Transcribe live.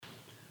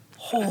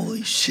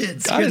Holy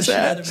shit. Got his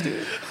ass,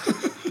 dude.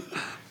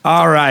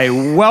 All right.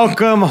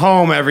 Welcome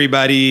home,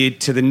 everybody,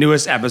 to the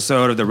newest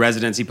episode of the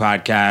Residency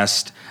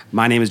podcast.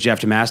 My name is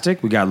Jeff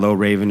Tomastic. We got Lo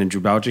Raven and Drew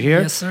Belcher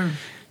here. Yes, sir.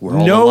 We're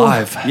all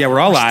alive. Yeah, we're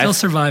all live. Still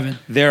surviving.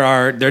 There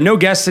are no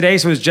guests today,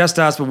 so it's just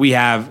us, but we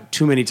have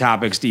too many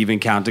topics to even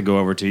count to go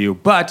over to you.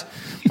 But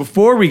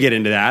before we get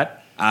into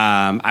that,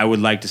 I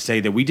would like to say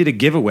that we did a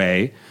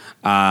giveaway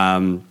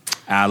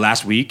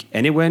last week,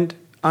 and it went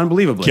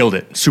unbelievably. Killed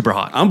it. Super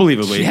hot.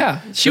 Unbelievably.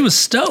 Yeah, she was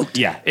stoked.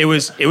 Yeah, it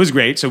was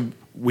great. So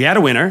we had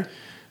a winner.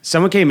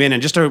 Someone came in,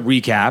 and just to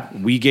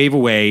recap, we gave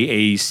away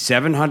a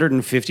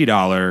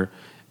 $750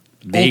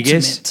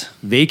 Vegas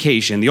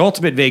vacation, the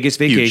ultimate Vegas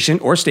vacation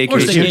or staycation. Or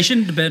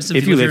staycation, depends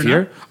if you live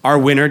here. Our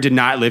winner did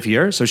not live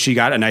here, so she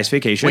got a nice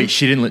vacation. Wait,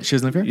 she doesn't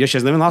live here? Yeah, she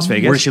doesn't live in Las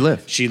Vegas. Where does she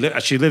live? She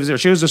lives there.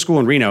 She goes to school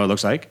in Reno, it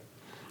looks like.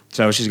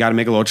 So she's got to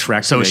make a little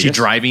trek. So to is she Vegas.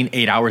 driving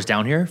 8 hours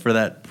down here for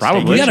that?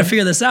 Probably. We got to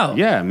figure this out.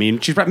 Yeah, I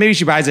mean, maybe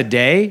she buys a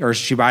day or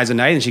she buys a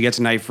night and she gets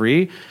a night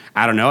free.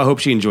 I don't know. I hope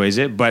she enjoys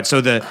it. But so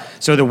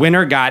the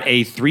winner got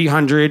a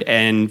 $350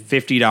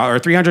 or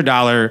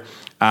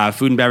 $300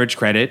 food and beverage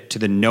credit to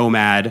the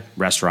Nomad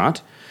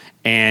restaurant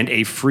and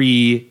a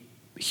free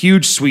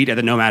huge suite at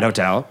the Nomad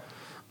Hotel.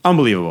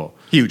 Unbelievable.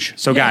 Huge.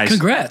 So guys,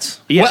 congrats.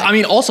 Yeah. Well, I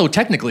mean, also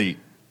technically,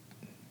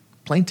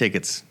 plane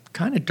tickets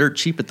kind of dirt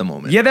cheap at the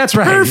moment. Yeah, that's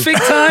right. Perfect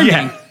timing.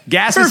 Yeah.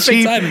 Gas is Perfect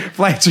cheap. timing.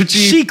 Flights are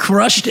cheap. She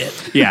crushed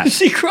it. Yeah.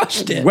 She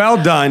crushed it.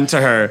 Well done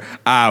to her.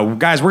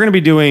 Guys, we're going to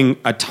be doing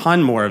a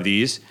ton more of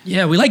these.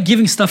 Yeah, we like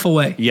giving stuff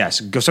away.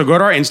 Yes. So go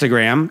to our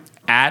Instagram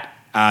at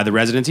the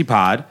Residency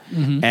Pod,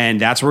 and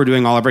that's where we're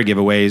doing all of our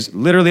giveaways.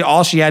 Literally,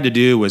 all she had to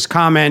do was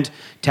comment,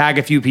 tag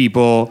a few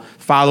people,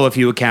 follow a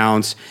few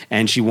accounts,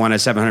 and she won a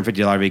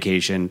 $750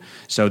 vacation.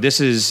 So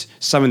this is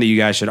something that you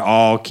guys should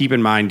all keep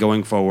in mind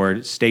going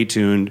forward. Stay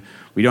tuned.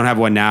 We don't have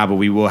one now, but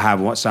we will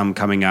have some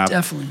coming up.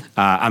 Definitely.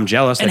 I'm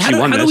jealous And that how she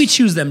won do this. we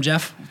choose them,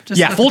 Jeff? Just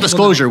Yeah, let full the people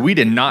disclosure, know. we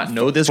did not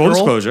know this Full girl.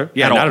 disclosure.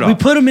 Yeah, at not at all. We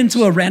put them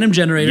into a random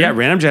generator. Yeah,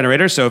 random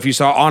generator. So if you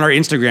saw on our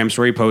Instagram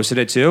story, posted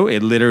it too.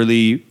 It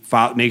literally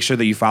make sure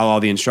that you follow all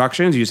the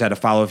instructions. You just had to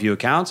follow a few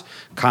accounts,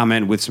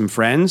 comment with some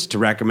friends to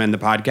recommend the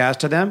podcast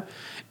to them,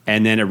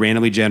 and then it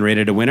randomly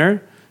generated a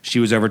winner. She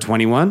was over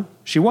 21.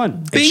 She won.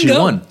 And Bingo. she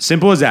won.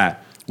 Simple as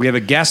that. We have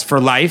a guest for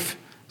life.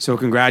 So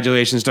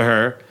congratulations to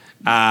her.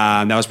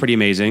 That was pretty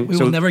amazing. We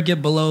will never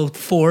get below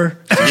 4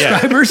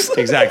 subscribers.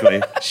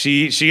 Exactly.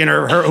 She and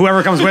her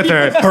whoever comes with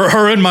her.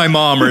 Her and my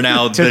mom are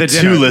now To the the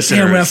two dinner. listeners.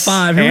 Damn, we're at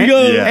 5. Here we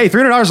go. Yeah. Hey,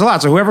 $300 is a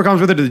lot. So whoever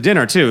comes with her to the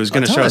dinner too is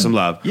going to show ton. some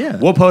love. Yeah.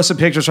 We'll post some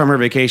pictures from her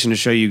vacation to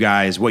show you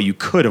guys what you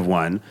could have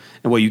won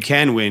and what you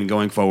can win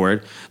going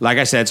forward. Like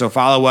I said, so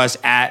follow us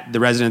at the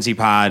Residency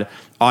Pod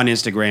on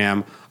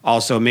Instagram.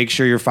 Also, make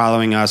sure you're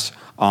following us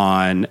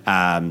on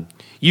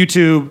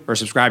YouTube or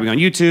subscribing on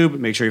YouTube.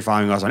 Make sure you're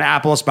following us on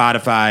Apple,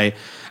 Spotify.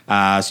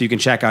 So you can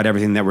check out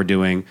everything that we're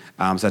doing.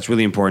 So that's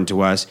really important to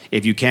us.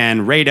 If you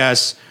can, rate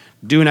us,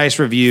 do a nice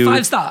review.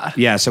 5-star.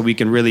 Yeah, so we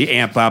can really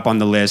amp up on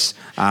the list.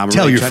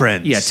 Tell your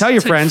friends. Yeah, tell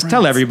your friends.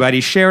 Tell friends.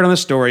 everybody. Share it on the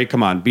story.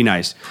 Come on, be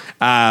nice.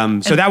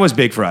 So that was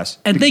big for us.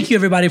 And thank you,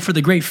 everybody, for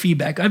the great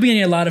feedback. I've been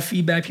getting a lot of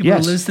feedback. People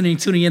Yes. are listening,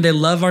 tuning in. They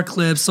love our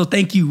clips. So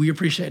thank you. We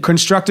appreciate it.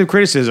 Constructive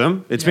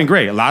criticism. It's been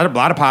great. A lot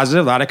of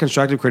positive, a lot of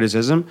constructive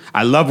criticism.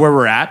 I love where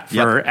we're at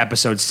for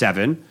episode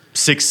 7.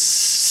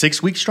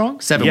 6 weeks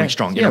strong? 7 Yeah. weeks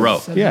strong in Yeah. a row.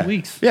 7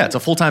 weeks. Yeah, it's a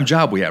full-time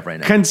job we have right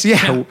now.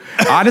 Yeah.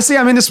 Honestly,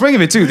 I'm in the swing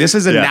of it too. This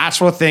is a Yeah.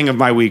 natural thing of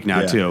my week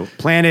now Yeah. too.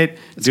 Plan it,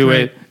 do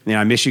great. it. You know,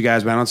 I miss you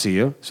guys, but I don't see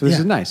you. So this Yeah.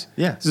 is nice.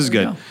 Yeah. This is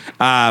There good. we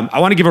I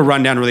want to give a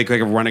rundown really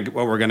quick of what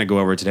we're going to go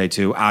over today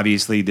too.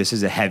 Obviously, this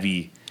is a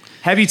heavy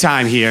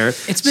time here.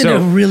 It's been a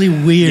really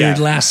weird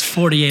Yeah. last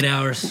 48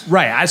 hours.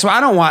 Right.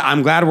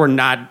 I'm glad we're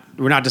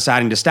not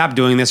deciding to stop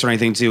doing this or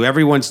anything too.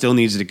 Everyone still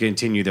needs to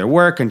continue their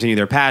work, continue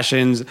their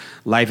passions.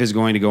 Life is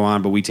going to go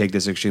on, but we take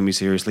this extremely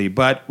seriously.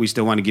 But we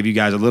still want to give you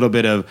guys a little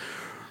bit of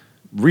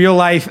real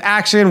life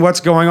action,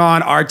 what's going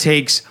on, our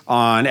takes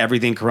on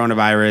everything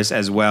coronavirus,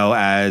 as well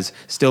as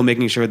still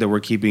making sure that we're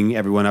keeping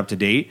everyone up to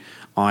date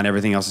on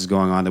everything else that's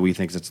going on that we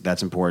think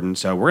that's important.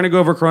 So we're going to go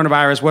over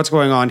coronavirus, what's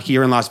going on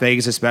here in Las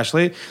Vegas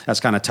especially.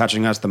 That's kind of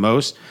touching us the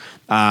most.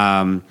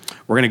 We're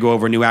going to go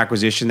over a new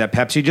acquisition that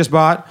Pepsi just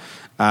bought.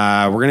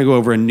 We're going to go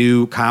over a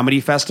new comedy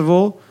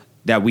festival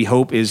that we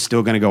hope is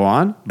still going to go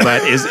on,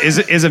 but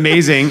is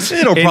amazing.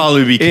 It'll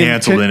probably be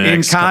canceled in the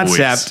next couple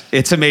concept. weeks.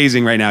 It's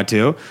amazing right now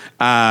too.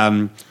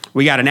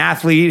 We got an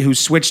athlete who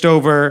switched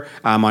over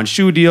on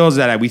shoe deals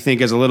that we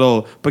think is a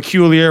little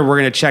peculiar. We're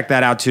going to check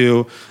that out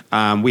too.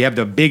 We have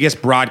the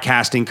biggest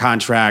broadcasting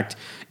contract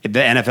the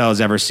NFL has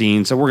ever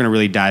seen, so we're going to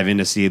really dive in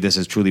to see if this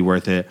is truly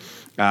worth it.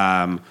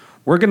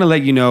 We're going to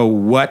let you know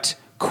what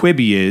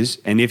Quibi is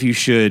and if you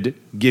should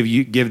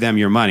give them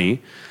your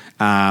money.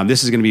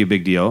 This is going to be a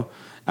big deal.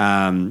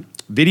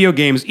 Video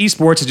games,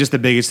 esports is just the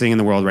biggest thing in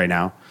the world right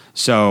now.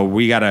 So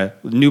we got a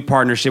new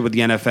partnership with the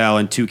NFL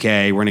and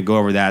 2K. We're going to go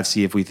over that,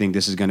 see if we think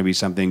this is going to be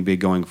something big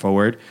going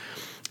forward.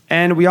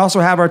 And we also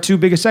have our two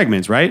biggest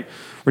segments, right?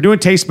 We're doing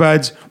Taste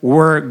Buds.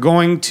 We're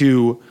going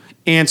to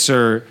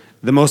answer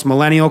the most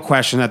millennial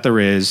question that there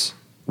is.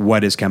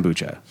 what is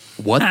kombucha?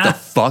 What the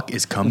fuck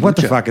is kombucha? What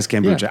the fuck is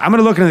kombucha? I'm going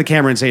to look into the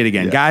camera and say it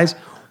again. Guys,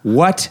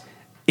 what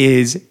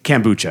is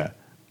kombucha?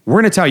 We're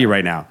going to tell you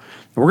right now.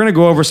 We're going to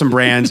go over some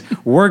brands.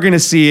 We're going to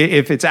see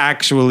if it's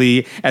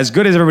actually as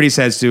good as everybody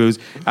says to.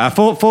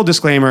 Full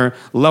disclaimer,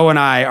 Lo and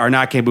I are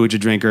not kombucha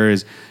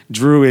drinkers.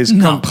 Drew is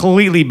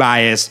completely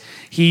biased.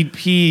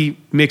 He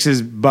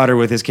mixes butter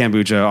with his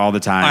kombucha all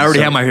the time. I already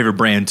have my favorite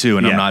brand too,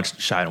 and I'm not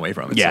shying away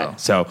from it. Yeah,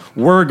 so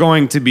we're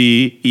going to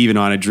be even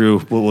on it,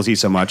 Drew. We'll see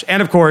so much.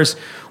 And of course,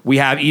 we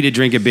have Eat It,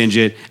 Drink It, Binge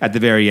It at the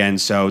very end.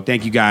 So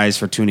thank you guys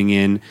for tuning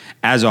in.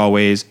 As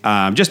always,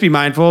 just be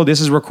mindful. This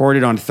is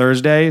recorded on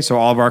Thursday, so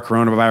all of our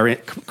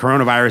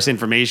coronavirus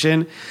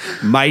information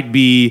might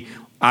be...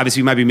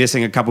 Obviously, we might be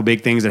missing a couple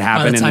big things that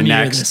happen in the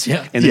next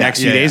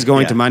few days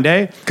going to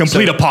Monday.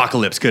 Complete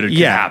apocalypse could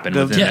happen.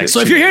 So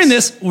if you're hearing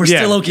this, we're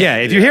still okay. Yeah,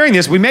 if you're hearing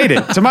this, we made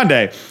it to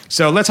Monday.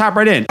 So let's hop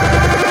right in.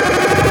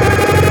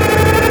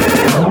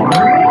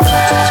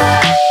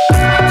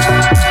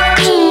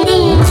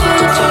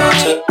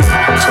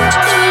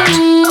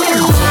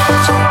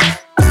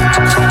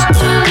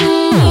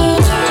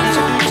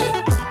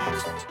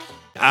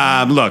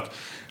 Look.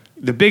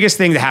 The biggest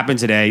thing that happened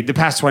today, the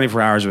past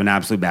 24 hours of an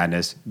absolute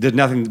madness. There's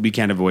nothing we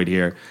can't avoid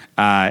here.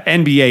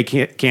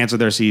 NBA canceled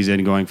their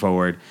season going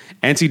forward.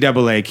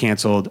 NCAA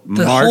canceled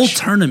the March whole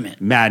tournament.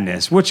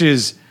 Madness, which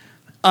is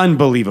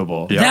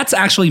unbelievable. Yeah. That's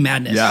actually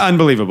madness. Yeah.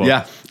 Unbelievable.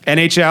 Yeah.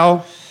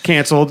 NHL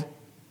canceled.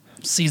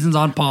 Season's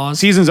on pause.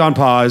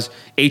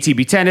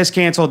 ATP tennis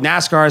canceled.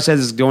 NASCAR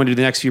says it's going to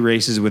the next few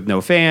races with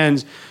no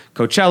fans.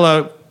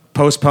 Coachella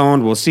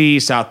postponed. We'll see.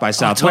 South by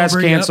Southwest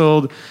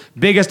canceled.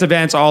 Biggest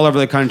events all over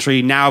the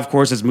country. Now, of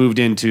course, it's moved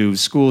into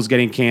schools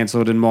getting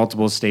canceled in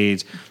multiple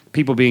states.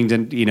 People being,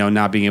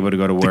 not being able to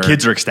go to work. The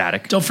kids are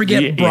ecstatic. Don't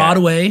forget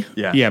Broadway.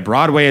 Yeah,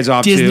 Broadway is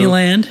off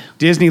Disneyland.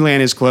 too. Disneyland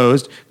is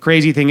closed.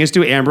 Crazy thing is,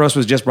 too, Ambrose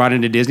was just brought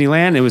into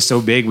Disneyland. It was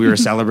so big. We were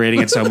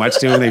celebrating it so much,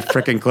 too. And they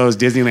freaking closed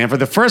Disneyland for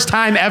the first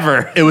time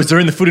ever. It was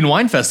during the Food and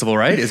Wine Festival,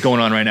 right? It's going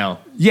on right now.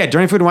 Yeah,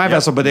 during Food and Wine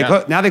Festival.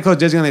 But now they closed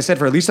Disneyland, they said,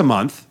 for at least a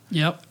month.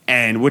 Yep.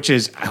 And which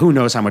is, who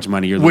knows how much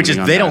money you're losing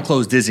on they that. don't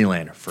close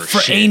Disneyland for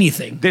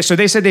anything. So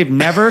they said they've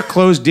never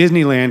closed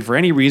Disneyland for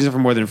any reason for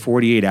more than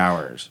 48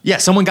 hours. Yeah,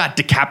 someone got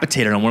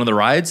decapitated on one of the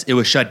rides. It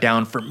was shut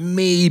down for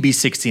maybe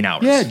 16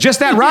 hours. Yeah, just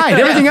that ride.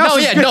 Everything else.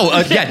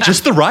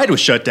 Just the ride was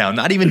shut down.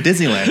 Not even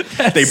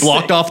Disneyland. They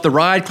blocked off the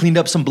ride, cleaned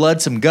up some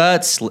blood, some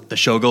guts. The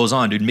show goes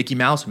on, dude. Mickey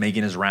Mouse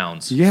making his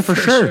rounds. Yeah, for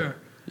sure.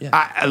 Yeah.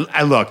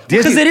 I look,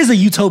 because it is a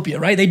utopia,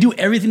 right? They do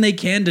everything they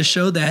can to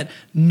show that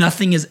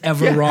nothing is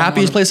ever wrong.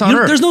 Happiest place on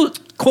earth. There's no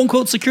quote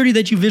unquote security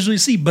that you visually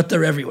see, but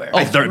they're everywhere.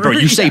 Oh, bro,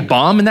 you say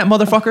bomb in that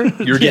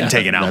motherfucker, you're getting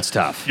taken out. That's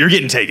tough. You're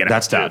getting taken out.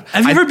 That's tough.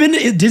 Have you ever been to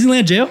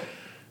Disneyland jail?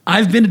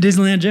 I've been to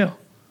Disneyland jail.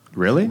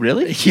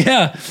 Really?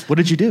 Yeah. What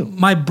did you do?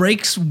 My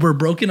brakes were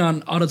broken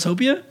on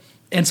Autotopia.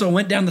 And so I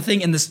went down the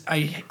thing and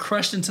I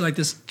crushed into like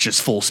this.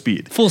 Just full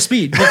speed.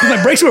 Because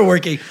my brakes weren't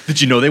working. Did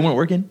you know they weren't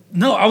working?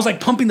 No, I was like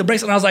pumping the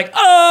brakes and I was like,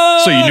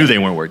 oh. So you knew they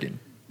weren't working?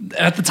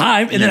 At the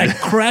time. And then I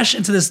crashed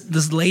into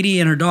this lady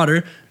and her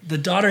daughter. The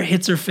daughter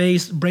hits her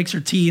face, breaks her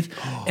teeth,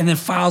 and then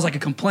files like a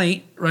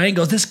complaint, right? And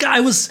goes, this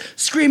guy was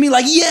screaming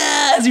like,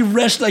 yeah, as he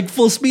rushed like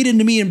full speed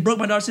into me and broke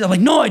my daughter's teeth. I'm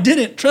like, no, I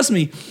didn't. Trust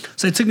me.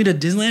 So they took me to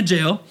Disneyland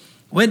jail,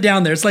 went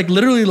down there. It's like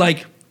literally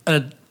like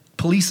a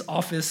police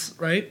office,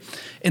 right?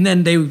 And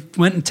then they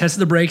went and tested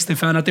the brakes. They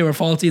found out they were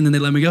faulty, and then they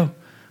let me go.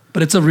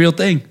 But it's a real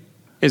thing.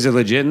 Is it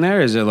legit in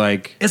there? Is it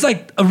like... It's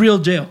like a real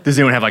jail. Does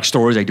anyone have like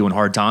stories like doing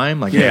hard time?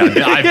 Like,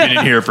 I've been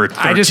in here for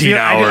 13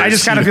 hours. I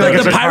just kind of feel like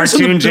it's a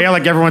cartoon jail,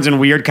 like everyone's in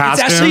weird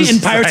costumes. It's actually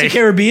in Pirates of the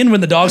Caribbean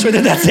when the dogs were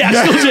there. That's the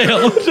actual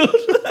jail.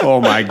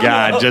 Oh my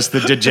God, just the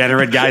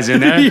degenerate guys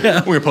in there?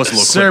 Yeah. We were posting a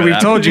little Sir, we've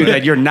told you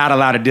that you're not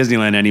allowed at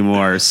Disneyland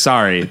anymore.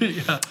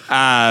 Sorry.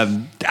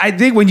 I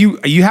think when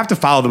you have to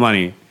follow the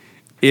money.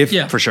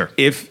 For sure.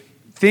 If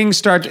things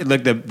start,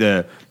 like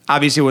the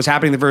obviously what's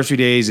happening the first few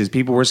days is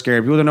people were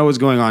scared. People don't know what's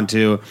going on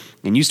too.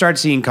 And you start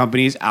seeing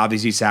companies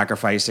obviously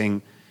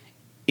sacrificing.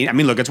 I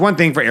mean, look, it's one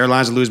thing for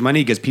airlines to lose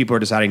money because people are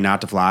deciding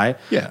not to fly.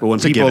 Yeah, but when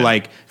people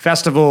like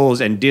festivals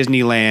and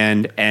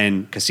Disneyland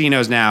and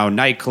casinos now,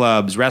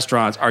 nightclubs,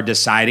 restaurants are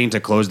deciding to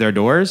close their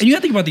doors. And you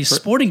have to think about these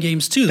sporting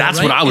games too. That's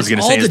right? what I was going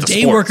to say. All the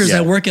day workers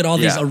that work at all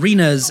these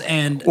arenas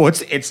and... Well,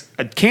 it's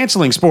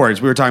canceling sports.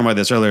 We were talking about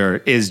this earlier.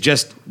 Is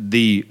just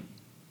the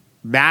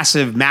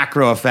massive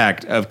macro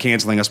effect of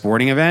canceling a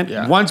sporting event.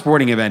 Yeah. One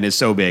sporting event is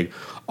so big.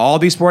 All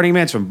these sporting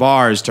events, from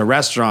bars to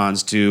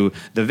restaurants to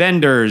the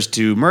vendors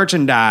to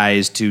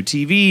merchandise to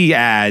TV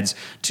ads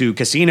to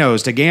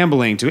casinos to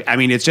gambling to, I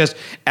mean, it's just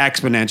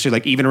exponential.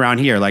 Like even around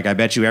here, like I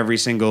bet you every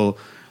single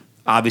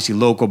obviously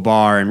local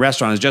bar and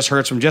restaurant just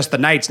hurts from just the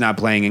Knights not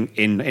playing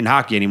in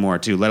hockey anymore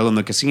too, let alone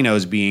the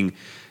casinos being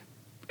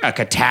a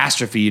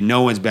catastrophe.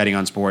 No one's betting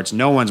on sports.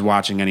 No one's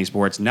watching any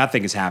sports.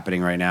 Nothing is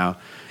happening right now.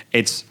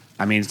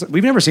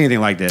 We've never seen anything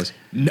like this.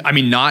 I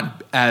mean,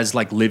 not as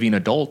like living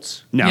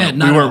adults. No, yeah,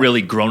 we weren't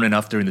really grown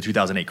enough during the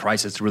 2008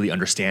 crisis to really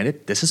understand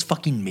it. This is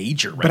fucking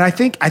major. But I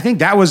think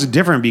that was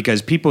different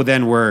because people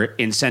then were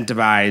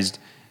incentivized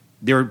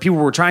people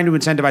were trying to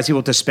incentivize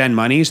people to spend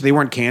money, so they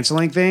weren't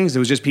canceling things. It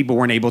was just people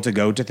weren't able to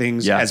go to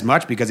things as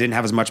much because they didn't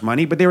have as much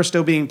money, but they were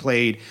still being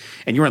played,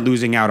 and you weren't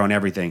losing out on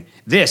everything.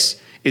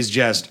 This is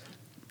just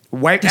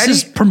This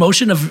is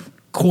promotion of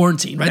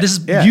quarantine, right? This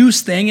is you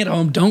staying at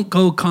home. Don't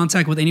go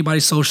contact with anybody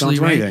socially,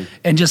 right?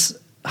 And just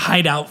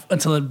hide out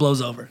until it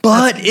blows over.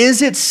 But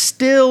is it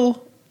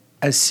still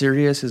as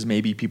serious as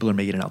maybe people are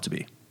making it out to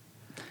be?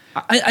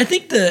 I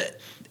think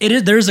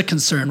there is a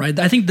concern, right?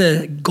 I think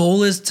the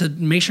goal is to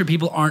make sure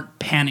people aren't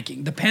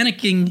panicking. The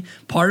panicking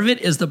part of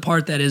it is the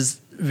part that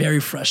is very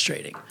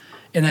frustrating.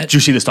 And that, did you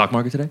see the stock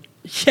market today?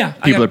 Yeah,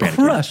 people I are got panicking.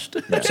 crushed.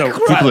 Yeah. So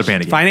people are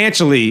panicking.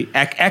 Financially,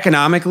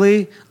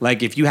 economically,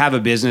 like if you have a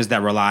business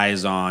that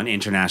relies on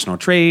international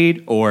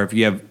trade, or if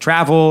you have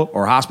travel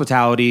or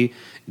hospitality,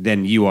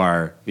 then you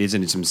are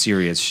in some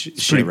serious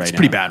shit right now. It's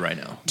pretty bad right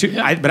now.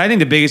 But I think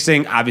the biggest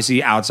thing,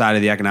 obviously outside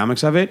of the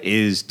economics of it,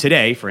 is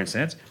today, for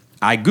instance,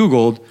 I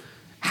Googled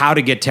how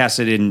to get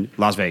tested in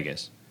Las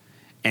Vegas.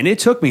 And it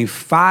took me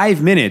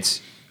 5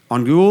 minutes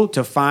on Google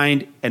to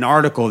find an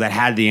article that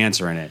had the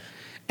answer in it.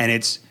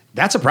 And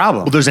that's a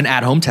problem. Well, there's an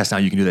at-home test now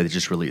you can do that they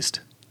just released.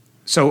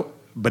 So,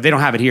 but they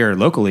don't have it here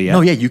locally yet. No,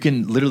 yeah, you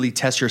can literally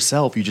test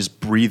yourself. You just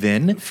breathe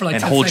in for like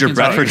and 10 hold your seconds,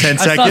 breath right? for 10 I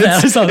saw seconds.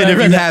 that, I saw that. And if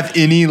I you read have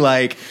any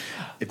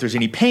if there's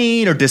any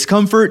pain or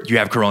discomfort, you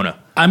have corona.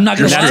 I'm not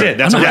going to lie.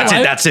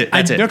 That's it.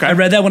 Okay. I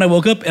read that when I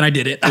woke up and I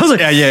did it. I was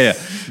like, yeah.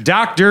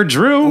 Dr.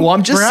 Drew. Well,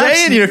 I'm just perhaps?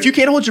 saying, if you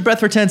can't hold your breath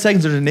for 10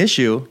 seconds, there's an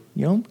issue.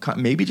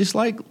 Maybe just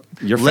like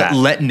You're fat.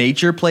 let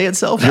nature play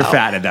itself out. You're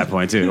fat at that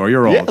point too, or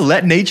you're old. Yeah,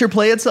 let nature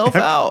play itself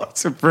out.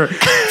 So for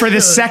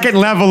the second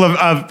level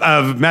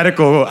of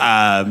medical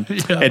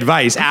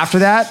advice, after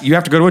that, you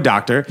have to go to a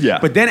doctor. Yeah.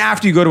 But then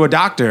after you go to a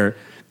doctor,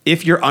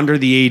 if you're under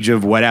the age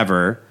of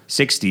whatever,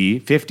 60,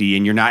 50,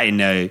 and you're not in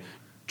a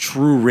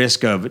true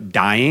risk of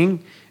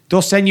dying,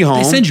 they'll send you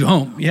home. They send you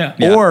home, yeah.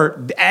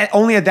 Or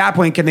only at that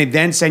point can they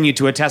then send you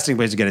to a testing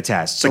place to get a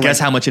test. So guess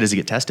how much it is to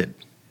get tested?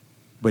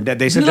 But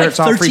they said like it's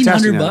all free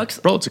testing now.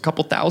 $1,300. Bro, it's a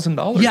couple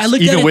 $1,000s. Yeah, I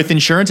looked at Even it. with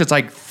insurance, it's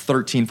like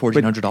 $1,300,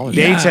 $1,400.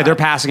 They Yeah. said they're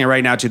passing it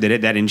right now too,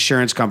 that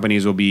insurance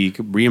companies will be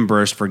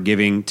reimbursed for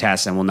giving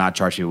tests and will not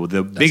charge people.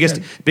 The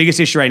biggest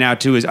issue right now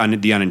too is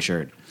the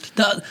uninsured.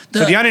 So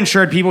the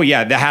uninsured people,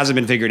 that hasn't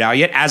been figured out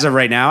yet. As of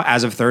right now,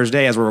 as of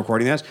Thursday, as we're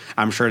recording this,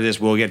 I'm sure this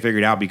will get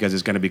figured out because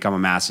it's going to become a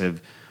massive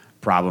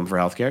problem for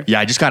healthcare. Yeah,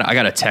 I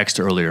got a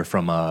text earlier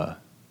from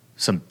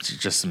some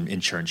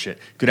insurance shit.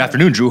 Good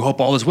afternoon, Drew. Hope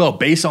all is well.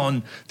 Based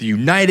on the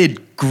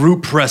United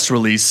Group press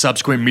release,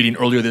 subsequent meeting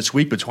earlier this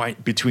week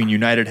between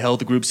United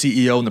Health Group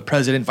CEO and the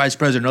president, vice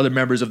president, and other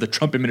members of the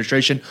Trump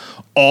administration,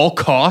 all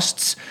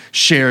costs,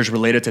 shares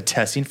related to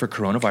testing for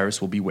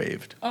coronavirus will be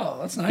waived. Oh,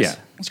 that's nice. Yeah.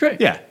 That's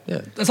great. Yeah.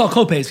 That's all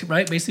co-pays,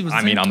 right? Basically, was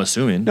the same. I'm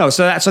assuming. No,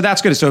 so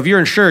that's good. So if you're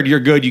insured, you're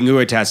good. You can go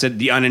get tested.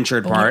 The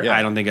uninsured part, yeah.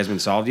 I don't think has been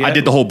solved yet. I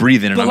did the whole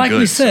breathing, and But I'm like good.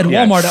 we said,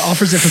 Yeah. Walmart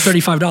offers it for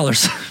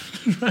 $35.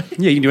 Yeah,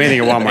 you can do anything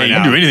at Walmart You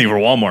now. can do anything for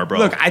Walmart, bro.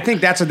 Look, I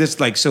think that's what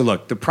this like. So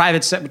look,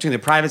 between the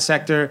private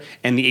sector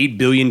and the $8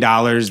 billion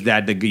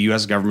that the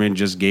U.S. government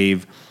just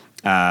gave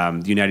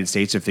the United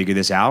States to figure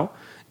this out.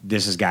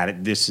 This has got it.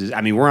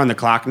 We're on the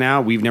clock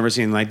now. We've never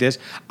seen anything like this.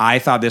 I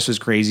thought this was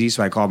crazy,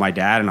 so I called my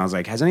dad and I was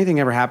like, "Has anything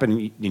ever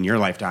happened in your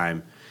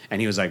lifetime?"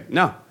 And he was like,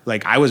 "No.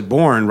 Like I was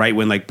born right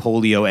when like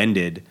polio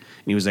ended."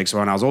 And he was like, so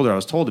when I was older, I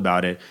was told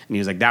about it. And he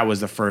was like, that was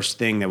the first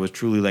thing that was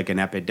truly like an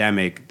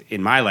epidemic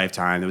in my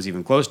lifetime that was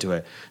even close to it.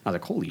 And I was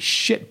like, holy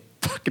shit,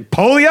 fucking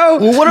polio?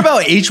 Well, what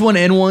about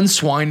H1N1,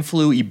 swine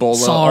flu, Ebola,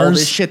 SARS? all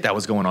this shit that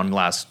was going on in the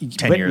last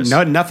 10 years?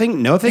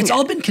 Nothing. It's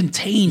all been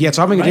contained. Yeah, it's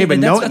all been right?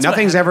 contained, but And that's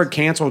nothing's what ever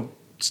canceled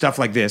stuff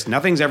like this.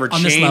 Nothing's ever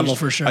On changed this level,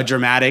 for sure. a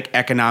dramatic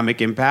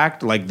economic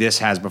impact like this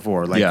has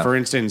before. Like, for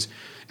instance,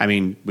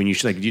 when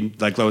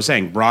like Lo was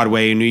saying,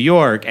 Broadway in New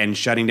York and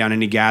shutting down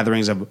any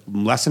gatherings of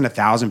less than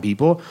 1,000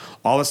 people,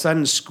 all of a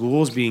sudden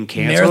schools being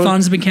canceled.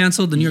 Marathons have been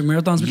canceled. The New York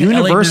Marathon's been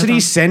canceled.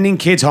 Universities sending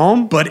kids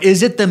home. But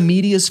is it the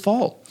media's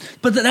fault?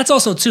 But that's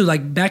also too,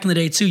 like back in the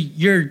day too,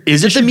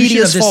 Is it the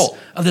media's fault?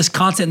 Of this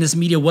content and this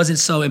media wasn't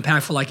so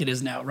impactful like it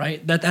is now,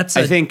 right? I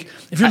think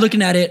if you're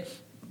looking at it,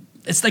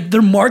 it's like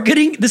they're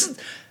marketing. This is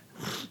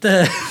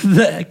the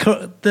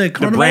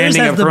coronavirus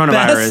branding has of the coronavirus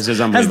best, is has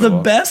the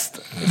unbelievable. best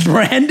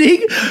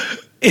branding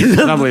in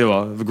the,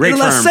 Unbelievable. Great in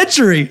the last firm.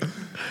 century.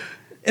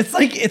 It's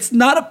like it's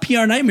not a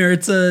PR nightmare.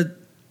 It's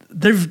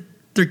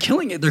they're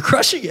killing it. They're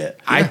crushing it.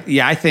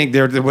 I think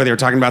they were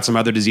talking about some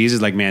other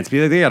diseases like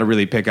they got to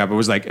really pick up. It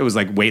was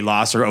like weight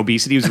loss or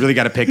obesity. It was really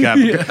got to pick up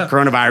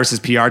coronavirus's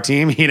PR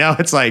team.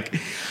 It's like,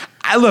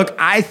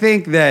 I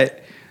think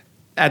that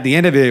at the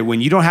end of it, when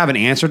you don't have an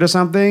answer to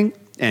something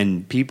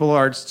and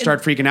people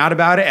start freaking out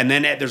about it, and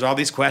then there's all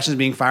these questions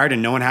being fired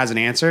and no one has an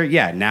answer.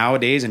 Yeah,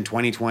 nowadays in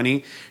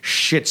 2020,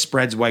 shit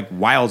spreads like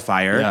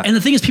wildfire. Yeah. And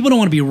the thing is, people don't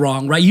want to be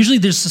wrong, right? Usually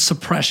there's a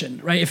suppression,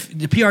 right? If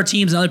the PR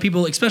teams and other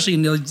people, especially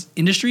in those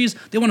industries,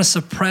 they want to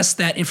suppress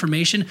that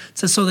information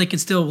so they can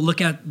still look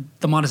at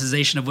the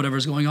monetization of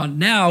whatever's going on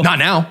now. Not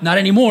now. Not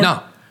anymore.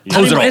 No.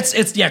 Close it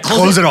all.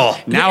 Close it all.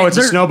 Now it's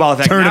a snowball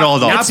effect. Turn it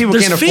all off. Now people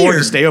There's can't fear. afford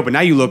to stay open.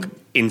 Now you look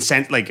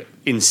insane. Like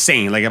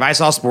if I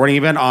saw a sporting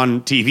event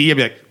on TV, I'd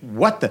be like,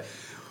 what the?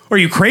 Are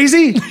you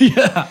crazy?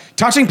 Yeah.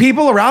 Touching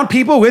people, around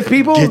people, with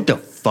people? Get the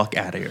fuck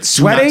out of here.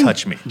 Sweating? Do not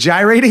touch me.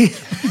 Gyrating?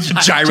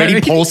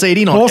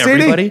 Pulsating on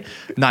Pulsating? everybody?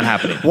 Not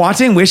happening.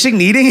 Wanting, wishing,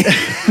 needing?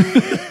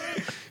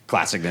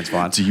 Classic Vince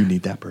Vaughn. Do you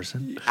need that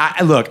person?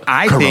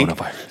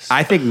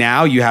 I think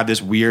now you have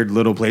this weird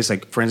little place.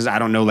 Like, for instance, I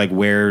don't know, like,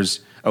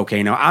 where's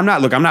okay now. I'm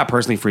not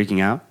personally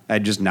freaking out.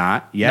 I'm just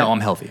not yet. No, I'm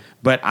healthy.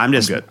 But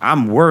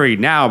I'm worried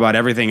now about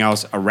everything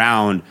else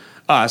around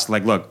us.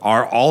 Like, look,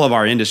 all of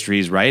our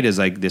industries, right, is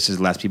like, this is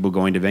less people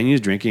going to venues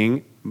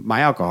drinking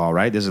my alcohol,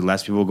 right? This is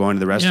less people going to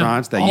the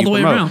restaurants that you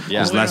promote. Yeah.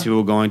 There's less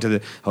people going to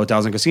the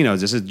hotels and casinos.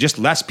 This is just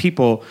less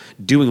people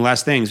doing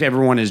less things.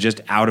 Everyone is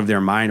just out of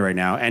their mind right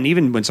now. And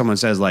even when someone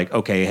says like,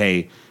 okay,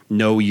 hey,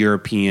 no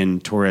European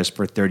tourists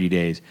for 30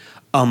 days,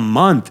 a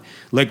month,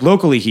 like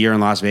locally here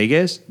in Las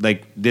Vegas,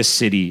 like this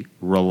city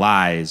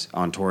relies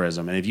on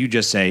tourism. And if you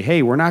just say,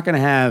 hey, we're not going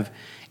to have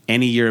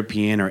any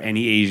European or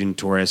any Asian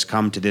tourists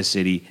come to this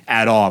city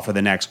at all for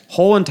the next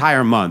whole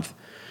entire month,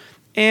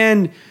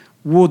 and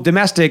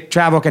domestic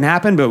travel can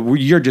happen, but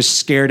you're just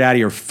scared out of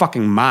your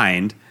fucking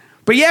mind.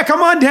 But yeah,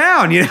 come on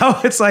down. You know,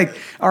 it's like,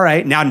 all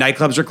right, now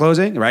nightclubs are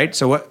closing, right?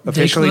 So what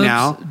officially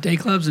day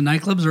clubs and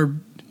nightclubs are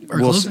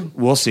closing.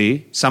 We'll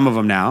see. Some of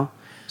them now.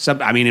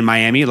 In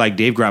Miami, like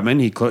Dave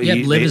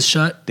Grubman, Live is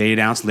shut. They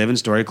announced Live and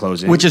Story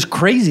closing, which is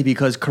crazy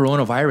because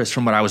coronavirus.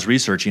 From what I was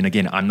researching,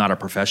 again, I'm not a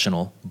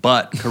professional,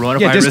 but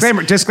coronavirus.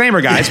 Yeah,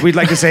 disclaimer, guys. We'd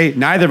like to say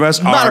neither of us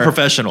are not a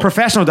professional.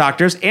 Professional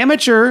doctors,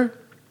 amateur.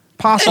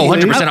 Possibly.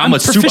 100%. I'm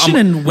proficient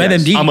in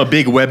WebMD. I'm a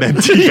big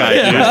WebMD guy.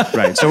 Yeah.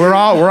 Right. So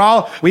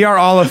we are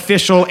all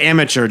official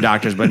amateur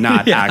doctors, but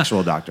not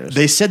actual doctors.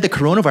 They said the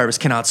coronavirus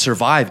cannot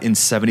survive in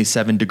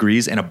 77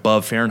 degrees and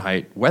above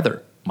Fahrenheit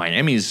weather.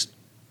 Miami's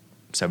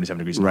 77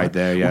 degrees. Right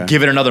there, yeah.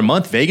 Give it another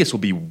month, Vegas will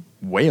be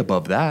way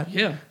above that.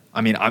 Yeah.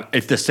 I mean,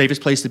 if the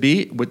safest place to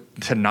be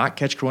to not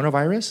catch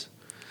coronavirus,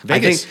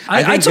 Vegas.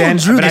 I told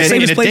Drew the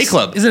safest place. Day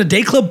club. Is it a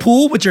day club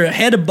pool with your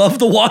head above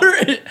the water?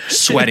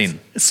 Sweating.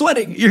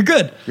 Sweating. You're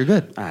good. You're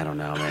good. I don't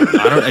know,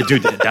 man.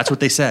 Dude, that's what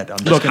they said.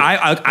 Look,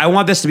 I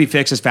want this to be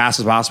fixed as fast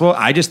as possible.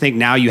 I just think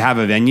now you have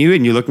a venue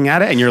and you're looking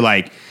at it and you're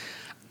like,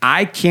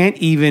 I can't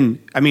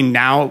even,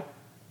 now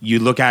you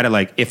look at it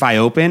like, if I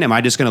open, am I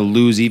just going to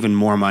lose even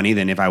more money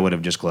than if I would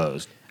have just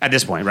closed? At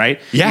this point,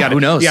 right? Yeah, who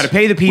knows? You got to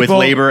pay the people.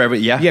 With labor,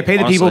 pay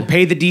the people,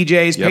 pay the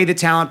DJs, pay the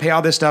talent, pay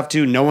all this stuff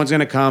too. No one's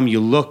going to come. You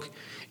look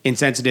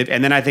insensitive.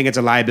 And then I think it's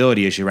a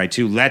liability issue, right,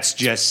 too? Let's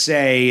just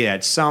say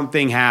that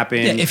something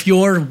happened. Yeah, if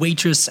your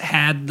waitress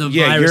had the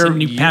virus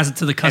and you pass it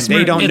to the customer,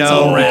 and they don't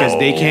know because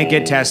they can't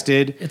get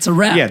tested. It's a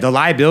wrap. Yeah, the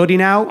liability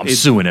now I'm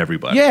suing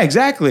everybody. Yeah,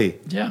 exactly.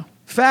 Yeah.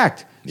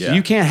 Fact. Yeah. So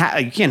you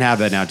can't have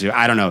that now, too.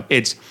 I don't know.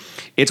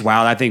 It's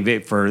wild. I think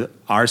that for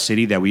our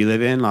city that we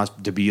live in,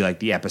 to be like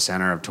the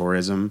epicenter of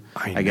tourism,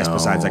 I guess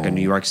besides like a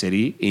New York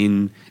City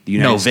in the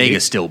United States.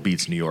 Vegas still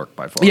beats New York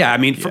by far. Yeah,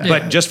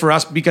 but just for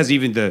us, because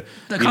even the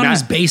economy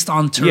is based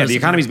on tourism. Yeah, the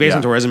economy is based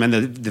on tourism, and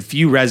the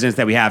few residents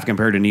that we have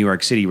compared to New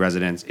York City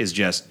residents is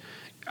just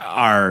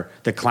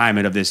the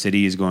climate of this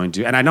city is going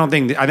to. And I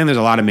think there's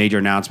a lot of major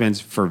announcements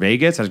for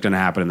Vegas that's going to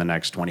happen in the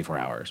next 24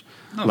 hours,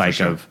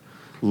 of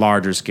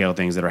larger scale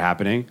things that are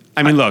happening.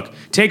 I mean, look,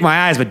 take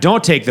my eyes, but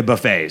don't take the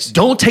buffets.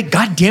 Don't take,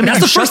 goddamn it, that's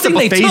the first thing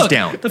they took.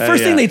 Down. The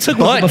first thing they took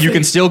was the But buffet. you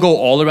can still go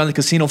all around the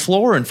casino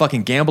floor and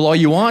fucking gamble all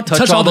you want.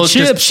 Touch all the those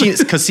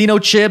chips. Casino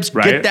chips.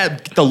 Right.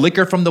 Get the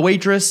liquor from the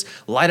waitress.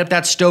 Light up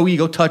that stogie.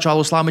 Go touch all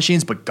those slot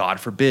machines. But God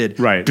forbid,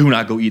 do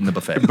not go eat in the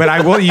buffet.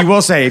 But you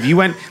will say, if you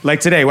went, like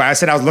today, where I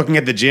said I was looking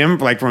at the gym,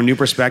 like from a new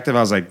perspective, I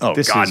was like, oh,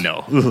 this God, is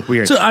no.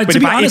 weird. So, but to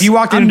be honest, if you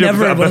walked I'm into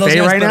never a one of those buffet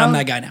guys, right but now, I'm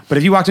that guy now. But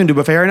if you walked into a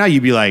buffet right now,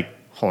 you'd be like,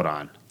 hold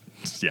on.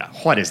 Yeah.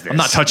 What is this? I'm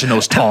not touching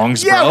those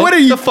tongs, bro. Yeah, what are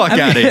you? Get the fuck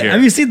out of here.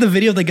 Have you seen the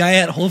video of the guy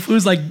at Whole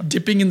Foods like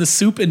dipping in the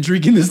soup and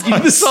drinking the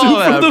soup saw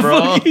that, from the bro.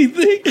 fucking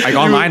thing? Like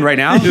online right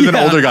now? He's an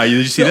older guy. Did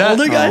you see The that?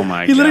 older guy. Oh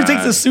my He literally God.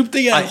 takes the soup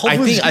thing at Whole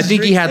Foods. I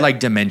think he had like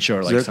dementia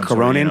or like Is some there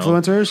Corona sort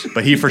of, influencers?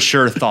 But he for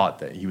sure thought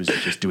that he was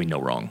just doing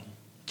no wrong.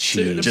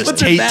 Jeez. Just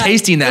puts it back.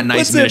 tasting that It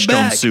nice puts it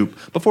minestrone back.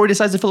 soup before he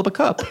decides to fill up a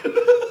cup.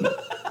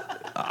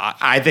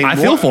 I think I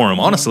feel for him,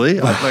 honestly.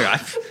 I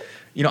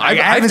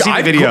haven't seen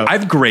the video.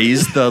 I've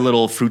grazed the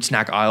little fruit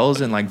snack aisles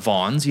in like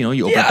Vaughn's. You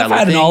open Yeah, up that I've little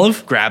had an thing,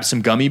 olive. grab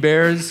some gummy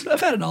bears. I've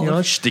had an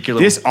olive. Stick your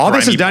little All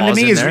this has grimy done to paws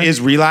me in there. is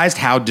realized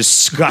how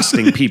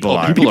disgusting people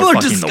are. People are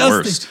fucking disgusting. the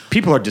worst.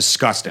 People are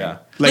disgusting. Yeah.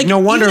 Like no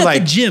wonder, even at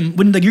like the gym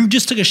when you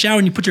just took a shower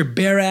and you put your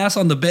bare ass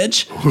on the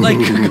bench, like,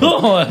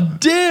 god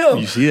damn,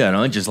 You see that,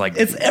 huh? Just like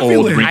It's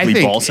old everywhere.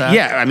 wrinkly ball sack.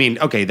 yeah, I mean,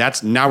 okay,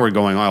 now we're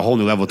going on a whole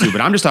new level too.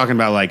 But I'm just talking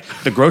about like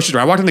the grocery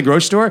store. I walked in the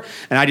grocery store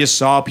and I just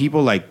saw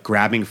people like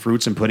grabbing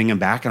fruits and putting them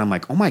back, and I'm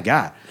like, oh my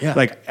god, Yeah.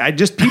 like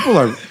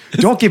people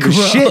don't give a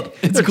gross. shit.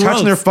 It's They're gross.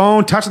 touching their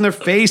phone, touching their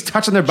face,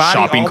 touching their body.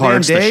 Shopping all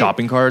carts, damn the day.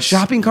 shopping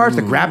carts.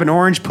 They grab an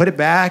orange, put it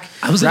back.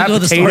 I was gonna grab go to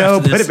the store potato,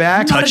 after put this. it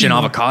back. Not Touch an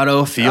anymore.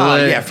 avocado, feel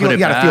it. Yeah, put you it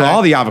got to back. feel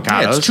all the quality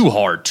avocados. Yeah, it's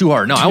too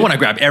hard. No, I want to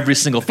grab every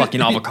single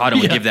fucking avocado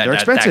and give They're that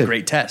expensive.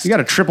 great test. You got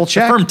a triple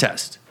check. Firm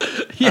test.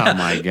 Oh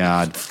my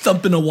God.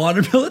 Thumping a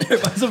watermelon.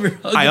 Everybody's over here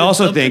I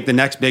also think the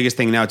next biggest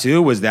thing now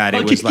too was that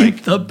it was Fucking like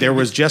thumping. there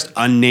was just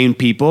unnamed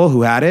people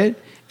who had it,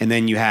 and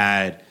then you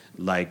had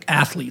like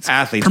Athletes.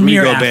 Rudy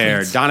Premier Gobert,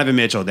 athletes. Donovan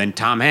Mitchell, then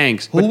Tom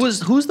Hanks. Who's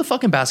the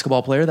fucking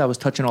basketball player that was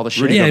touching all the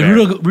shit? Rudy Yeah,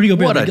 Gobert. Rudy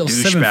Gobert. What a like,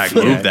 7 douchebag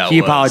foot. move that was. He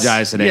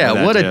apologized today. Yeah, for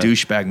that, what a too.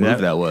 douchebag move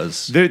that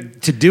was. To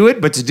do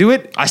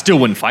it, I still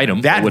wouldn't fight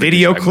him. that What a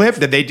video douchebag clip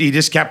move. that he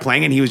just kept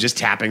playing and he was just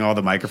tapping all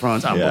the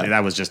microphones. Yeah.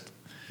 That was just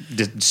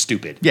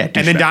stupid. Yeah, and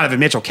then douchebag. Donovan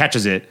Mitchell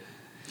catches it.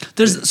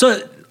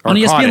 On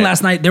caught ESPN it.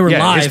 last night, they were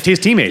Yeah, live. his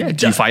teammate. Yeah,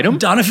 did you fight him?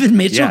 Donovan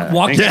Mitchell Yeah, I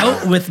walked think so.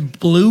 out with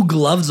blue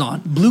gloves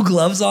on.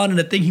 And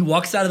a thing. He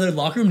walks out of the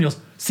locker room and he goes,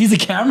 sees the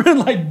camera and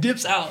like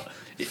dips out.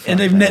 And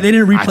they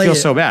didn't replay I feel it.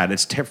 so bad.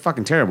 It's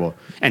fucking terrible.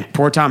 And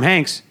poor Tom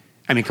Hanks.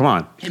 I mean, come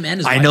on. Him and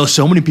his I wife. know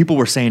so many people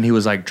were saying he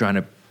was like trying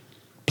to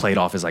play it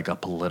off as like a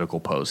political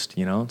post.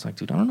 You know, it's like,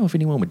 dude, I don't know if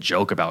anyone would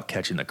joke about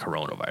catching the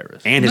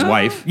coronavirus. And his No.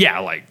 wife. Yeah,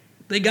 like,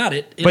 They got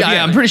it. but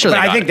yeah, I'm pretty sure. But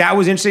they I got think it. that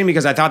was interesting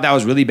because I thought that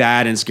was really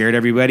bad and scared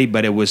everybody,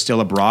 but it was still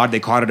abroad. They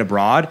caught it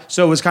abroad.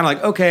 So it was kind of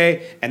like,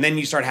 okay. And then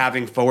you start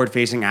having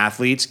forward-facing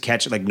athletes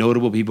catch, like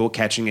notable people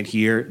catching it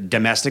here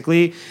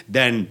domestically.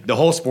 Then the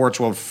whole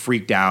sports world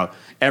freaked out.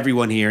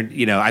 Everyone here,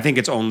 I think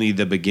it's only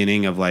the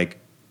beginning of like,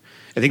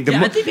 I think Yeah,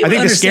 I think people the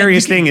understand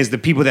scariest you can- thing is the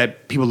people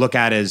that people look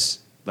at as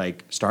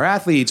like star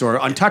athletes or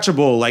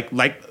untouchable, like.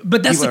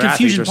 But that's the people that are athletes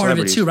confusion or part of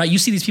it celebrities. too, right? You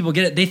see these people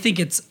get it. They think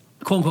it's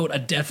quote unquote a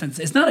death sentence.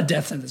 It's not a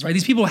death sentence, right?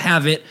 These people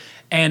have it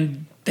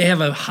and they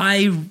have a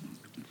high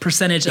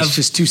percentage of It's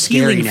just too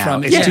scary healing now.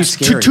 from it. It's too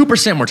scary.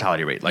 2%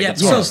 mortality rate. Like, Yeah,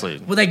 it's so honestly.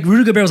 well, like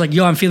Rudy Gobert was like,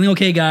 "Yo, I'm feeling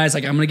okay, guys.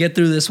 Like, I'm gonna get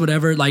through this,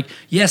 whatever." Like,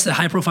 yes, the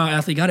high-profile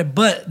athlete got it,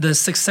 but the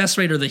success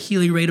rate or the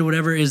healing rate or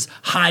whatever is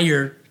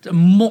higher,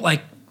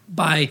 like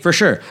by For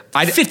sure.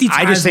 50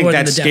 I times just think more that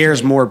than the death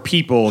scares rate. more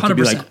people to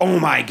be like, 100%. oh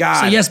my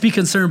God. So yes, be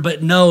concerned,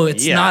 but no,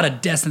 it's Yeah. not a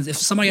death sentence. If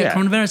somebody got Yeah.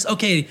 coronavirus,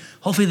 okay,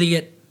 hopefully they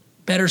get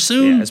better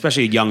soon. Yeah,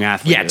 especially a young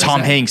athlete. Yeah,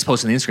 Tom Hanks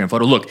posted an Instagram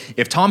photo. Look,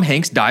 if Tom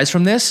Hanks dies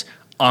from this,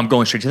 I'm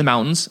going straight to the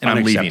mountains and I'm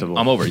leaving. Unacceptable.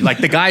 I'm over. Like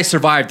the guy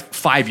survived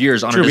 5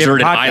 years on Drew, a we have a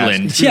deserted podcast.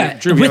 island. Yeah,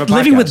 Drew, we have a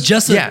living with podcast.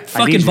 just a Yeah, I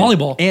fucking need you.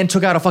 volleyball. And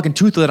took out a fucking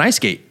tooth with an ice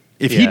skate.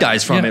 If he Yeah.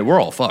 dies from Yeah. it,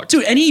 we're all fucked.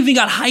 Dude, and he even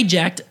got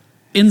hijacked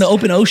in the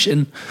open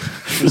ocean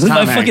by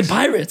Tom fucking Hanks.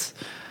 pirates.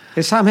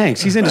 It's Tom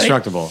Hanks. He's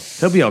indestructible.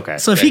 He'll be okay.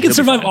 So if Yeah, he can he'll be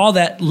survive fine. all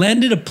that,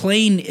 landed a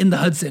plane in the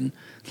Hudson,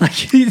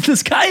 like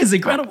this guy is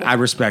incredible. I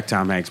respect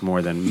Tom Hanks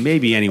more than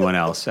maybe anyone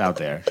else out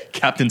there.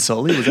 Captain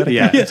Sully? Was that a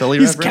Yeah. Captain Sully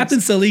He's reference? Captain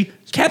Sully,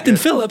 Captain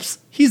Phillips.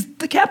 He's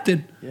the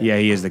captain. Yeah,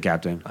 he is the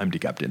captain. I'm the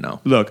captain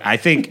now. Look, I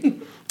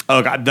think,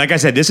 like I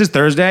said, this is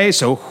Thursday,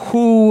 so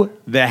who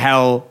the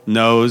hell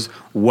knows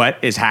what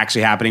is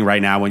actually happening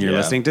right now when you're Yeah.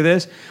 listening to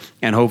this?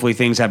 And hopefully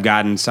things have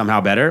gotten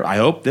somehow better. I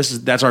hope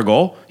that's our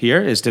goal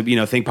here is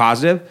to think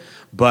positive.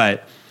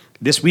 But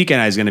this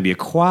weekend is going to be a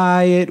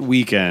quiet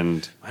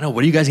weekend. I know.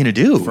 What are you guys going to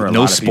do? For a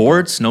No lot of people.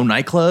 sports, no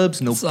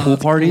nightclubs, no It's pool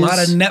parties. A lot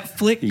of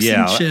Netflix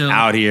Yeah, and chill.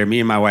 out here. Me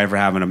and my wife are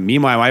having me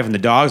and my wife and the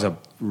dogs a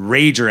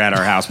rager at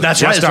our house. With That's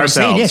just right. That's what I'm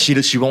saying. ourselves.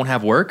 Yeah, she won't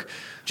have work.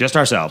 Just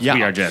ourselves. Yeah.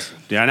 We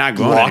are not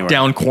going anywhere.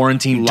 Lockdown,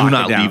 quarantine. Lock Do it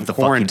not down. leave the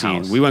Quarantine. fucking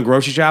house. We went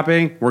grocery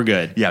shopping. We're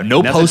good. Yeah,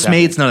 no Nothing's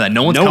Postmates, none of that.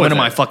 No one's coming to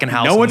my nothing. fucking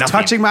house. No one's nothing.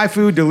 touching my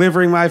food,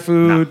 delivering my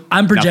food.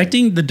 I'm Nothing.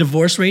 projecting the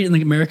divorce rate in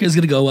America is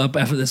going to go up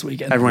after this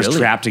weekend. Everyone's Really?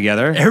 trapped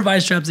together.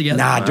 Everybody's trapped together.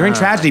 Nah, during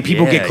tragedy,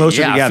 people get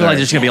closer yeah, together. I feel like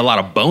there's gonna be a lot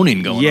of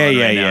boning going Yeah, on.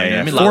 yeah, right now, yeah, you know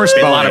yeah. what I mean? Forced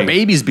a lot of boning.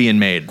 babies being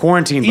made.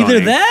 Quarantine Either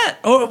boning. that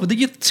or they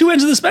get two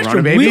ends of the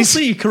spectrum. babies? We'll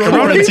see.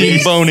 Corona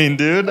boning,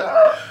 dude.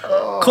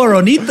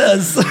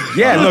 Coronitas.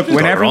 Yeah, look,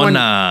 when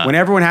Corona.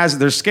 everyone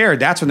they're scared,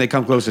 that's when they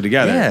come closer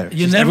together. Yeah,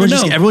 You never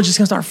know. Everyone's just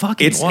gonna start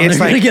fucking. It's They're like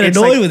gonna get it's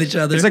annoyed like- with each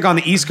other. It's like on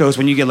the East Coast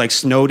when you get like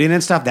snowed in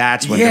and stuff.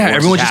 That's when Yeah, divorces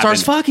everyone just happen.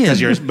 starts fucking.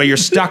 'Cause you're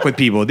stuck with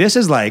people. This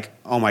is like,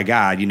 oh my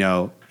god,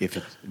 if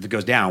it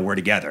goes down, we're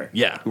together.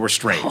 Yeah. we're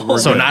straight.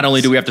 So not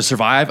only do we have to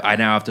survive, I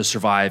now have to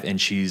survive,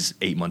 and she's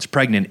 8 months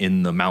pregnant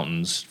in the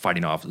mountains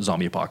fighting off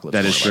zombie apocalypse.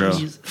 That is true.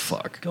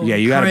 Fuck. Going Yeah,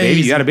 you got a baby.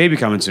 crazy. You got a baby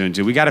coming soon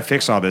too. We got to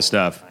fix all this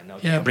stuff.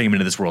 Yeah. Bring him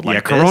into this world Yeah,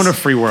 like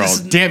corona-free world.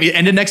 Damn,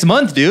 end of next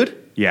month, dude.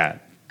 Yeah,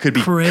 Could be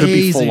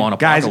Crazy. full on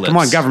guys, apocalypse. come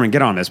on, government,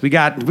 get on this. We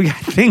got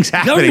things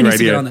happening Government needs right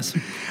to here. get on this.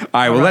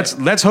 All right, well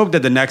let's hope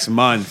that the next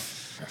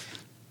month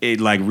it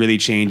like really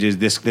changes.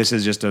 This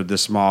is just the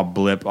small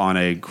blip on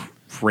a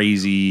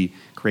crazy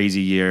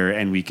year,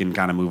 and we can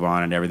kind of move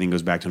on and everything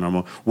goes back to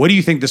normal. What do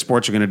you think the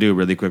sports are going to do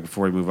really quick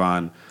before we move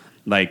on?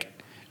 Like,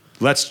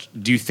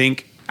 do you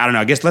think? I don't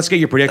know. I guess let's get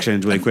your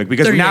predictions really quick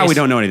because 30 now we days.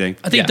 don't know anything.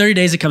 I think Yeah. 30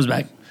 days it comes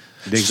back.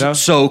 You think so?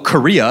 So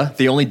Korea,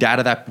 the only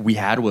data that we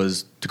had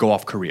was to go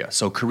off Korea.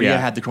 So Korea Yeah.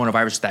 had the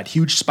coronavirus, that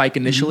huge spike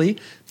initially.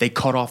 They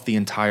cut off the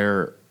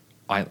entire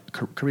island.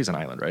 Korea's an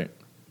island, right?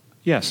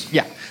 Yes.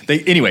 Yeah.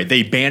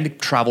 They banned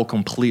travel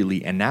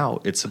completely, and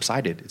now it's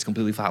subsided. It's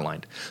completely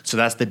flatlined. So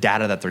that's the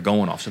data that they're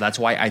going off. So that's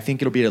why I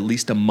think it'll be at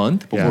least a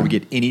month before Yeah. we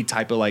get any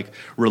type of like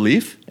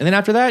relief. And then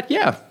after that,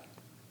 yeah,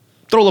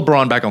 Throw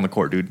LeBron back on the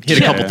court, dude. Hit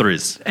a couple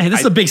threes. Hey, this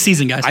is a big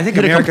season, guys. I think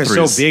Hit a couple America's so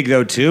threes. big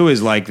though too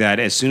is like that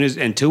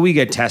until we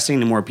get testing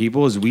to more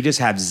people is we just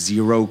have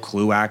zero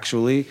clue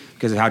actually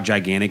because of how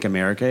gigantic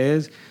America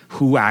is,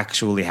 who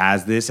actually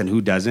has this and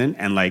who doesn't.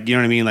 And like, you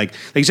know what I mean? Like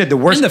you said, the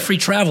worst. And the free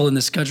travel in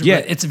this country. Yeah,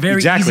 But it's very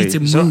exactly. easy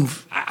to So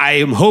move. I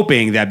am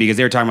hoping that because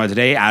they were talking about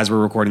today, as we're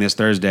recording this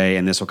Thursday,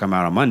 and this will come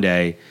out on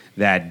Monday,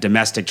 that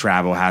domestic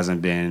travel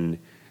hasn't been.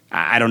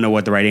 I don't know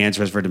what the right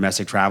answer is for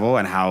domestic travel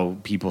and how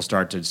people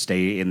start to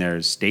stay in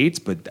their states,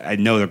 but I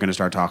know they're going to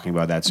start talking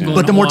about that soon. Going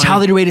But the Hawaii.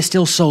 mortality rate is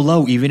still so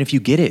low, even if you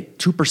get it.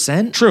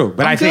 2%? True,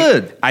 but I'm I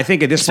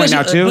think good. at this point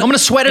now too. I'm going to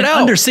sweat it And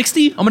out. under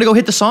 60? I'm going to go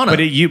hit the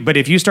sauna. But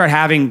if you start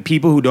having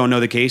people who don't know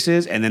the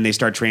cases and then they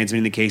start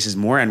transmitting the cases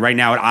more, and right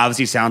now it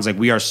obviously sounds like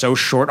we are so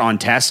short on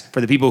tests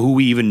for the people who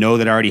we even know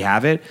that already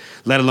have it,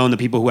 let alone the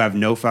people who have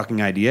no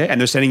fucking idea,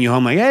 and they're sending you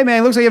home like, hey man,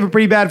 it looks like you have a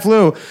pretty bad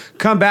flu.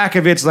 Come back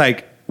if it's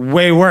like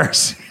way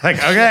worse. Like,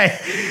 okay,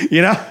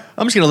 you know?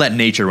 I'm just going to let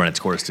nature run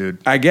its course, dude.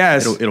 I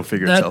guess. It'll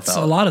figure itself That's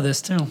out. a lot of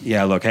this, too.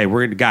 Yeah, look, hey,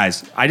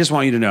 guys, I just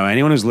want you to know,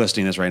 anyone who's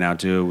listening to this right now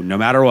too, no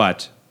matter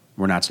what,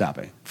 we're not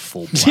stopping.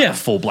 Full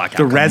blackout.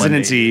 The on Monday.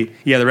 residency,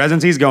 the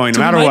residency's going no So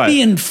we matter might what.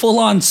 be in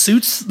full-on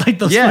suits, like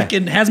those Yeah.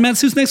 fucking hazmat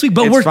suits next week,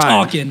 but It's we're fine.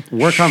 talking.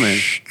 We're coming.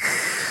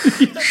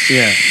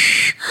 Yeah.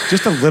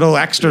 Just a little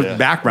extra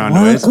background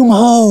noise. Welcome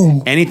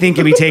home. Anything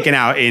can be taken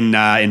out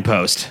in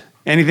post.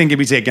 Anything can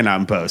be taken out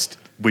in post,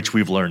 Which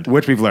we've learned.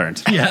 which we've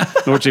learned. Yeah.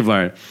 Which we've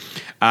learned.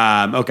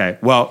 Okay.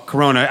 Well,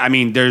 Corona, I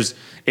mean,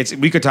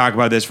 we could talk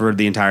about this for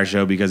the entire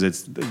show because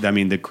it's,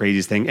 the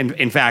craziest thing. And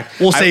in fact,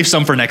 We'll save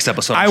some for next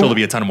episode. I'm sure there'll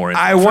be a ton of more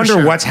info. I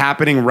wonder what's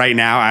happening right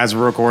now as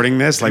we're recording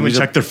this. Like, we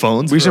check their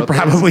phones? We We're should out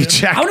there. probably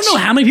check. I want to know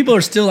how many people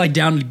are still like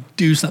down to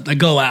do something,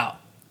 go out.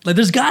 Like,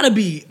 there's got to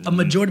be a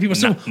majority of people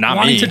still Not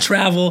wanting me. to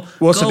travel,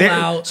 Well, go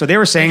out. so they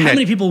were saying Like, how that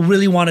many people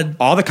really wanted?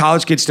 all the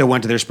college kids still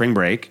went to their spring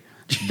break.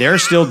 They're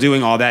still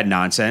doing all that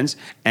nonsense.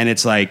 And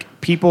it's like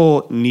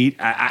people need,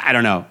 I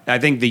don't know. I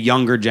think the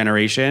younger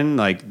generation,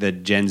 like the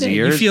Gen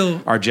you Zers,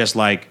 feel- are just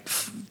like,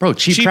 Bro,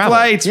 cheap travel.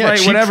 flights, right,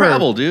 cheap whatever.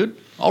 travel, dude.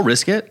 I'll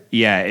risk it.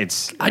 yeah,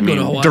 it's. I'd go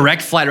to Hawaii.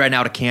 Direct flight right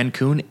now to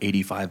Cancun,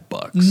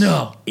 $85.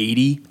 No.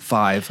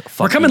 85.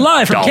 We're coming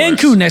live from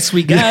Cancun next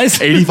week, guys.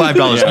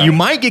 $85. Yeah. You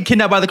might get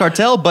kidnapped by the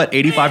cartel, but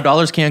 $85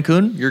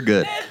 Cancun, you're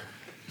good.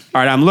 All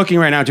right, I'm looking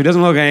right now too. It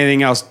doesn't look like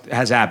anything else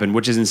has happened,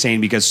 which is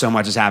insane because so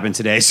much has happened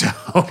today. So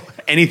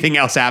anything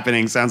else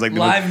happening sounds like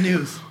Live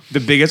news. the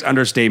biggest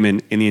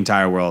understatement in the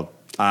entire world.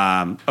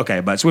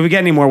 Okay, but so if we get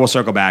any more, we'll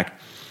circle back.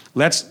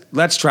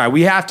 Let's try.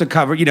 We have to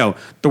cover.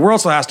 The world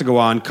still has to go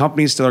on.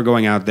 Companies still are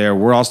going out there.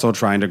 We're all still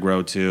trying to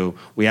grow too.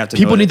 We have to.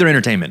 People know need that- their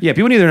entertainment. Yeah,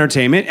 people need their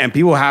entertainment, and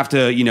people have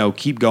to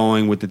keep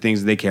going with the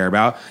things that they care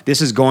about.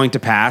 This is going to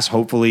pass,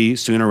 hopefully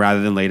sooner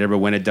rather than later. But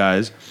when it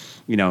does,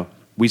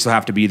 we still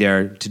have to be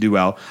there to do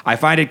well. I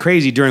find it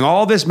crazy during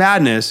all this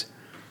madness.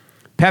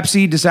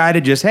 Pepsi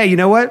decided hey, you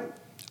know what?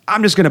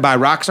 I'm just going to buy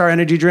Rockstar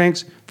energy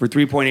drinks for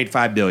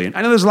 $3.85 billion.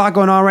 I know there's a lot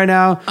going on right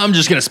now. I'm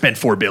just going to spend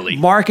 $4 billion.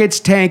 Market's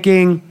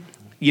tanking.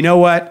 You know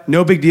what?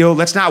 No big deal.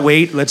 Let's not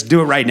wait. Let's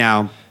do it right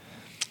now.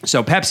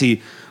 So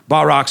Pepsi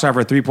bought Rockstar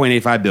for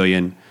 $3.85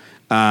 billion.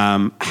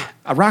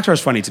 Rockstar is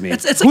funny to me.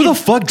 Who the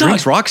fuck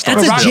drinks Rockstar?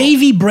 That's a still?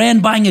 JV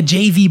brand buying a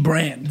JV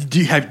brand.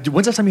 When's the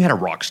last time you had a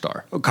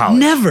Rockstar? College.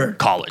 Never.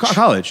 College.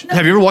 College.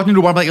 Have you ever walked into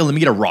a bar and been like, let me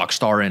get a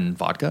Rockstar and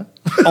vodka?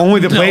 Only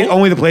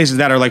the places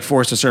that are like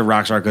forced to serve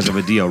Rockstar because of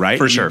a deal, right?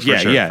 For sure.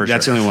 Yeah.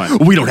 That's the only one.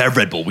 We don't have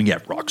Red Bull. We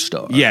get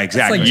Rockstar. Yeah,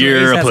 exactly. like You're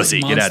Drew's a has,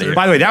 pussy. like, Get out of Monster. here.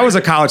 By the way, that was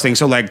a college thing.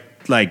 So like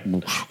I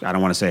don't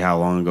want to say how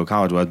long ago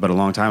college was, but a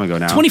long time ago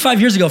now.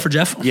 25 years ago for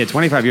Jeff. Yeah,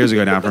 25 years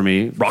ago now for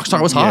me.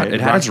 Rockstar was hot. It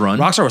had its run.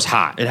 Rockstar was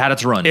hot. It had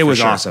its run. It for was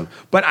sure. awesome.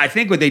 But I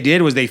think what they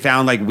did was they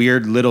found like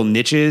weird little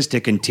niches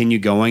to continue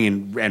going,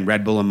 and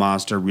Red Bull and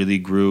Monster really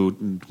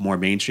grew more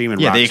mainstream.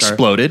 And Yeah, Rockstar, they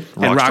exploded.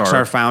 And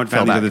Rockstar found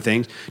fell these back. other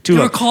things. They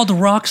were Look, called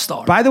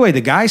Rockstar. by the way,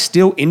 the guy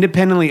still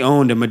independently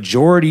owned a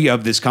majority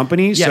of this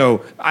company. Yeah.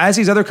 So as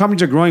these other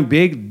companies are growing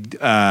big,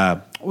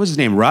 what was his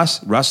name?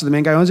 Russ? Russ is the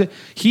main guy who owns it.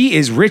 He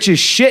is rich as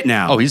shit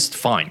now. Oh, he's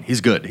fine.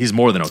 He's good. He's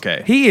more than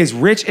okay. He is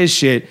rich as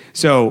shit.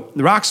 So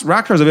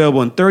Rockstar is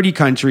available in 30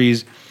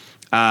 countries.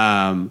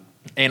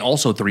 And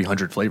also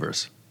 300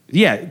 flavors.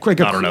 Yeah, quick.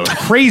 I don't know.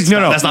 Crazy.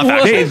 No, That's not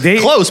factual.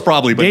 Close,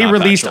 probably, but they not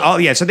released factual. all.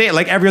 Yeah, so they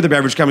like every other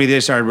beverage company. They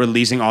started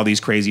releasing all these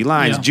crazy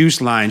lines, Yeah.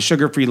 juice lines,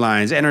 sugar-free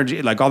lines,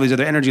 energy, like all these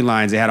other energy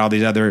lines. They had all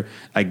these other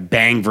like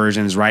Bang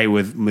versions, right,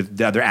 with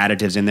the other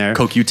additives in there.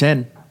 Coke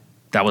U10.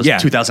 That was Yeah.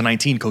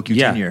 2019 Coke U10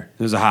 yeah, year.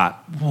 it was a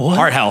hot. What?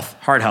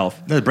 Heart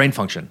health. The brain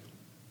function.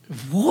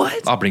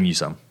 What? I'll bring you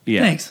some.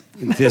 Yeah, Thanks.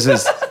 This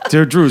is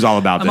Drew's all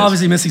about I'm this.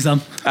 obviously missing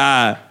some.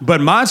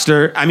 But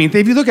Monster, I mean,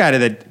 if you look at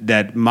it,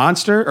 that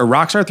Monster or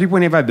Rockstar,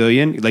 $3.85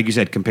 billion, like you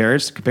said,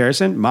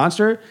 comparison,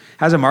 Monster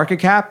has a market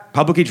cap,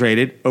 publicly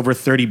traded, over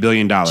 $30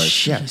 billion.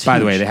 Shit. By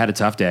the way, they had a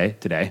tough day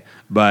today.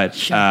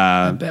 But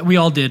I bet we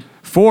all did.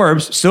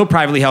 Forbes, still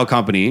privately held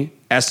company,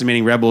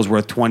 estimating Red Bull is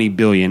worth $20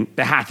 billion.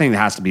 I think that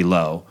has to be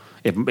low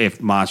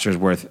if Monster's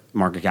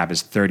market cap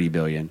is $30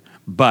 billion.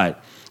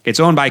 But it's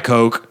owned by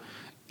Coke.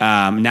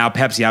 Now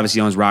Pepsi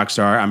obviously owns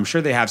Rockstar. I'm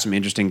sure they have some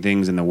interesting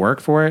things in the work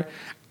for it.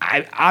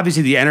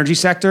 Obviously, the energy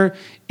sector.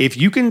 If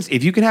you can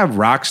have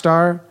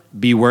Rockstar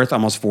be worth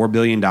almost $4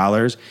 billion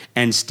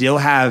and still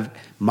have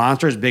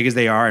Monster as big as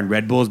they are and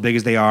Red Bull as big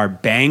as they are,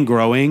 Bang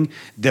growing,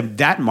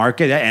 that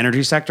market, that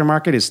energy sector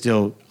market is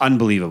still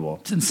unbelievable.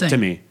 It's insane to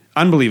me.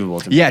 Unbelievable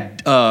to me.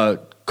 Yeah,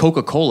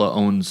 Coca-Cola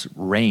owns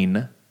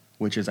Reign,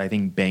 which is, I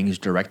think, Bang's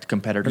direct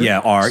competitor.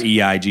 Yeah,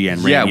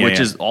 REIGN. Yeah, which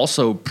is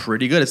also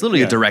pretty good. It's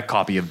literally a direct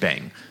copy of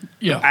Bang.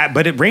 Yeah.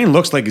 But Reign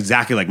looks like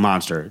exactly like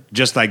Monster.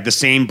 Just like the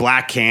same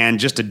black can,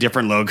 just a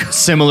different logo.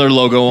 Similar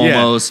logo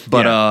almost,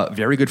 but Yeah.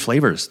 very good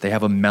flavors. They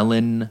have a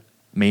melon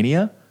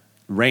mania.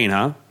 Reign,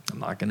 huh? I'm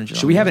not going to jump.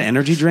 Should we have an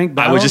energy drink I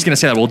battle? was just going to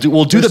say that. We'll do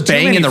There's the too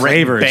Bang many and the Reign.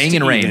 flavors Bang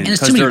and to Reign. even- And it's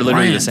Because too many they're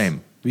literally the brands.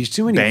 same. There's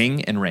too many.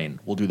 Bang and Reign.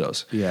 We'll do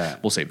those. Yeah.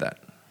 We'll save that.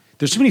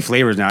 There's too many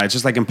flavors now. It's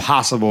just like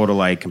impossible to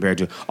like compare it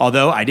to.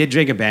 Although I did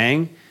drink a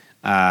Bang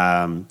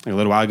a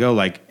little while ago.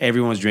 Like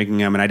everyone was drinking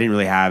them, and I didn't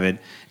really have it.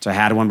 So I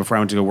had one before I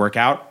went to go work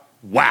out.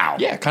 Wow.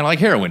 Yeah, kind of like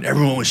heroin.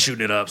 Everyone was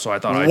shooting it up, so I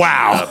thought I'd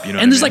Wow. shoot it up. You know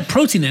And there's what I like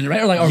protein in it,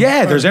 right? Or like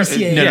Yeah, or there's BCAAs.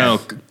 mean? yeah. No,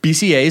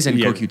 BCAAs and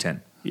Yeah. CoQ10.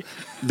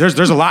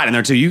 There's a lot in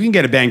there too. You can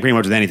get a Bang pretty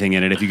much with anything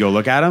in it if you go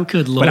look at them.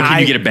 Good lord. But Can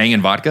you get a Bang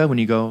and vodka when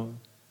you go?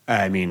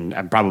 I mean,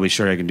 I'm probably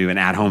sure I can do an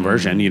at-home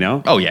version. You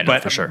know? Oh, yeah, no,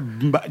 but for sure.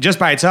 But just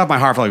by itself, my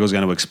heart felt like it was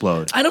going to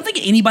explode. I don't think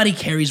anybody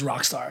carries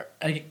Rockstar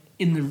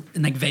in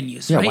like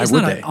venues. Yeah, right? why It's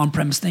would not they? an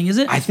on-premise thing, is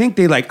it? I think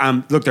they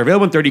look, they're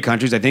available in 30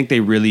 countries. I think they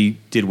really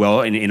did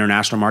well in the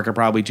international market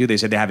probably too. They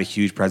said they have a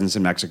huge presence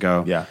in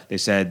Mexico. Yeah. They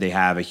said they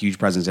have a huge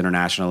presence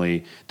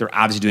internationally. They're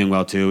obviously doing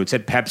well too. It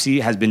said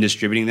Pepsi has been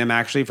distributing them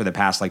actually for the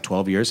past like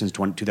 12 years, since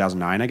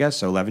 2009, I guess,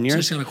 so 11 years.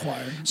 Just got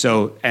acquired.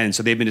 So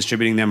they've been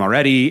distributing them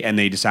already, and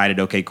they decided,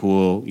 okay,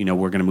 cool, you know,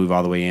 we're going to move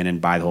all the way in and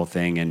buy the whole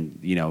thing, and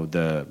you know,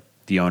 the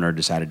owner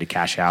decided to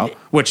cash out.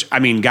 Which I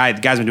mean, the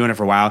guy's been doing it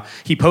for a while.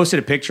 He posted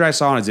a picture I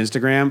saw on his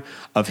Instagram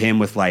of him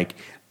with like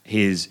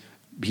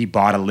he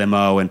bought a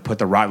limo and put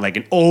the like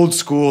an old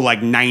school like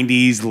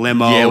 90s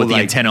limo, Yeah, with the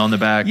like, antenna on the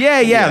back.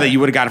 yeah, that you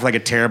would have got for like a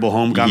terrible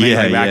homecoming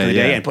Yeah, like back in the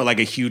yeah, day, yeah. and put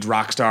like a huge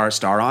Rockstar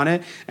star on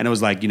it, and it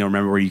was like, you know,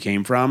 remember where you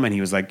came from, and he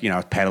was like, you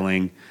know,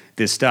 peddling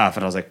this stuff,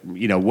 and I was like,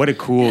 you know, what a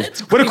cool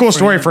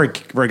story for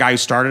a guy who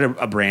started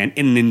a brand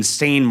in an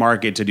insane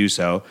market to do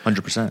so.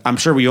 100%. I'm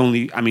sure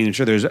I'm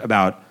sure there's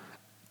about,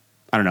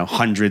 I don't know,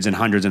 hundreds and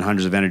hundreds and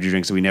hundreds of energy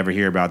drinks that we never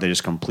hear about. They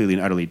just completely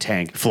and utterly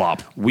tank.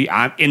 Flop.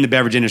 I'm in the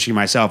beverage industry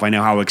myself. I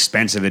know how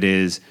expensive it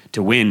is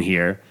to win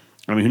here.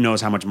 I mean, who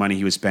knows how much money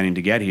he was spending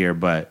to get here,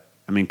 but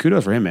I mean,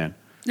 kudos for him, man.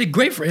 Yeah,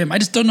 great for him. I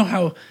just don't know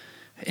how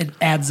it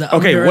adds up.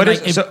 Okay, Or, like,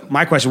 so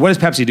my question, what does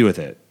Pepsi do with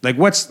it? Like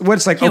what's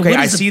like, Yeah, okay, what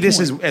I is the see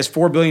this point? as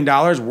 $4 billion.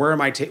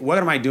 What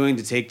am I doing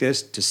to take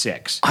this to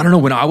 6? I don't know.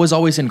 When I was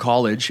always in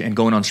college and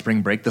going on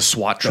spring break, the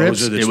SWAT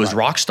trips, are the it was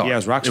SWAT. Rockstar. Yeah, it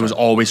was Rockstar. It was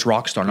always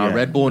Rockstar. Not Yeah.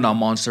 Red Bull, not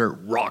Monster,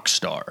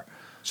 Rockstar.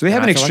 So they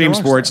have And an I feel like extreme a rock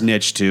sports star.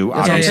 niche too, Yeah,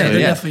 obviously. they're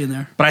definitely in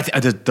there.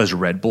 But does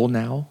Red Bull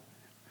now?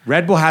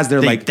 Red Bull has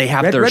their They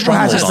have Red, their Red Bull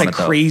has this strongholds on like it,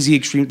 though. crazy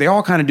extreme. They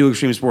all kind of do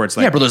extreme sports.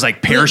 Like, Yeah, but there's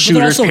like but they're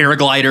parachuters, also-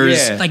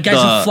 paragliders, Yeah. Like guys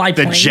who fly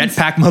the planes.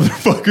 jetpack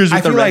motherfuckers I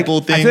with the feel Red like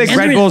Bull thing. I feel like And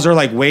Red they're in- Bulls are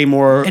like way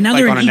more And now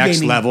like they're on a in next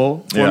e-gaming.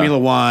 level. Yeah. Formula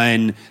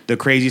One, the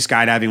crazy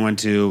skydiving one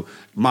too.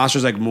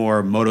 Monster's like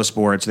more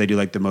motorsports. They do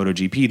like the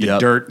MotoGP. The Yep.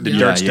 dirt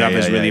Yeah. stuff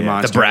is really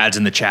monster. The Brads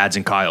and the Chads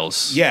and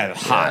Kyles. Yeah,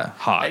 hot, Yeah,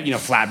 hot. You know,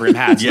 flat brim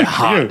hats. Yeah,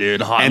 hot, dude.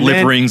 Hot And lip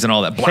then- rings and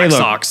all that. Black Hey, look,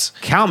 socks.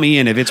 Count me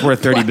in if it's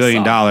worth $30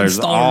 billion. Black socks,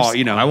 All stars.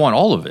 you know, I want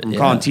all of it. I'm yeah.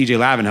 calling TJ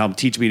Lavin help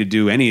teach me to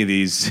do any of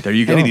these. There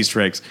you Any go. of these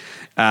tricks.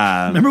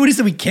 Remember when he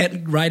said we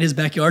can't ride his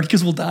backyard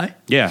because we'll die?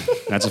 Yeah,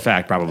 that's a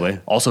fact, probably.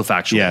 Also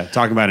factual. Yeah,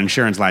 talking about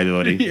insurance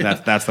liability.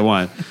 That's the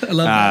one. I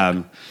love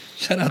that.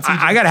 Shout out to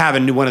I got to have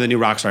one of the new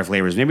Rockstar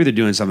flavors. Maybe they're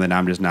doing something that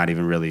I'm just not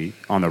even really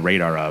on the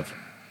radar of.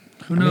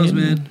 Who knows,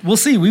 man? We'll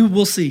see. We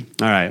will see.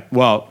 All right.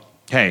 Well,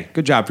 hey,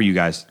 good job for you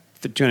guys.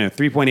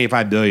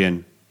 3.85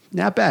 billion.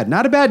 Not bad.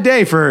 Not a bad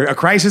day for a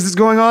crisis that's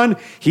going on.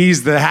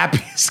 He's the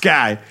happiest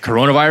guy.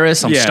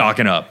 Coronavirus, I'm Yeah.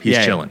 stocking up. He's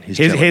Yeah. chilling. He's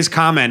his chilling. his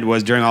comment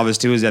was during all this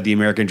too is that the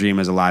American dream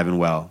is alive and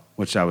well,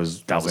 which that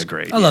was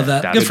great. I love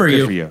that. Good for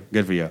you.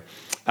 Good for you.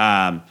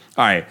 All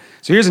right.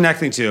 So here's the next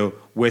thing too.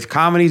 With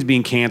comedies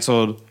being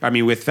canceled,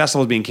 with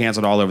festivals being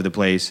canceled all over the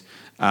place,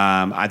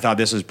 I thought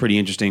this was pretty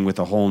interesting with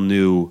a whole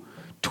new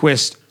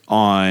twist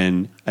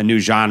on a new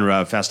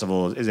genre of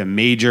festival. Is a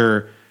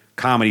major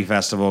comedy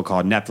festival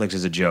called Netflix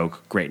is a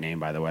Joke. Great name,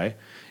 by the way.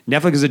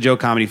 Netflix is a Joke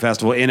comedy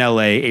festival in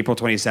LA, April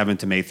 27th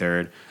to May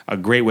 3rd. A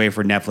great way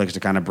for Netflix to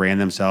kind of brand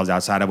themselves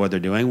outside of what they're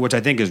doing, which I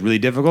think is really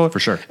difficult. For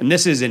sure. And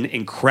this is an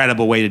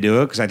incredible way to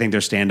do it because I think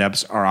their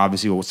stand-ups are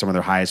obviously some of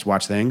their highest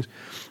watched things.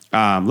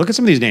 Look at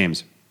some of these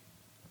names.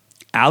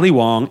 Ali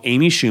Wong,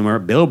 Amy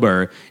Schumer, Bill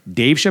Burr,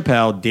 Dave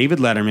Chappelle, David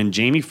Letterman,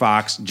 Jamie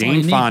Foxx,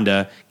 Jane neat.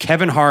 Fonda,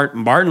 Kevin Hart,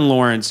 Martin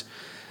Lawrence,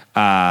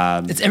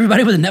 It's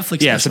everybody with a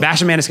Netflix. yeah,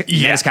 special. Sebastian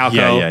Maniscalco.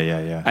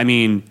 Yeah. I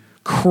mean,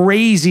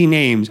 crazy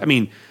names. I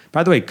mean,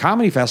 by the way,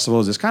 comedy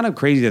festivals, it's kind of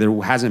crazy that there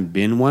hasn't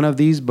been one of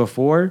these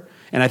before.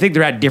 And I think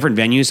they're at different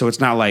venues, so it's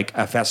not like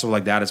a festival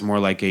like that. It's more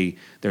like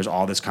there's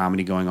all this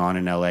comedy going on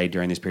in LA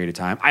during this period of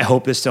time. I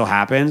hope this still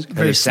happens.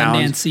 Very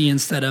Sundance-y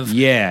instead of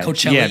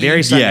Coachella. Yeah,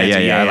 very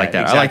Sundance. Yeah, I like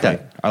that. Exactly. I like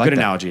that. I like Good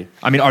that. analogy.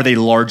 I mean, are they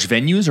large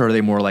venues or are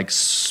they more like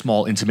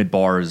small, intimate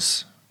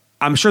bars?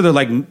 I'm sure they're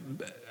like...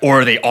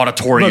 Or are they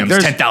auditoriums,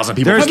 Look, 10,000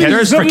 people?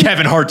 there's For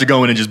Kevin Hart to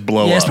go in and just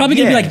blow Yeah, up. it's probably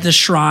going to be like the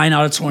Shrine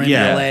Auditorium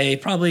Yeah. in LA.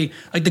 Probably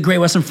like the Great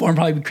Western Forum,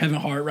 probably be Kevin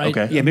Hart, right?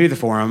 Okay. Yeah, maybe the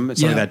Forum,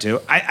 something like that too.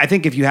 I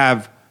think if you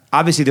have...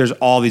 Obviously, there's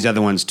all these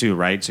other ones too,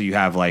 right? So you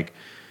have like...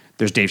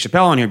 There's Dave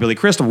Chappelle on here, Billy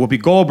Crystal, Whoopi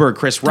Goldberg,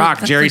 Chris Rock,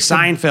 that's Jerry like the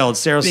Seinfeld,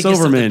 Sarah biggest of the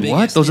Silverman. biggest.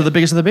 What? Those are the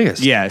biggest of the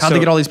biggest. Yeah, How'd they so-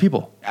 get all these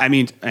people? I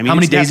mean, How many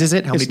it's days is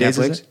it? How many it's days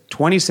is Netflix. it?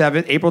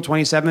 27th, April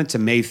 27th to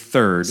May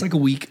 3rd. It's like a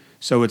week.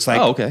 So it's like,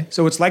 Oh, okay.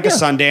 So it's like a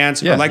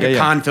Sundance Yeah, or like a yeah.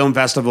 Cannes Film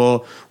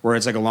Festival where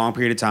it's like a long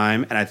period of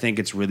time. And I think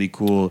it's really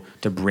cool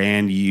to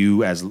brand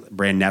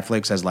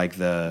Netflix as like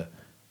the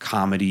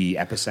comedy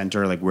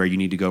epicenter, like where you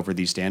need to go for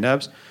these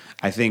stand-ups.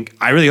 I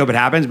really hope it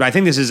happens, but I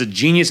think this is a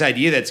genius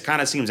idea that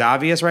kind of seems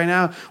obvious right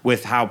now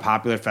with how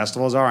popular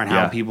festivals are and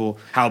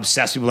how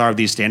obsessed people are with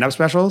these stand-up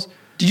specials.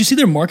 Did you see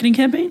their marketing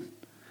campaign?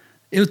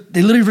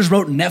 They literally just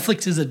wrote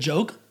 "Netflix is a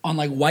joke" on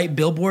like white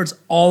billboards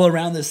all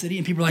around the city,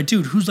 and people are like,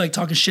 "Dude, who's like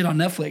talking shit on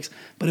Netflix?"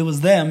 But it was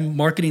them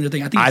marketing their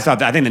thing. I think That's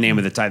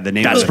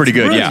of pretty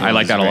good. brilliant. Yeah, I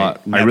like that a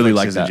lot. I Netflix really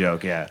like is that. a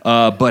joke. Yeah,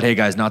 But hey,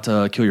 guys, not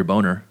to kill your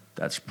boner,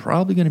 that's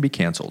probably going to be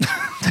canceled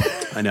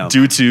I know.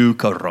 due to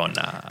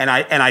Corona. And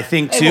I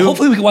think Hey, too. well,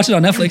 hopefully we can watch it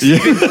on Netflix.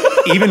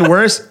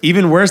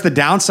 even worse, the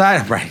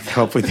downside, right?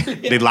 Hopefully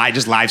they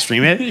just live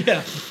stream it.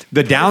 Yeah.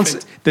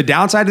 The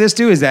downside of this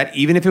too is that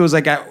even if it was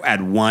like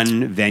at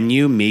one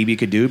venue, maybe it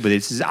could do it, but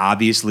this is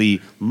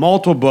obviously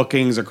multiple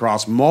bookings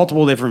across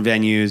multiple different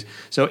venues.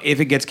 So if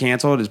it gets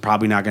canceled, it's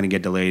probably not going to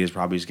get delayed. It's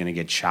probably just going to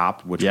get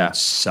chopped, which would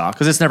suck.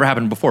 Because it's never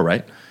happened before,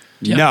 right?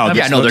 Yeah. No, Yeah,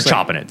 this no, they're looks like-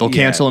 chopping it. They'll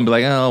yeah. cancel and be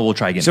like, oh, we'll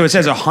try again. So it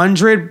says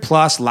 100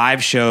 plus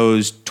live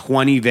shows,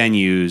 20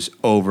 venues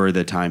over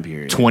the time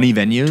period. 20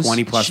 venues?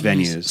 20 plus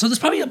venues. So there's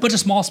probably a bunch of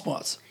small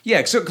spots.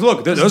 Yeah, so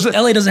look, those are...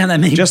 LA doesn't have that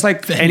many. Just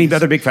like venues. any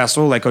other big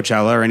festival, like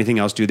Coachella or anything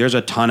else, dude, there's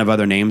a ton of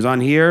other names on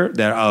here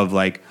that of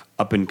like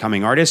up and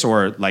coming artists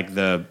or like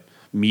the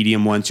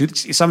medium ones too.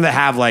 Some that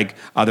have like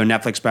other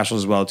Netflix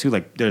specials as well too.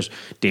 Like there's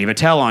Dave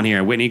Attell on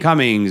here, Whitney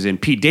Cummings,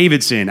 and Pete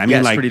Davidson. I mean,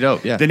 it's like pretty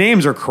dope, yeah. The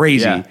names are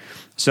crazy. Yeah.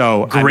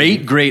 So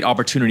Great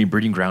opportunity,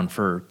 breeding ground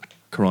for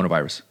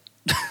coronavirus.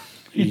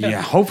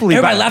 yeah. Hopefully,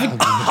 Everybody by- laughing.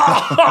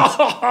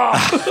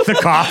 the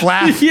cough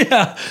laugh,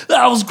 Yeah,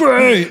 that was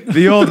great.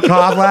 the old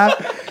cough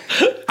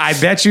laugh. I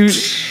bet you,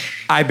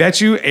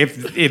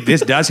 if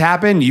this does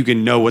happen, you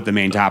can know what the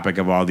main topic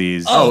of all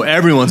these. Oh,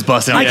 everyone's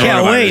busting. I out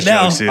can't coronavirus wait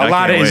now. jokes, dude. A I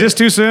lot can't of. Is wait. this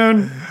too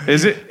soon?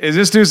 Is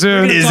this too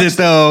soon? Is it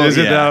though? Is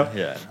it Yeah, though?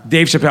 yeah.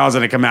 Dave Chappelle's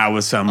gonna come out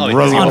with some Oh, he's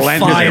really on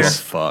relentless.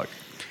 fire. Fuck.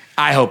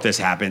 I hope this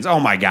happens. Oh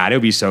my god, it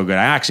would be so good.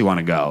 I actually want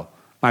to go.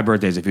 My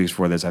birthday's a few weeks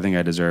before this. I think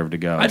I deserve to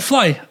go. I'd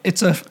fly.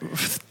 It's a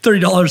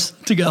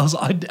 $30 to go. So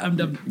I'm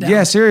down.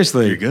 Yeah,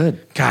 seriously. You're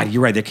good. God,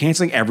 you're right. They're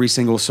canceling every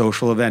single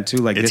social event too.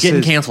 Like It's this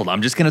getting is, canceled.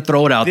 I'm just going to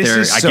throw it out This there.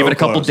 is I so give it a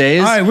couple close.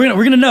 days. All right,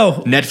 we're gonna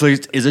know.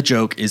 Netflix is a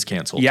joke is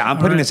canceled. Yeah, I'm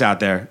putting right. this out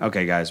there.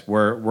 Okay, guys,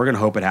 we're gonna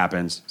hope it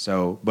happens.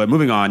 So, but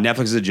moving on,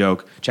 Netflix is a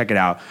joke. Check it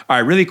out. All right,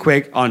 really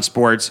quick on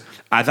sports.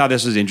 I thought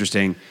this was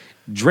interesting.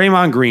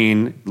 Draymond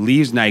Green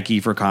leaves Nike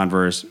for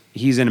Converse.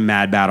 He's in a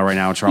mad battle right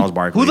now with Charles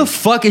Barkley. Who the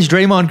fuck is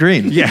Draymond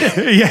Green? yeah.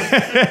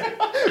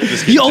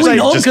 You only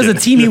know just because the kidding.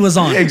 team he was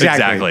on.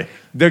 Exactly.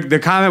 The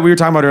comment we were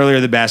talking about earlier,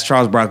 the best,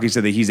 Charles Barkley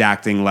said that he's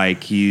acting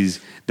like he's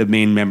the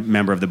main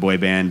member of the boy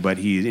band, but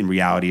he in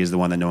reality is the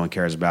one that no one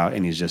cares about,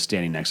 and he's just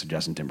standing next to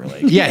Justin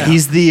Timberlake. Yeah,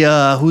 he's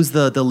the who's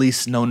the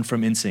least known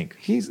from NSYNC.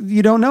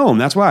 You don't know him.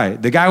 That's why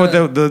the guy with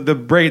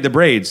the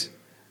braids,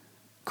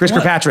 Chris What?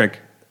 Kirkpatrick.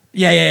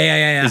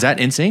 Yeah. Is that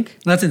NSYNC?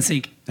 that's in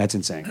sync. That's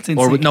insane. That's in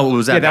Or sync. no,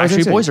 was that Yeah, that was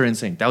Backstreet NSYNC. Boys or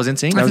NSYNC? That was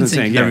NSYNC? That was That's insane.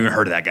 insane. Yeah. Never even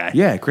heard of that guy.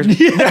 Yeah, Chris. He's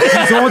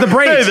the one with the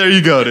braids.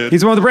 you go, dude.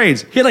 He's the one with the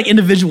braids. He had like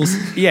individuals.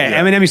 Yeah,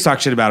 Eminem used to talk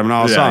shit about him in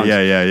all his songs.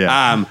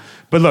 Yeah.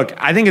 But look,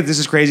 I think that this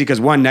is crazy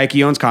because one,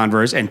 Nike owns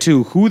Converse, and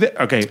two, who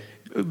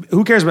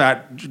cares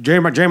about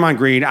Draymond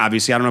Green?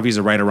 Obviously, I don't know if he's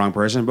the right or wrong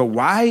person, but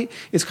why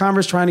is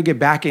Converse trying to get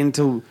back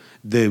into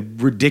the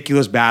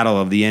ridiculous battle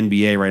of the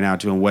NBA right now,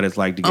 too, and what it's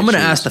like to get I'm going to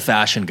shoes? ask the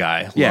fashion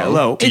guy. Yeah,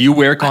 Lo. Do you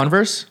wear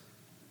Converse?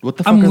 What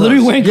the fuck I'm are literally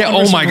those? wearing Yeah,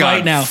 Converse oh my God.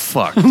 right now.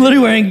 Fuck. I'm literally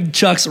wearing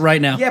Chucks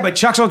right now. Yeah, but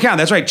Chucks don't count.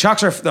 That's right.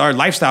 Chucks are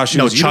lifestyle shoes.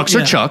 No, You Chucks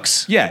don't- are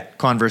Chucks. Yeah.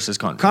 Converse is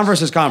Converse.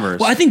 Converse is Converse.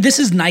 Well, I think this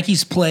is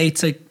Nike's play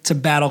to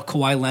battle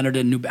Kawhi Leonard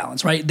and New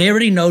Balance, right? They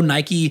already know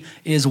Nike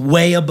is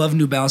way above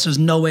New Balance. There's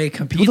no way it Who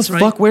competes, the right?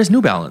 fuck wears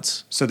New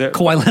Balance? So they're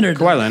Kawhi Leonard.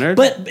 Kawhi Leonard.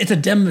 But it's a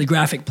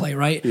demographic play,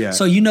 right? Yeah.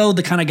 So you know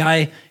the kind of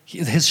guy,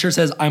 his shirt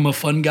says, I'm a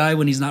fun guy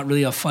when he's not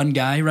really a fun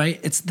guy, right?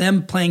 It's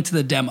them playing to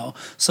the demo.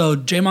 So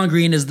Draymond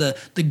Green is the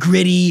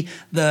gritty,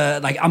 the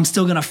like, I'm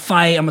still going to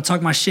fight, I'm going to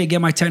talk my shit,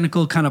 get my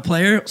technical kind of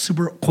player,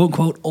 super quote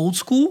unquote old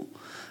school.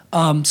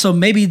 So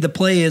maybe the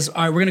play is,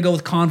 all right, we're going to go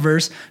with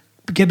Converse.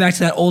 get back to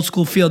that old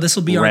school feel. This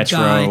will be Retro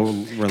our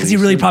guy because he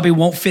really probably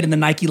won't fit in the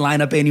Nike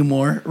lineup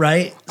anymore,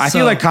 right? I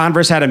feel like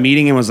Converse had a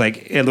meeting and was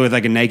like, with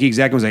like a Nike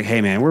exec, was like,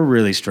 "Hey man, we're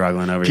really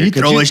struggling over here.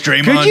 Can you throw us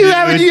Draymond? Could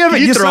you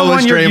have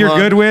someone you're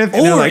good with?"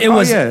 And or like, it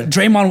was yeah.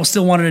 Draymond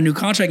still wanted a new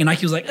contract, and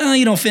Nike was like, "Oh,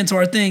 you don't fit into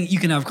our thing. You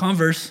can have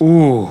Converse."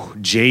 Ooh,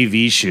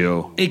 JV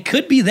shoe. It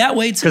could be that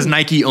way too. Because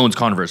Nike owns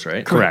Converse,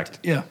 right? Correct.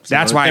 Yeah.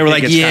 That's why they I were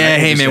think like, it's "Yeah, kinda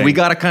hey man, interesting. we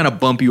got to kind of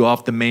bump you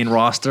off the main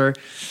roster.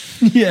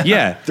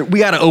 Yeah. We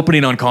got an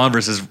opening on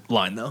Converse's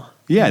line though.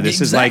 Yeah,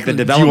 this is like the Exactly. Do you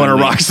development. want to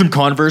league. rock some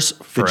Converse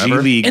The forever?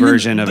 G League And then-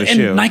 version of a and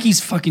shoe.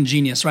 Nike's fucking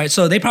genius, right?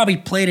 So they probably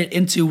played it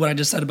into what I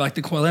just said about like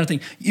the Kawhi Leonard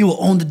thing. You will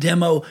own the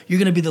demo. You're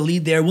going to be the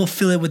lead there. We'll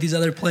fill it with these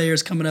other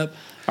players coming up.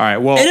 All right,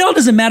 well, And it all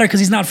doesn't matter because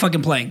he's not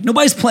fucking playing.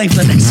 Nobody's playing for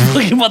the next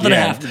fucking month and a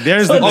Yeah, half.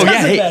 there's so the- it oh, doesn't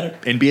yeah, hey, matter.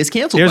 NBA's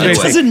canceled. here's by what the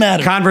I way. say. doesn't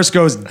matter. Converse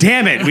goes,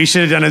 damn it, we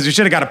should have done this. We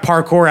should have got a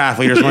parkour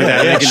athlete or something like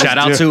that. They can Shout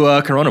out just do-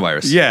 to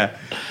coronavirus. Yeah.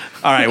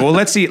 All right, well,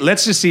 let's see.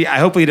 Let's just see. I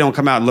hopefully don't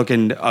come out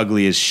looking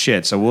ugly as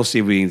shit. So we'll see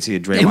if we can see a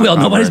Draymond. They will.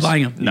 Nobody's Converse.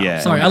 buying them. No. Yeah.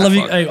 Sorry. I love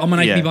you. fuck. Hey, all my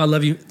Nike Yeah. people, I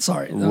love you.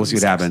 Sorry. We'll see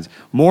what happens.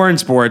 More in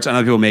sports. I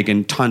know people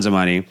making tons of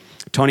money.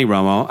 Tony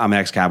Romo. I'm an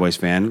ex-Cowboys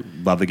fan.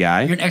 Love the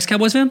guy. You're an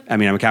ex-Cowboys fan? I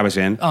mean, I'm a Cowboys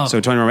fan. Oh. So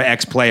Tony Romo,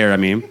 ex-player, I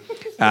mean.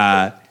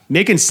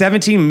 Making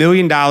 $17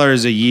 million a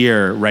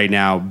year right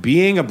now,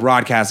 being a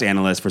broadcast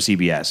analyst for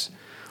CBS.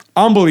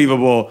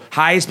 Unbelievable.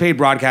 Highest paid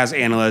broadcast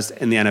analyst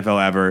in the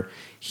NFL ever.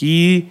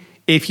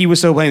 If he was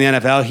still playing in the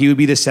NFL, he would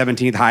be the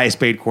 17th highest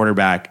paid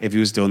quarterback if he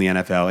was still in the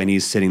NFL. And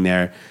he's sitting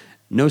there.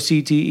 No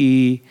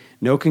CTE,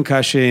 no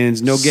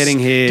concussions, no getting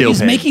hit. Still He's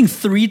paid. making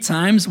 3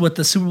 times what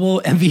the Super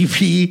Bowl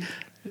MVP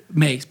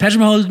makes. Patrick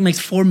Mahomes makes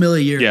 $4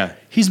 million a year. Yeah.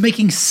 He's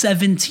making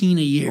 $17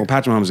 a year. Well,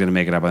 Patrick Mahomes is going to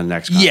make it up on the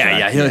next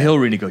contract. Yeah, he'll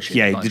renegotiate.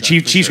 Yeah, the contract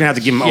Chiefs for going to have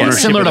to give him ownership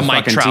similar of to the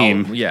Mike fucking Trout.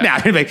 team. Yeah. Nah,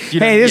 they're like, You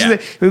know, hey, this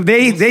yeah. is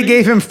they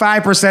gave him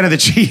 5% of the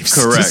Chiefs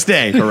to Correct.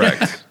 stay.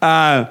 Correct.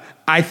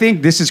 I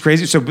think this is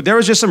crazy. So there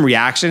was just some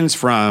reactions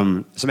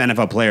from some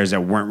NFL players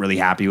that weren't really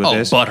happy with Oh,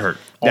 this. butthurt.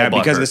 All Yeah,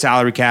 because of the butthurt.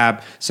 salary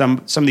cap.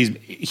 Some of these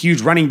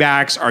huge running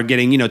backs are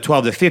getting, $12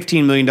 to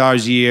 $15 million a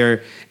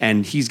year,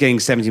 and he's getting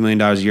 $17 million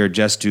a year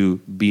just to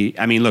be.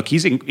 I mean, look,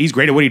 he's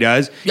great at what he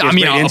does. He Yeah, has I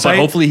mean, great but insight.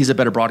 hopefully he's a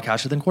better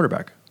broadcaster than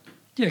quarterback.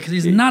 Yeah, because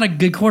he's not a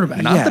good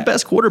quarterback. Not Yeah. the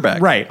best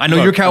quarterback. Right. I know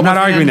Look, you're Cowboys I'm not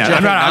arguing fan,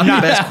 that. Jeff, I'm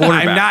not the best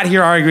quarterback. I'm not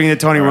here arguing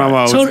that Tony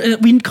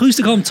Romo. We used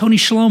to call him Tony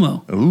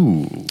Shlomo.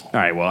 Ooh. All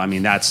right. Well, I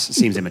mean, that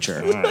seems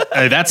immature.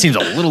 That seems a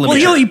little Well,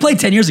 immature. he played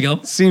 10 years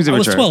ago. Seems I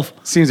was immature. 12.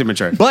 Seems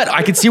immature. But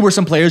I could see where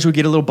some players would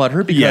get a little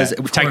butthurt because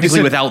Yeah, technically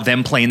Listen- without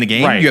them playing the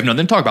game, Right. you have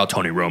nothing to talk about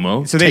Tony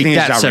Romo. So they Take think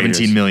it's that outrageous.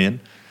 17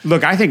 million.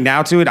 Look, I think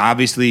now to it,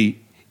 obviously,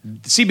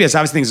 CBS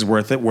obviously thinks it's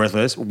worth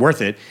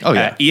it. Oh,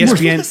 yeah. ESPN,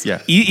 Worthless? Yeah.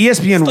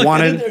 ESPN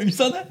wanted, You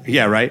saw that?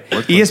 yeah, right.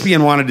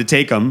 ESPN wanted to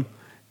take him,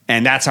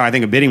 and that's how I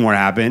think a bidding war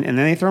happened. And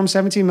then they throw him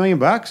 $17 million.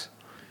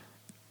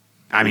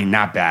 I mean,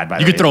 not bad. By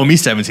the You way. could throw me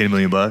 17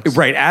 million bucks.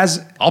 right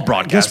as I'll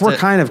broadcast Guess we're it.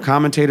 kind of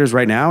commentators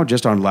right now,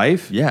 just on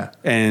life. Yeah.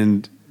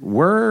 and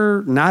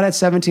we're not at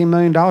 $17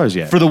 million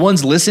yet. For the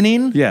ones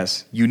listening,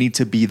 yes, you need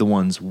to be the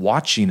ones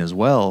watching as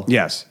well.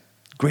 yes.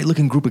 Great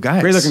looking group of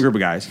guys. Great looking group of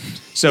guys.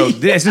 So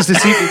this is to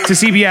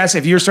CBS.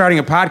 If you're starting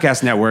a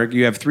podcast network,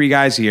 you have 3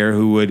 guys here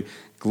who would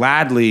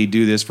gladly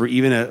do this for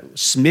even a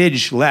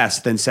smidge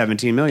less than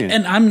 $17 million.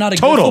 And I'm not a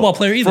Total good football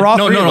player either. for all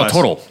No, 3 no, of no, us.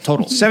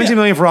 total. $17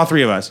 million for all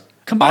 3 of us.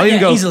 Combined, I'll even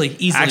yeah, go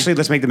easily. Actually,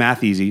 let's make the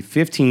math easy.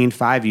 15,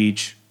 5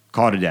 each.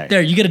 Call it a day.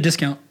 There, you get a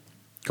discount.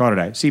 Call it a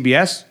day.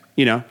 CBS,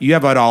 you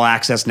have an all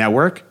access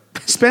network.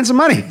 Spend some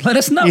money. Let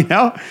us know. You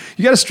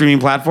got a streaming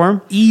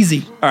platform.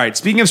 Easy. All right.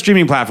 Speaking of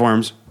streaming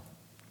platforms,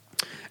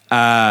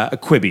 a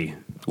Quibi.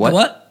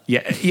 What? Yeah,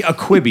 a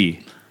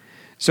Quibi.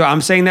 So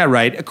I'm saying that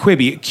right. A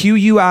Quibi.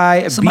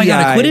 QUIBI. Somebody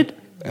got acquitted?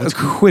 A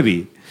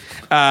Quibi.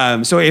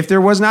 So if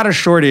there was not a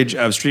shortage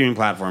of streaming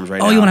platforms right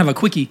now. Oh, you want to have a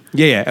quickie?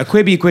 Yeah, a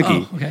Quibi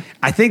quickie. Oh, okay.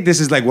 I think this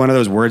is like one of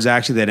those words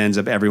actually that ends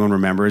up everyone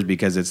remembers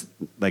because it's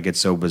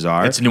so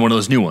bizarre. It's one of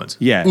those new ones.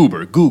 Yeah.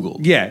 Uber, Google.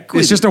 Yeah, Quibi.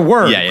 it's just a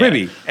word, Yeah, yeah.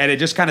 Quibi. And it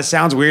just kind of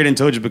sounds weird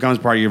until it just becomes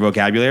part of your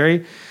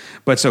vocabulary.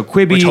 But so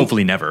Quibi. Which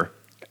hopefully never.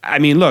 I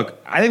mean, look,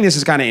 I think this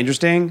is kind of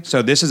interesting.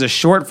 So this is a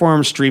short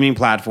form streaming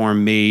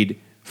platform made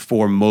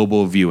for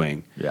mobile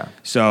viewing. Yeah.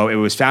 So it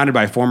was founded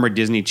by former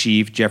Disney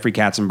chief Jeffrey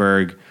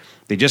Katzenberg.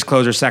 They just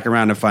closed their second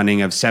round of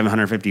funding of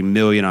 $750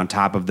 million on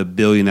top of the $1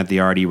 billion that they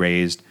already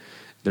raised.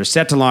 They're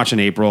set to launch in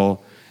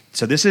April.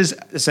 So this is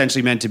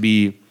essentially meant to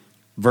be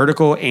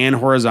vertical and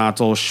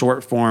horizontal,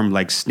 short form,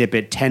 like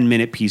snippet,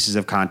 10-minute pieces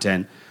of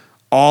content,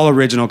 all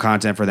original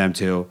content for them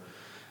too.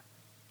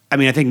 I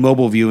mean, I think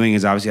mobile viewing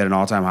is obviously at an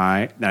all-time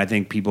high, and I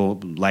think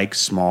people like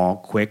small,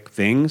 quick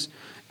things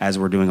as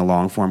we're doing a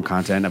long-form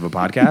content of a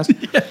podcast.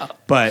 Yeah.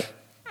 But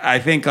I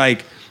think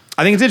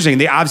it's interesting.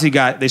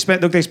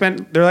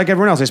 They're like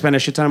everyone else. They spend a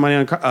shit ton of money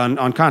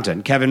on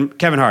content. Kevin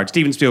Hart,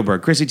 Steven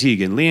Spielberg, Chrissy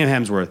Teigen, Liam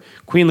Hemsworth,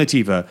 Queen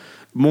Latifah.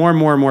 More and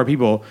more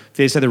people.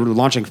 They said they were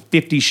launching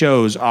 50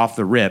 shows off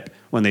the rip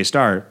when they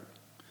start.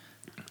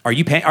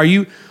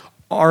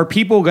 Are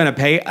people going to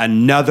pay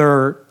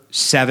another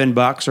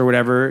 $7 or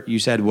whatever you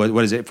said.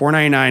 What is it?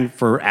 $4.99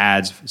 for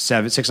ads,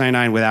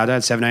 $6.99 without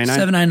ads, $7.99?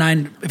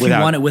 $7.99 if you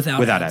want it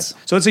without ads.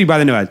 So let's say you buy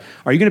the no ads.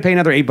 Are you going to pay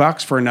another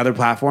 $8 for another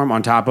platform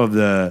on top of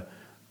the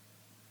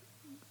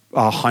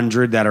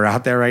 100 that are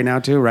out there right now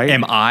too? Right?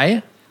 Am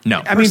I?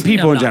 No. I mean,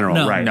 people in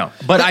general, right? No.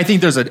 But I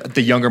think there's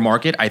the younger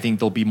market. I think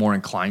they'll be more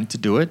inclined to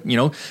do it. You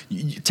know,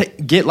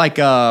 get like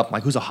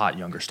who's a hot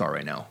younger star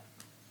right now?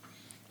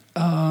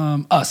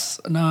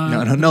 Us.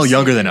 No,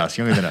 younger than us.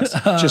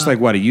 Just like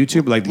what, a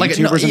YouTube, like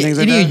YouTubers and things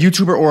like that? Any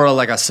YouTuber or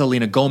like a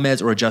Selena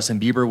Gomez or a Justin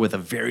Bieber with a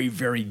very,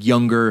 very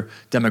younger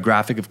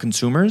demographic of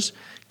consumers.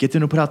 Get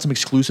them to put out some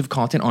exclusive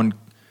content on,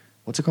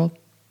 what's it called?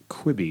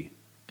 Quibi.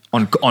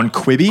 On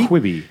Quibi?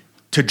 Quibi.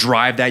 To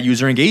drive that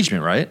user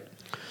engagement, right?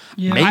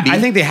 Yeah. Maybe. I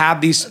think they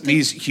have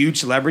these huge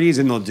celebrities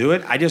and they'll do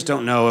it. I just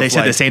don't know. They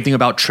said the same thing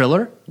about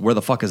Triller. Where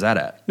the fuck is that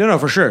at? No,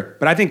 for sure.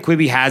 But I think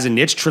Quibi has a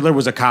niche. Triller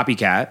was a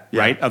copycat,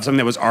 right, of something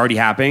that was already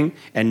happening,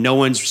 and no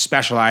one's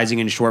specializing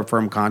in short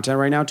form content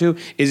right now too.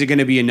 Is it going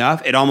to be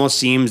enough? It almost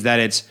seems that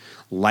it's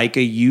like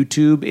a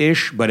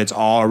YouTube-ish, but it's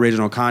all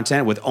original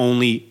content with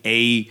only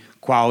a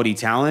quality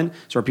talent.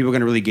 So are people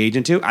going to really gauge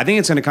into? I think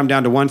it's going to come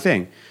down to one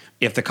thing.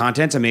 If the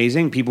content's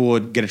amazing, people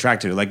would get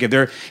attracted to it. Like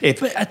the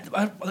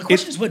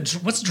question is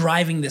what's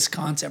driving this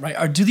content,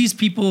 right? Do these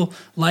people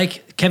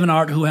like Kevin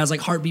Hart, who has like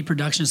Heartbeat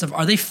Production and stuff,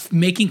 are they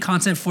making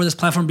content for this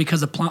platform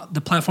because the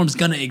platform's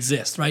gonna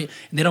exist, right?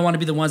 And they don't want to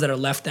be the ones that are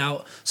left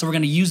out. So we're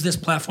gonna use this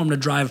platform to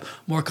drive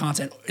more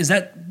content. Is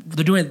that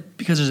they're doing it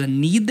because there's a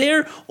need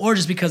there, or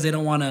just because they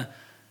don't want to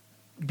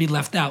be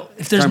left out?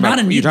 If there's not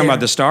a need, you're talking about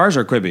the stars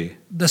or Quibi?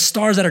 The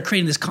stars that are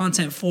creating this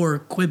content for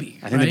Quibi.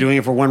 I think they're doing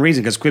it for one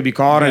reason, because Quibi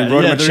called and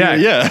wrote them a check.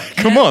 Yeah,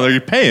 come on,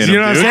 they're paying. You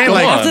know what I'm saying?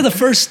 Like after the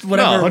first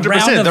round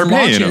of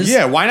launches,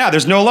 yeah, why not?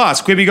 There's no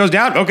loss. Quibi goes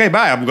down. Okay,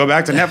 bye. I'm gonna go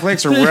back to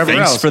Netflix or wherever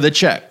else. Thanks for the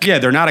check. Yeah,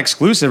 they're not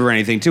exclusive or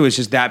anything too. It's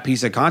just that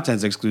piece of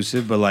content's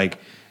exclusive. But like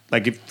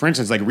if, for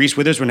instance, like Reese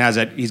Witherspoon has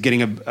that, he's getting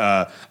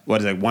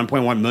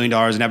 $1.1 million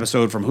an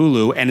episode from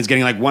Hulu, and is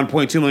getting like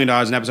 $1.2 million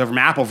an episode from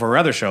Apple for her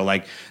other show.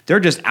 Like they're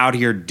just out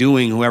here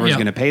doing whoever's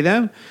going to pay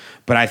them.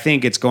 But I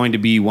think it's going to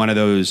be one of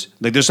those,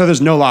 like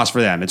there's no loss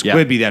for them. It's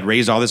Quibi that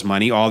raised all this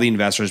money. All the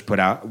investors put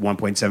out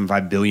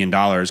 $1.75 billion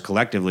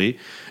collectively.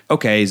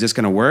 Okay, is this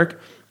going to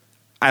work?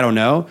 I don't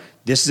know.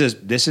 This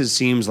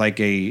seems like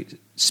a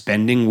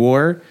spending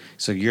war.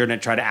 So you're going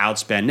to try to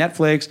outspend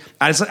Netflix.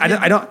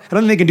 I don't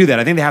think they can do that.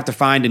 I think they have to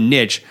find a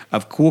niche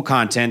of cool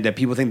content that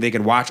people think they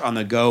can watch on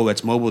the go,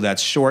 that's mobile,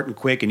 that's short and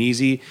quick and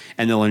easy,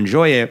 and they'll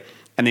enjoy it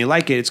and they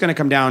like it. It's going to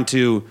come down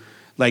to,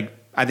 like,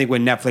 I think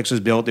when Netflix was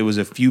built, it was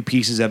a few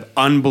pieces of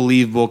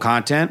unbelievable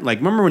content. Like,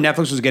 remember when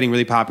Netflix was getting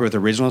really popular with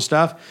original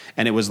stuff,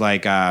 and it was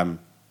like, what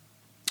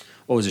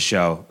was the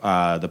show?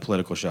 The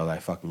political show that I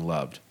fucking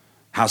loved.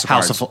 House of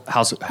Cards.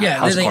 House of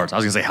Cards. I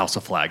was gonna say House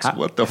of Flags.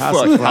 What the fuck?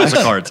 House of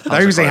Cards. I thought you were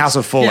gonna say House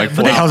of Full. Like,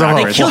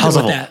 House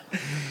of that.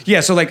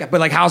 Yeah, so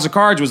like House of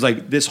Cards was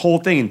like this whole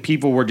thing, and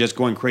people were just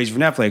going crazy for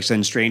Netflix,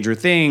 and Stranger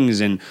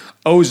Things and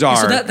Ozark.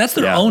 So that's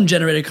their own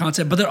generated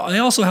content, but they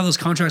also have those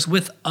contracts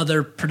with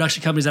other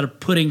production companies that are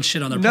putting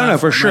shit on their platform. No,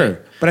 for sure.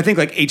 Right? But I think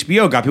like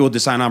HBO got people to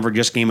sign on for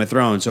just Game of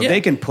Thrones. So if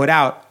they can put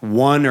out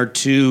one or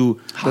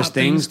two those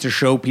things to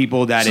show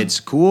people that it's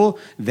cool,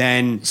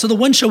 then so the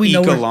one show we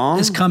know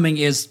is coming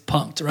is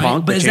Punk'd, right?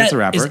 Punk'd, but is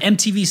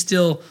MTV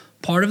still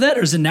part of that,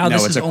 or is it now? No,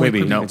 this it's is a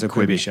Quibi. No, it's a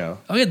Quibi show.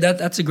 Okay,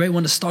 that's a great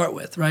one to start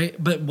with, right?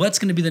 But what's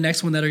going to be the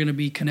next one that are going to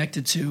be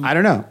connected to? I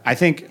don't know. I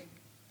think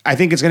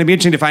it's going to be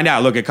interesting to find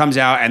out. Look, it comes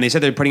out, and they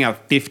said they're putting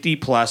out 50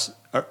 plus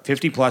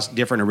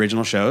different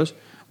original shows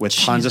with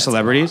tons of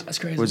celebrities. That's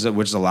crazy.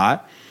 Which is a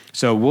lot.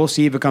 So we'll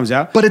see if it comes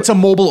out. But it's a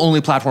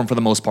mobile-only platform for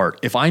the most part.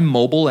 If I'm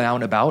mobile and out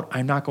and about,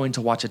 I'm not going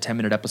to watch a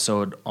 10-minute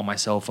episode on my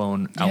cell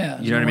phone. You know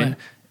what I mean?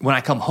 When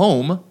I come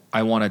home,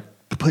 I want to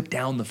put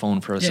down the phone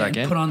for a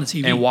second, put on the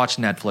TV, and watch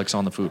Netflix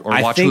on the food, or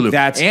watch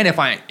Hulu. And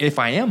if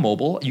I am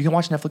mobile, you can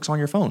watch Netflix on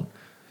your phone.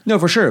 No,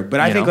 for sure.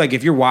 But I think like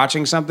if you're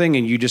watching something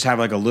and you just have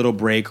like a little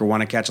break or want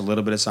to catch a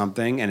little bit of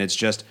something, and it's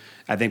just,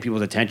 I think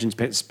people's attention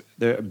span,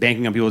 they're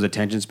banking on people's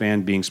attention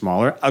span being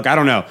smaller. Like, I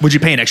don't know. Would you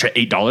pay an extra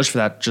 $8 for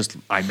that? Just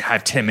I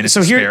have 10 minutes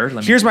to spare.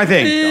 Here's my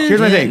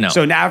thing. No.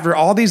 So now after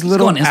all these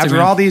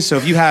so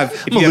if you have,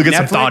 look at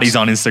some thotties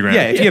on Instagram.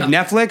 Yeah, if you have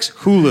Netflix,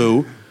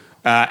 Hulu,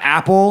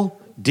 Apple,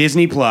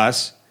 Disney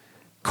Plus,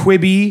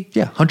 Quibi,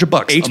 $100,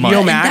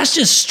 HBO Max. That's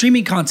just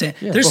streaming content.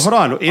 Yeah. There's hold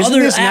on, isn't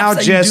this now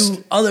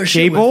just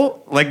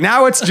cable? Like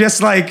now it's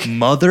just like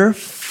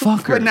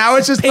motherfucker. But now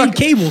it's just paid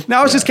cable.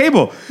 Now it's just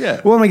cable.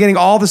 Yeah. Well, am I getting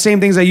all the same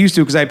things I used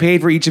to because I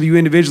paid for each of you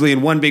individually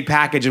in one big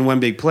package in one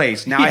big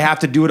place? Now I have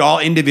to do it all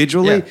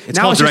individually. Yeah. It's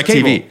called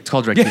DirecTV. It's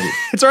called DirecTV.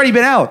 It's already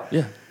been out.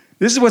 Yeah.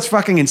 This is what's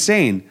fucking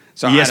insane.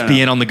 So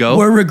ESPN on the go.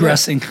 We're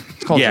regressing.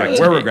 It's called DirecTV.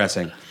 We're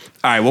regressing.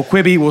 All right, well,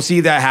 Quibi, we'll see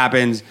if that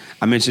happens.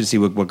 I'm interested to see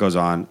what goes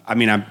on. I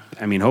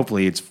mean,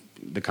 hopefully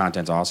the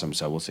content's awesome,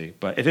 so we'll see.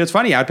 But if it's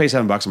funny, I'd pay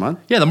 $7 a month.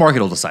 Yeah, the market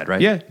will decide, right?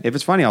 Yeah, if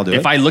it's funny, I'll do it.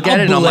 If I look at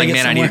it and I'm like,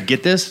 man, I need to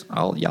get this,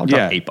 I'll drop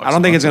 $8. I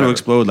don't think it's going to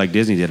explode like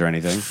Disney did or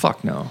anything.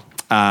 Fuck no.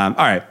 All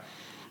right.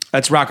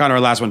 Let's rock on to our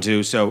last one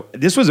too. So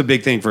this was a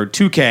big thing for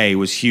 2K.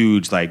 Was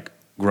huge, like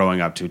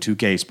growing up to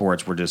 2K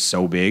sports were just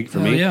so big for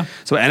me. Yeah.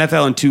 So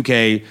NFL and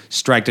 2K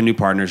striked a new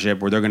partnership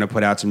where they're going to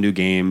put out some new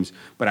games.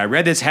 But I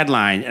read this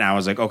headline and I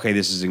was like, okay,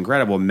 this is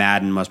incredible.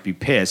 Madden must be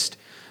pissed,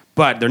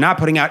 but they're not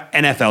putting out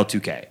NFL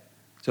 2K.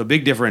 So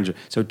big differential.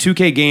 So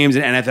 2K Games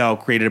and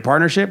NFL created a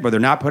partnership, but they're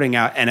not putting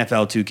out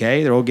NFL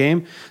 2K, their old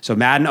game. So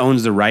Madden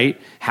owns the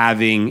right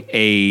having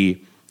a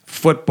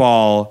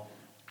football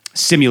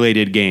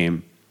simulated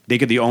game. They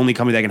could the only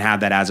company that can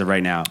have that as of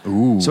right now.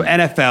 Ooh. So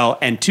NFL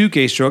and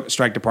 2K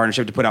strike a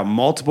partnership to put out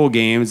multiple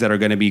games that are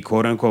going to be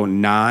quote unquote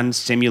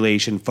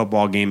non-simulation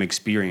football game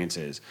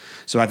experiences.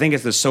 So I think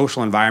it's the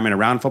social environment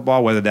around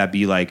football, whether that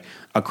be like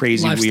a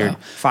crazy weird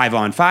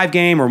 5-on-5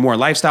 game or more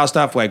lifestyle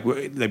stuff, like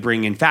they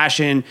bring in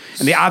fashion.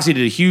 And they obviously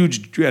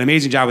did an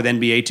amazing job with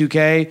NBA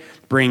 2K,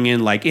 bring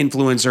in like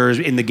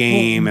influencers in the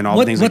game and all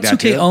the things like that. What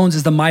 2K owns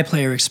is the My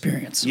Player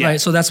experience, Yeah. right?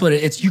 So that's what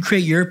it's. You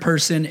create your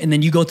person, and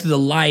then you go through the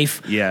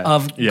life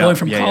of going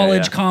from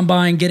college,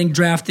 combine, getting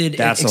drafted,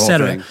 That's et the whole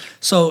cetera. thing.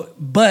 So,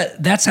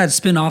 but that's had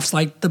spin-offs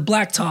like the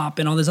Blacktop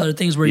and all these other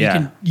things where you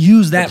can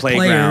use that player,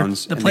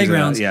 playgrounds the and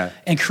playgrounds, things like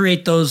that, and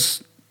create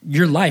those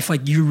your life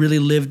like you really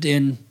lived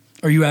in,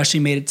 or you actually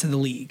made it to the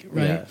league,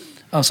 right?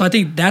 Yeah. So I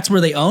think that's where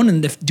they own,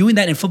 and doing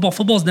that in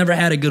football's never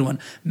had a good one.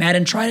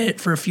 Madden tried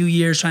it for a few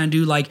years, trying to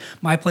do like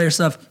My Player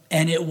stuff,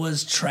 and it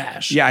was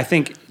trash. Yeah, I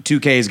think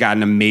 2K has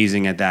gotten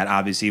amazing at that,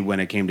 obviously, when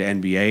it came to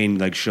NBA and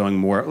like showing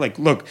more. Like,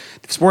 look,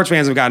 sports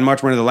fans have gotten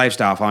much more into the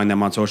lifestyle, following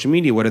them on social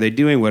media. What are they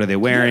doing? What are they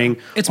wearing?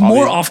 It's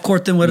more off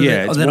court than what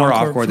it's more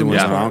off court than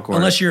what's on court.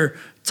 Unless you're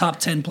top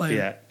 10 player.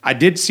 Yeah. I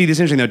did see this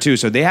interesting though too.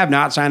 So they have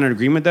not signed an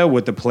agreement though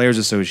with the Players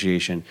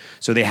Association.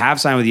 So they have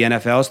signed with the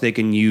NFL so they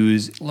can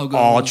use Logos.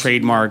 all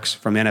trademarks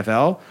from the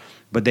NFL,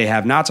 but they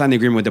have not signed the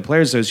agreement with the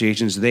Players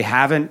Association, so they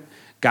haven't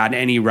gotten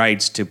any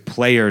rights to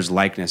players'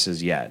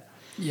 likenesses yet.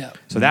 Yeah.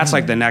 So that's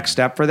like the next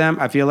step for them,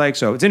 I feel like.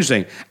 So it's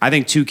interesting. I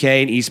think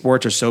 2K and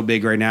esports are so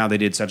big right now. They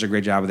did such a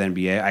great job with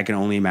NBA. I can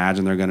only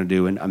imagine they're going to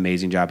do an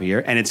amazing job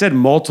here. And it said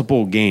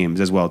multiple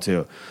games as well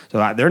too.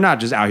 So they're not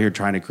just out here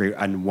trying to create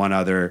one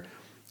other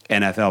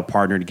NFL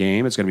partnered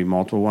game. It's going to be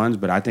multiple ones,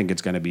 but I think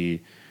it's going to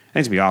be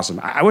awesome.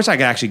 I wish I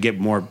could actually get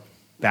more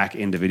back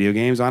into video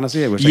games,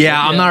 honestly. I wish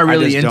I'm not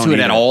really just into don't it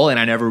at either. all, and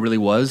I never really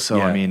was. So,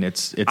 Yeah. I mean,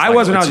 it's I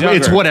was when I was younger.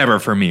 It's whatever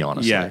for me,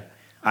 honestly. Yeah.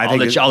 I'll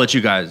let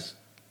you guys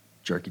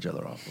jerk each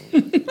other off.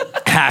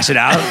 Hash it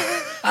out.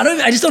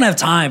 I just don't have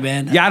time,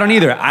 man. Yeah, I don't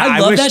either. I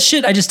love that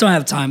shit. I just don't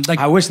have time. Like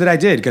I wish that I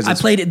did because I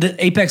played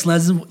the Apex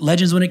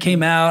Legends when it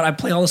came out. I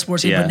play all the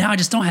sports games, Yeah. but now I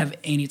just don't have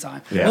any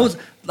time. Yeah. It was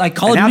like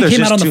Call And of now Duty there's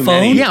came out on just the too phone.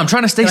 many. Yeah, I'm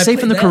trying to stay and I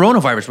safe from the played that.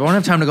 coronavirus, but I don't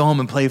have time to go home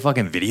and play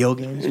fucking video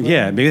games.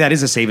 Yeah, maybe that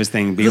is the safest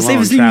thing. Be The alone,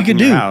 safest thing you trapped could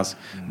in your do. house.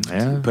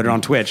 Yeah. Put it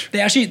on Twitch. They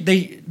actually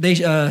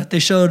they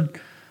showed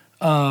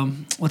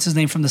what's his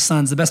name from the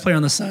Suns, the best player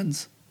on the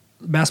Suns,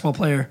 basketball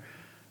player.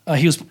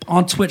 He was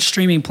on Twitch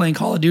streaming playing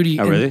Call of Duty.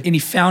 Oh, really? And he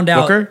found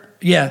out Booker?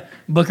 Yeah,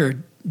 Booker.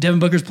 Devin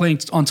Booker's playing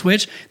on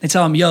Twitch. They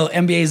tell him, "Yo,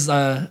 NBA's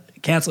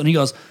canceled," and he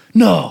goes,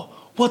 "No,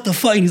 what the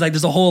fuck?" And he's like,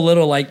 "There's a whole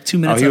little like 2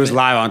 minutes." Oh, he of was it.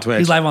 live on Twitch.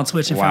 He's live on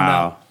Twitch and found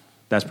out.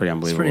 That's pretty It's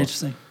unbelievable. pretty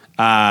interesting.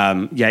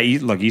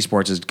 Look,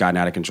 esports has gotten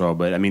out of control,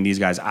 but I mean, these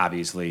guys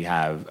obviously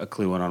have a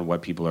clue on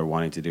what people are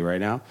wanting to do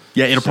right now.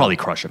 Yeah, it'll probably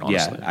crush it,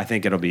 honestly. Yeah, I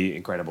think it'll be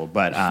incredible.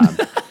 But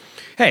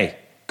hey,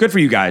 good for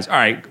you guys. All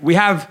right,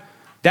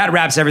 that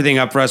wraps everything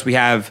up for us.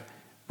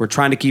 We're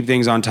trying to keep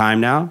things on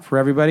time now for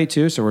everybody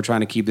too, so we're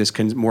trying to keep this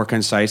more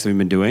concise than we've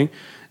been doing.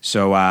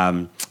 So,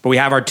 but we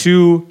have our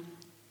two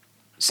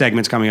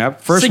segments coming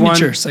up.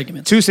 Signature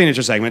segments. Two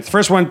signature segments.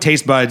 First one,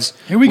 Taste Buds.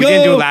 Here we go. We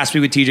didn't do it last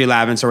week with TJ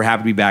Lavin, so we're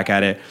happy to be back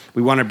at it.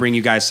 We want to bring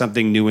you guys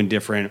something new and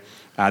different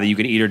that you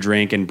can eat or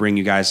drink and bring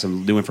you guys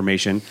some new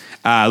information.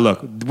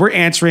 Look, we're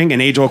answering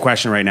an age-old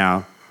question right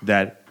now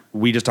that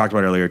we just talked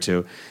about earlier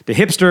too. The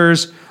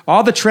hipsters,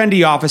 all the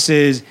trendy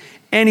offices,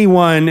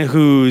 anyone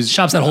who's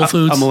Shops at Whole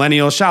Foods. a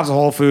millennial, shops at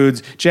Whole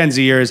Foods, Gen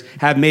Zers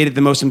have made it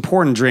the most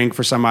important drink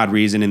for some odd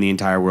reason in the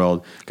entire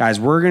world. Guys,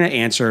 we're going to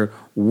answer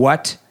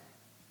what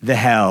the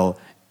hell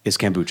is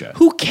kombucha.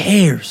 Who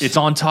cares? It's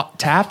on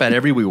tap at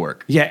every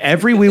WeWork. Yeah,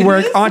 every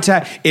WeWork on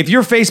tap. If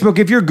you're Facebook,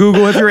 if you're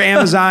Google, if you're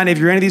Amazon, if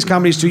you're any of these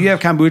companies too, you have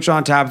kombucha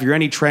on tap. If you're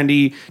any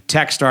trendy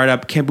tech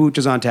startup,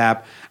 kombucha's on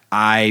tap.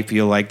 I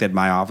feel like that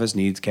my office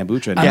needs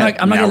kombucha. I'm not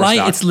Now gonna we're lie.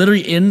 stocked. It's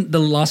literally in the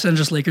Los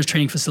Angeles Lakers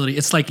training facility.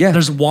 It's like Yeah.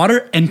 there's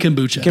water and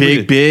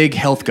kombucha. Big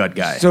health gut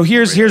guy. So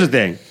here's the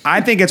thing. I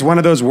think it's one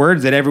of those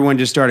words that everyone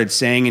just started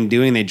saying and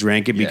doing. They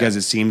drank it because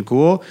it seemed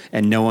cool,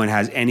 and no one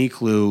has any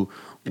clue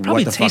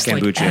probably what the fuck tastes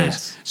like kombucha ass.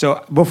 is.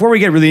 So before we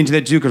get really into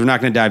that too, because we're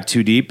not going to dive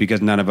too deep,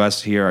 because none of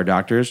us here are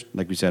doctors,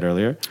 like we said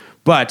earlier.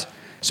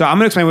 So I'm going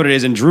to explain what it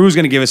is, and Drew's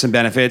going to give us some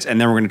benefits, and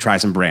then we're going to try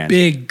some brands.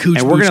 Big Cooch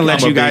And we're going to Booch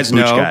let guy. you guys I'm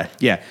a big know. Booch guy.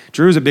 Yeah,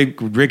 Drew's a big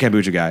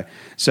kombucha guy.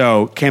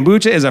 So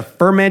kombucha is a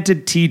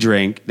fermented tea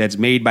drink that's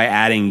made by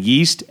adding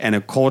yeast and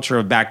a culture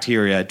of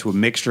bacteria to a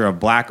mixture of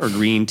black or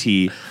green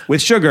tea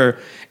with sugar,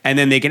 and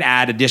then they can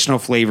add additional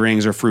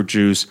flavorings or fruit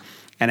juice,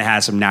 and it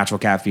has some natural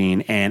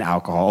caffeine and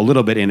alcohol, a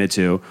little bit in it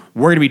too.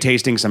 We're going to be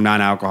tasting some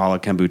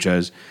non-alcoholic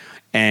kombuchas.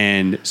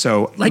 And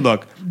so,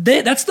 look,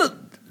 that's the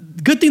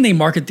good thing they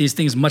market these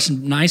things much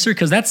nicer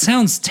because that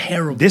sounds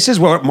terrible. this is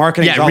what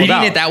marketing is all reading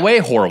about. it that way,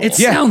 horrible. It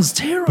sounds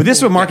terrible. But this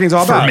is what marketing's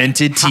all about.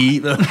 Fermented tea.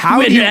 How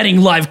when do you're you,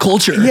 adding live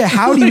culture. yeah,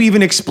 how do you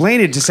even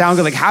explain it to sound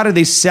good? Like, how do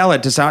they sell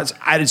it to sound?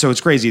 So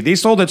it's crazy. They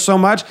sold it so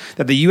much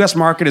that the U.S.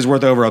 market is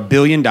worth over $1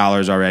 billion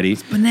already.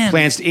 bananas.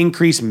 Plans to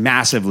increase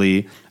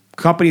massively.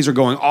 Companies are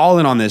going all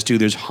in on this too.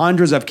 There's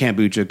hundreds of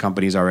kombucha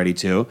companies already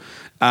too.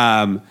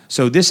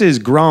 So this has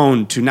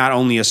grown to not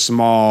only a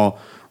small,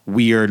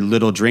 weird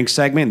little drink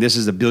segment. This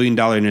is a $1 billion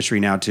industry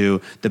now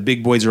too. The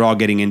big boys are all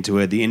getting into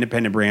it. The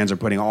independent brands are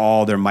putting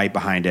all their might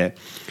behind it.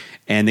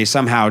 And they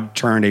somehow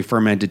turned a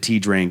fermented tea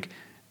drink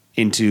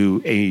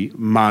into a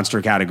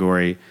monster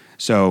category.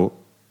 So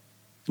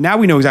now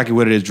we know exactly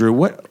what it is, Drew.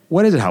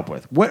 What does it help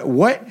with?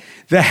 What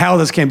the hell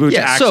does kombucha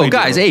actually so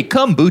guys, do? hey,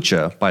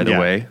 kombucha, by the Yeah.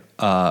 way,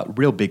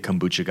 real big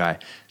kombucha guy.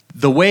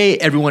 The way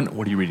everyone,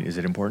 what are you reading? Is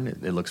it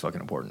important? It looks fucking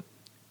important.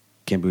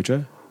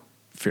 Kombucha?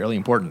 Fairly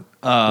important.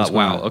 going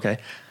Wow. on? Okay.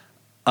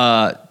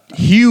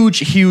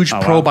 Huge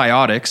wow.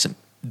 probiotics.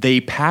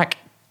 They pack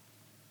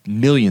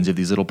millions of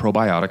these little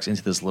probiotics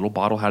into this little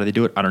bottle. How do they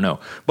do it? I don't know.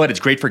 But it's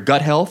great for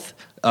gut health.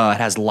 It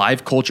has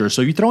live culture.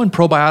 So you throw in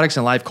probiotics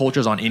and live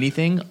cultures on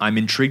anything, I'm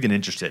intrigued and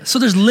interested. So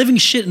there's living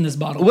shit in this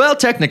bottle. Well,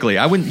 technically,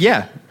 I wouldn't.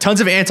 Yeah,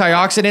 tons of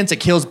antioxidants. It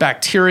kills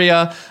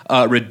bacteria,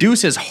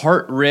 reduces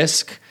heart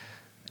risk,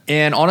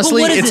 and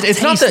honestly, But what does it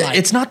it's not taste the like?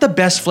 it's not the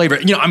best flavor.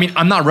 You know, I mean,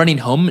 I'm not running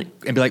home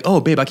and be like, oh,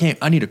 babe,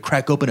 I need to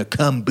crack open a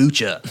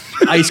kombucha,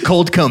 ice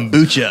cold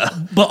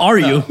kombucha. But are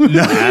you?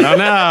 I don't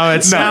know.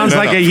 It sounds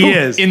like he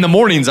is. In the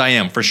mornings, I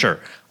am for sure.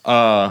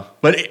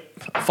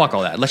 Fuck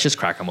all that. Let's just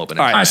crack them open.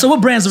 All right. All right, so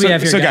what brands do we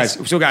have here, guys?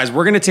 So guys,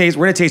 we're gonna taste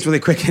really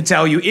quick and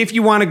tell you if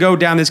you want to go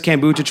down this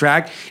kombucha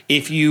track.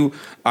 If you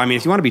want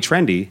to be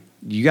trendy,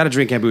 you got to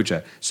drink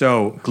kombucha.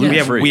 So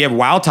Gluten-free. we have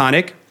Wild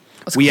Tonic,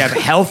 we have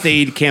Health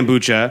Aid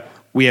kombucha,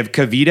 we have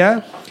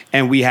Kavita,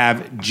 and we have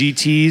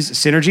GT's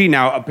Synergy.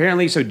 Now,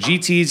 apparently, so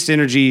GT's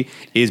Synergy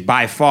is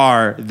by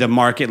far the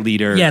market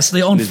leader. Yes, they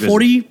in own this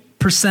business.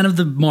 40% of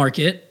the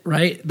market,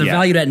 right? They're Yeah.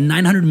 valued at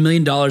 $900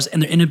 million,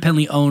 and they're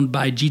independently owned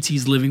by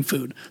GT's Living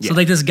Food. So Yeah.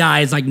 like this guy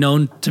is like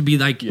known to be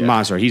like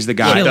Monster. He's the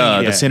guy.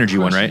 Killing it. the Synergy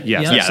one, right?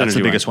 Yes, Yeah. the Yeah, that's the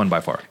Synergy biggest one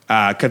by far.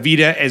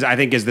 Kavita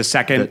is the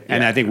second,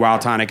 and yeah. I think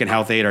Wild Tonic and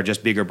Health Aid are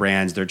just bigger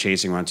brands. They're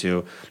chasing one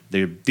too.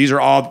 These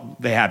are all,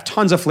 they have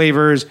tons of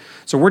flavors.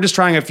 So we're just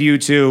trying a few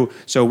too.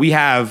 So we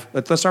have,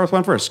 let's start with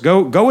one first.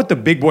 Go with the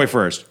big boy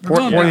first. Pour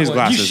in these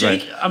glasses,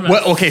 right?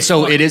 Well, okay,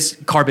 so it is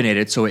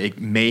carbonated, so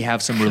it may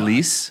have some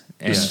release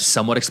and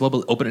somewhat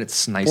explode. Open it,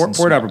 it's nice and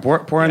Pour it small.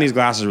 up. Pour in these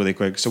glasses really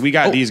quick. So we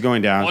got these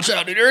going down. Watch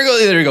out, dude. There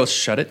you go.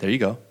 Shut it. There you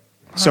go.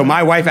 So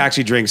my wife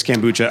actually drinks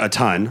kombucha a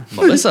ton.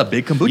 Melissa,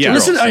 big kombucha Yeah. girl.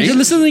 Listen, all right, See?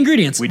 listen to the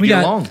ingredients. We'd we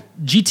get got along.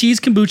 GT's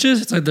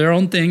kombucha. It's like their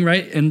own thing,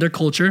 right? And their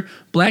culture.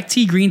 Black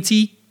tea, green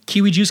tea,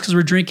 kiwi juice because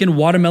we're drinking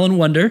watermelon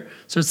wonder.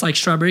 So it's like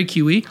strawberry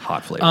kiwi.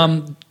 Hot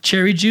flavor.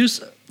 Cherry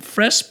juice,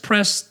 fresh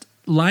pressed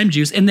lime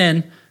juice, and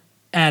then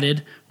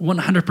added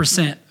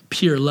 100%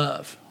 pure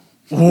love.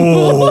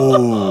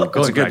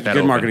 It's a crack that good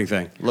open. marketing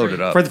thing. Load it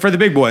up. For the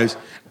big boys.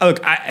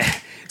 Look,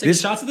 Take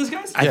shots of this,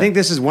 guys? I think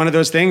this is one of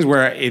those things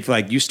where if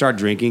like you start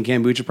drinking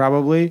kombucha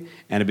probably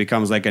and it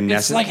becomes like a It's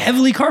necessary like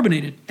heavily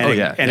carbonated.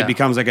 it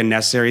becomes like a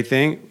necessary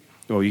thing.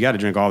 Well, you got to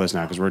drink all this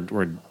now because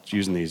we're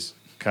using these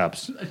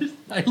cups.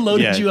 I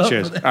loaded you up.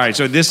 cheers. with it. All right,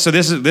 so this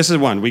is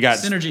one. We got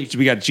Synergy.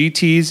 We got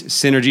GT's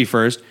Synergy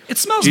first. It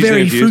smells GT's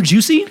very infused. fruit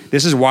juicy.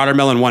 This is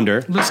Watermelon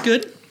Wonder. Looks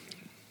good.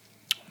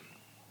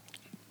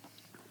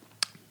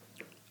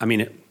 I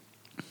mean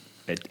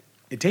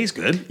it tastes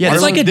good. Yeah, It's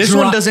this, like a this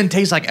dry- one doesn't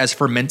taste like as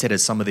fermented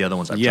as some of the other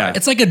ones I've Yeah. tried.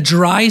 It's like a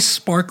dry,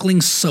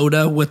 sparkling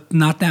soda with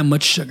not that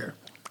much sugar.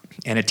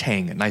 And a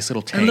tang, a nice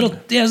little tang. And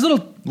there's a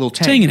little Little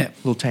tang. tang in it.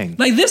 Little tang.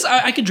 Like this,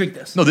 I could drink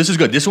this. No, this is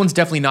good. This one's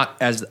definitely not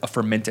as a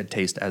fermented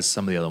taste as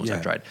some of the other ones Yeah.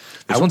 I've tried.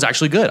 This one's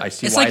actually good. I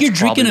see It's why like you're it's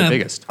probably drinking the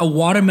biggest. a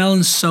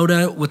watermelon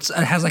soda with it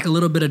has like a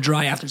little bit of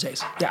dry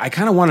aftertaste. Yeah, I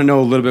kind of want to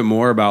know a little bit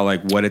more about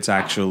like what it's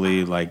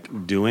actually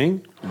like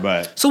doing,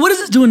 but So what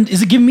is it doing?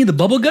 Is it giving me the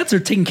bubble guts or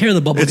taking care of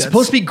the bubble It's guts?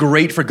 supposed to be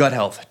great for gut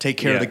health. Take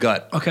care of Yeah. the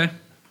gut. Okay.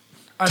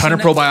 All right, Ton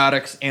so of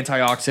next- probiotics,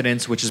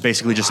 antioxidants, which is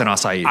basically just an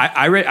acai.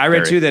 I read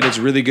Very. too that it's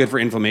really good for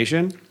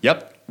inflammation,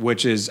 Yep.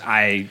 which is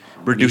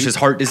Reduces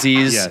heart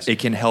disease. Yes. It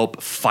can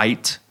help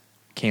fight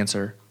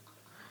cancer.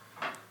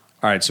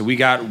 All right, so we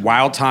got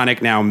Wild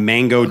Tonic now,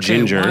 mango Okay,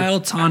 ginger.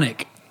 Wild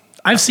tonic.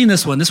 I've seen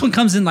this one. This one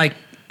comes in like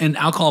an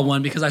alcohol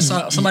one because I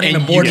saw somebody in a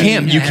And board.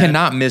 you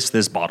cannot miss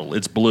this bottle.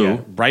 It's blue. Yeah,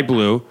 bright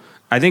blue.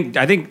 I think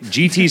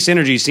GT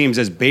Synergy seems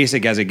as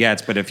basic as it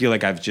gets, but I feel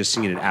like I've just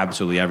seen it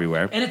absolutely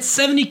everywhere. And it's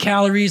 70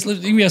 calories.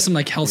 We have some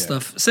like health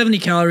stuff. 70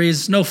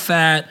 calories, no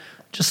fat,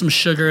 just some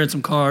sugar and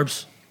some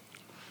carbs.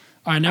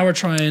 All right, now we're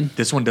trying.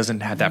 This one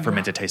doesn't have that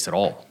fermented taste at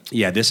all.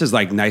 Yeah, this is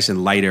like nice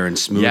and lighter and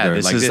smoother. Yeah,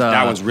 this like is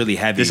that one's really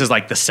heavy. This is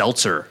like the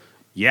seltzer.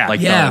 Yeah.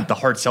 like Yeah. The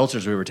hard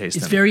seltzers we were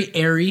tasting. It's very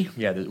airy.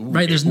 Yeah,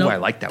 right. There's no. I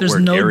like that There's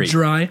word, no airy.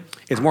 dry,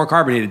 it's more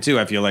carbonated too.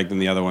 I feel like than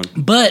the other one.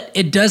 but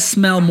it does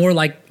smell more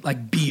like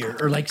beer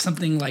or like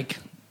something like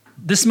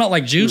This smelled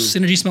like juice.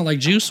 Synergy smelled like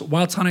juice.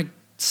 Wild Tonic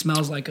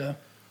smells like a.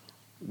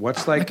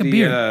 What's like a the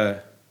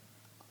beer.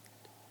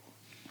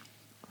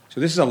 So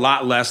this is a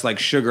lot less like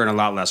sugar and a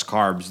lot less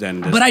carbs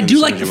than this. But I than do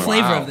the like the Synergy one.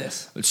 flavor Wow. of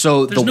this.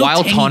 So There's the no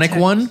Wild tangy Tonic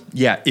taste. one,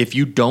 yeah, if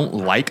you don't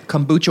like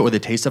kombucha or the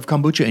taste of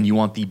kombucha and you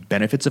want the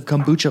benefits of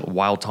kombucha,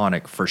 Wild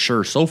Tonic for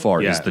sure so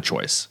far Yeah. is the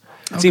choice.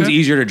 It seems Okay.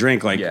 easier to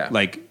drink, like Yeah.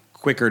 like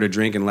quicker to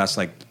drink and less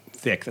like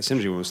thick. The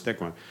Synergy one was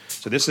thick one.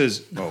 So this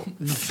is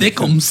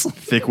Thickums.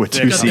 Thick with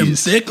two Got them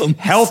C's. thickums.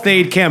 Health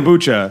Aid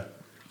Kombucha.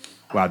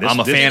 Wow, this I'm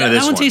a fan of That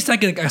this one one. tastes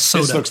like a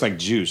soda. This looks like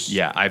juice.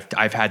 Yeah,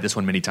 I've had this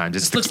one many times.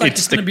 This looks like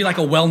it's going to be like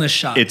a wellness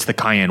shot. It's the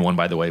cayenne one,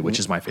 by the way, which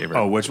is my favorite.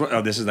 Oh, which one?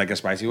 Oh, this is like a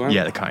spicy one.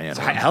 Yeah, the cayenne.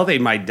 So Health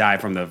Aid might die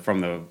from the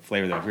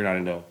flavor though if you're not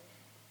into.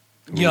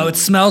 Yo, it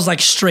smells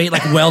like straight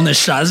like wellness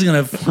shot. This is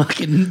going to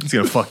fucking. It's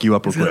gonna fuck you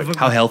up real gonna quick. fuck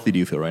How me. healthy do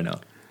you feel right now?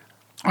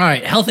 All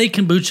right, Health Aid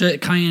Kombucha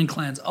Cayenne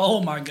Cleanse.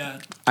 Oh my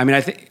God. I mean, I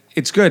think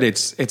it's good.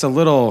 It's a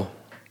little.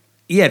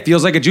 Yeah, it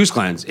feels like a juice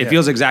cleanse. It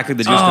feels exactly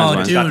the juice cleanse one.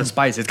 It's got Dude. the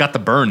spice. It's got the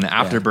burn, the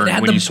afterburn It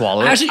had when the- you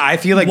swallow it. actually- I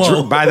feel like, Whoa.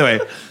 Drew, by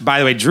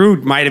the way, Drew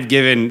might have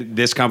given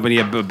this company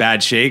a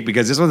bad shake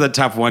because this one's a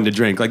tough one to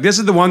drink. Like this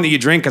is the one that you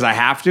drink because I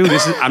have to.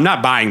 I'm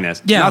not buying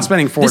this. Yeah. I'm not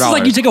spending $4. This is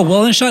like you take a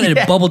wellness shot and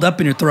it bubbled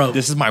up in your throat.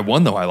 This is my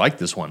one though. I like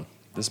this one.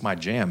 This is my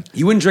jam.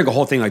 You wouldn't drink a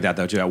whole thing like that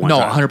though, too. At one No,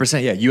 time.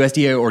 100%. Yeah,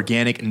 USDA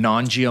organic,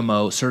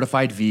 non-GMO,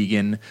 certified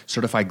vegan,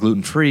 certified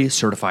gluten-free,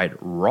 certified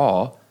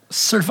raw.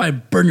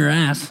 Certified burn your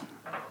ass.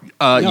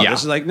 No, Yeah,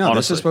 this is like this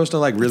honestly. is supposed to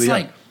like really. It's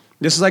like-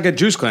 this is like a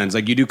juice cleanse.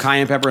 Like you do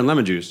cayenne pepper and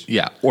lemon juice.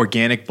 Yeah,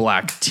 organic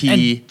black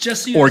tea, And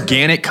just so you guys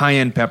organic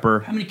cayenne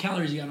pepper, How many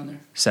calories you got on there?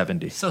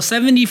 70. So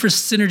 70 for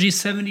Synergy,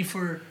 70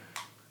 for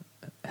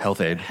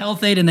Health Aid.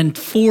 Health Aid, and then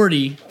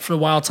 40 for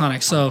Wild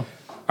Tonic. So All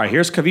right,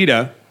 here's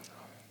Kavita.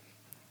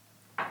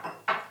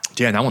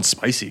 Yeah, that one's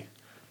spicy.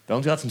 That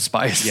one's got some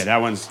spice. Yeah,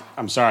 that one's.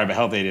 I'm sorry, but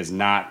Health Aid is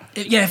not.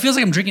 it feels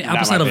like I'm drinking apple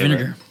my cider favorite.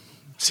 vinegar.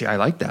 See, I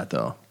like that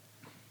though.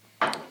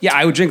 Yeah,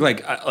 I would drink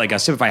like a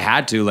sip if I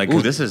had to. Like,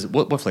 Ooh, this is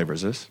what flavor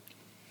is this?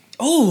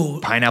 Oh,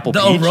 Pineapple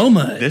the peach?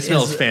 aroma. This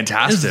smells is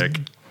fantastic.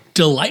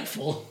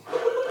 delightful.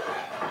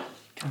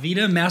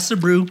 Vita Master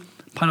Brew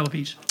Pineapple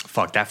Peach.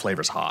 Fuck, that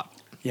flavor's hot.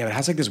 yeah, but it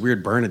has like this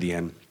weird burn at the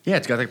end. Yeah,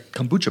 it's got the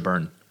kombucha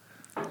burn.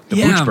 The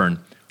Yeah. booch burn.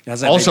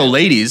 Has that Also, big-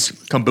 ladies,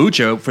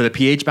 kombucha for the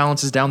pH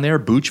balances down there.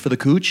 Booch for the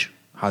cooch.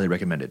 Highly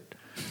recommended.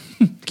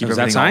 Keep Is that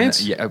everything on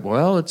science? Yeah,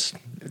 well, it's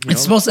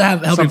It's supposed to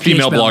have help some your pH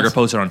female blogger balance.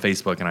 posted on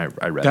Facebook, and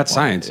I read. That's up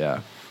on science. it, Yeah.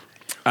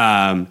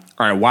 All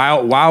right,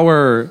 while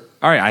we're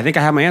all right, I think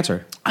I have my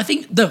answer. I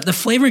think the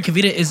flavor in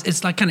Kavita is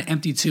it's like kind of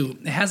empty too.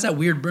 It has that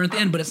weird burn at the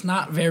end, but it's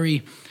not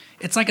very.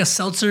 It's like a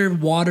seltzer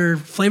water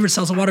flavored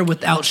seltzer water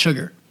without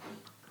sugar.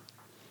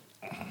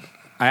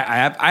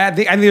 I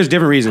think there's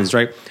different reasons,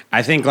 right?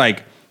 I think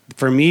like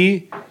for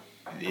me,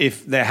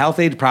 if the Health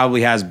Aid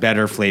probably has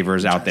better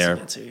flavors out there.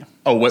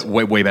 Oh,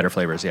 way better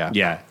flavors. Yeah.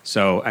 Yeah.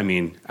 So I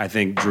mean, I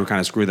think Drew kind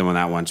of screwed them on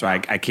that one. So I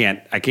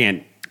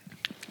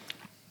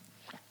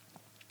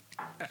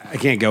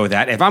can't go with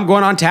that. If I'm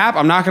going on tap,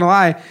 I'm not gonna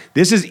lie.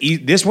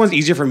 This one's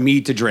easier for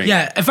me to drink.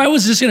 Yeah, if I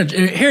was just gonna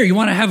here, you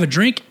want to have a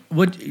drink?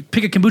 Would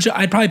pick a kombucha?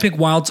 I'd probably pick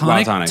Wild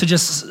Tonic, to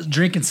just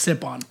drink and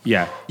sip on.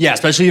 Yeah. Yeah,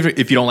 especially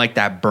if you don't like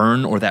that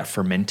burn or that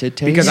fermented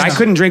taste. Because I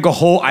couldn't drink a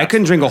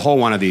whole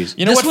one of these.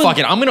 You know This what? one- Fuck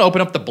it. I'm gonna open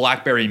up the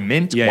blackberry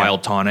mint Yeah.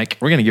 Wild Tonic.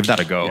 We're gonna give that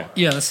a go. Yeah.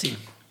 Yeah, let's see.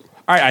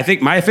 All right, I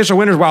think my official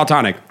winner is Wild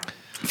Tonic.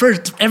 For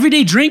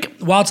everyday drink,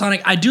 Wild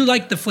Tonic. I do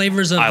like the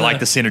flavors of. I like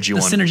the synergy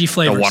one. The synergy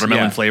flavors, The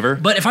watermelon yeah. flavor.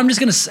 But if I'm just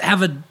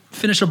gonna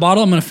finish a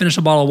bottle, I'm gonna finish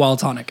a bottle of Wild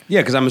Tonic.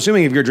 Yeah, because I'm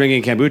assuming if you're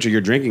drinking kombucha,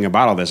 you're drinking a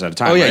bottle of this at a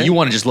time. Oh yeah, right? you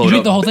want to just load You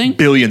drink up the whole thing?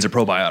 billions of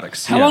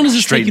probiotics. How long does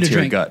this straight take you to into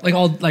your drink?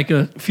 gut? Like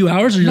a few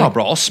hours? Or No, like,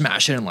 bro, I'll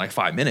smash it in like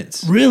 5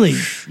 minutes. Really?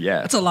 Yeah.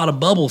 That's a lot of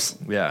bubbles.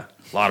 Yeah,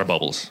 a lot of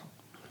bubbles.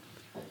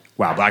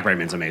 Wow, blackberry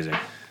mint's amazing.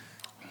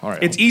 All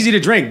right, It's easy to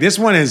drink. This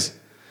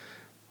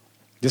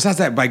has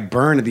that like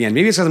burn at the end.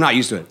 Maybe it's because I'm not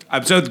used to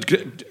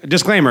it.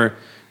 Disclaimer: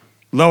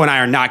 Lo and I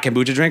are not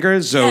kombucha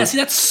drinkers, so Yeah, see,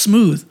 that's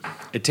smooth.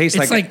 it tastes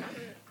It's like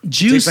it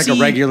juicy. tastes like a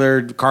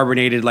regular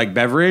carbonated like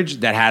beverage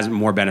that has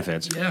more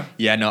benefits. Yeah.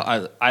 Yeah, no,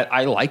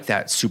 I like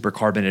that super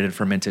carbonated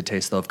fermented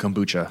taste though of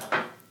kombucha.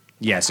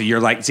 Yeah, so you're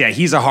like, yeah,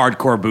 he's a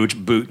hardcore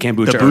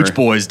kombucha. The Booch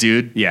Boys,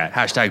 dude. Yeah.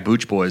 Hashtag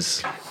Booch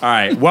Boys. All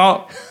right,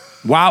 well,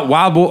 all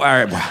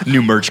right.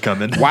 New merch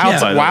coming.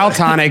 Wild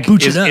Tonic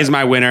Booch it up. is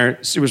my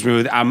winner. Super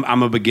smooth.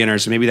 I'm a beginner,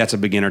 so maybe that's a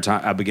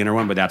beginner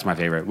one, but that's my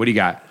favorite. What do you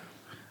got?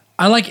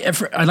 I like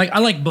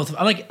both.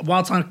 I like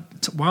Wild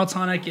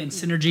Tonic and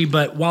Synergy,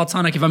 but Wild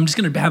Tonic. If I'm just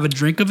gonna have a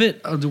drink of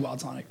it, I'll do Wild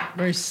Tonic.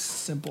 Very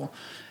simple.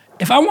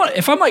 If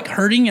I'm like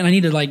hurting and I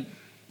need to like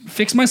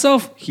fix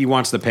myself, He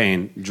wants the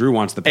pain. Drew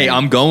wants the pain. Hey,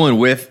 I'm going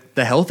with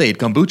the Health Aid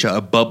Kombucha,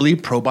 a bubbly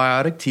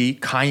probiotic tea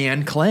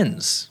cayenne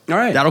cleanse. All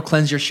right. That'll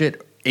cleanse your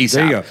shit ASAP.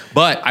 There you go.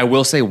 But I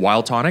will say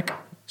Wild Tonic,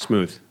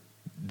 smooth.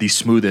 the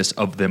smoothest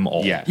of them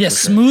all. Yeah. yeah, For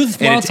sure. smooth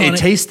And Wild it Tonic.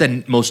 tastes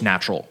the most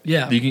natural.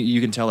 Yeah.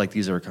 You can tell like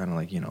these are kind of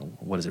like,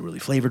 what is it really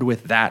flavored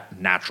with? That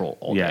natural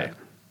all Yeah. day.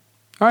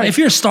 All right. If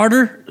you're a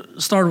starter,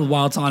 start with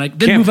Wild Tonic.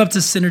 Then move up to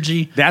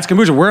Synergy. That's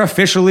Kombucha. We're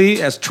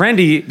officially as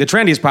trendy, the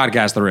trendiest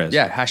podcast there is.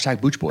 Yeah, hashtag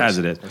Booch Boys. As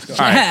it is. Let's go. All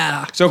right.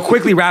 Yeah. So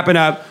quickly wrapping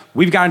up,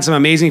 we've gotten some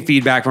amazing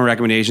feedback from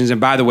recommendations.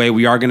 And by the way,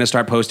 we are going to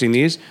start posting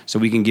these so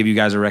we can give you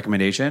guys a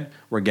recommendation.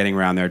 We're getting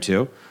around there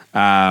too.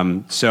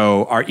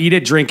 So our Eat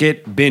It, Drink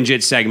It, Binge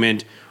It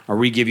segment, where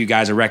we give you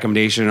guys a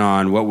recommendation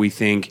on what we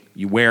think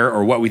you wear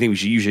or what we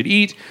think you should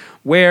eat,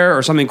 wear,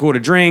 or something cool to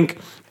drink,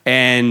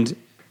 and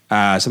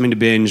something to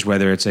binge,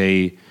 whether it's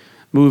a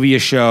movie, a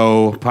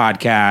show,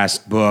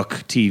 podcast, book,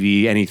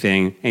 TV,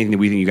 anything that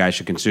we think you guys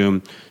should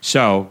consume.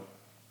 So,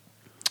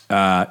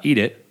 eat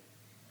it.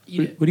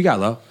 What do you got,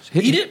 Lo?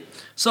 Eat it.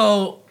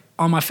 So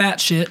on my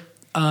fat shit,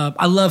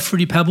 I love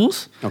Fruity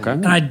Pebbles. Okay.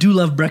 And I do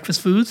love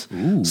breakfast foods.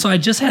 Ooh. So I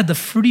just had the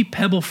Fruity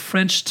Pebble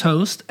French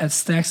toast at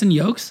Stacks and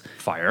Yolks,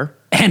 Fire.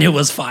 and it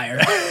was fire.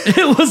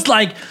 It was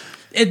like,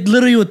 it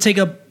literally would take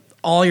up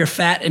all your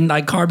fat and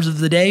like carbs of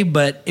the day,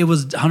 but it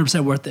was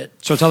 100% worth it.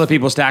 So tell the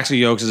people Stacks of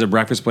Yolks is a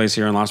breakfast place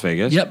here in Las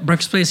Vegas. Yep,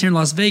 breakfast place here in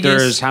Las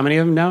Vegas. There's how many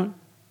of them now?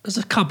 There's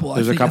a couple.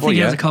 There's I a think. couple, I think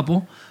yeah. there's a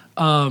couple.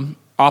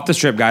 Off the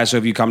strip, guys. So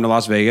if you come to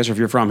Las Vegas or if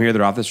you're from here,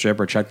 they're off the strip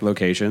or check the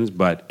locations.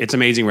 But it's an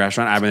amazing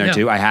restaurant. I've been there Yeah.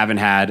 too. I haven't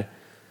had,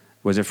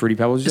 was it Fruity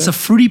Pebbles? It's a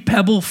Fruity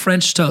Pebble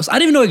French toast. I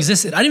didn't even know it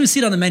existed. I didn't even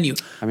see it on the menu.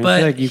 I mean, I but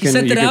feel like you he can,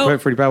 sent you it can out.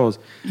 put Fruity Pebbles.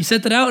 He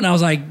sent it out, and I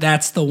was like,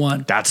 that's the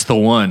one. That's the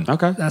one.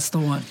 Okay. That's the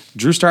one.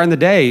 Drew starting the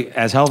day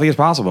as healthy as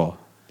possible.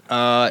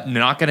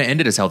 Not going to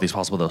end it as healthy as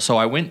possible, though. So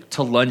I went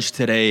to lunch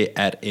today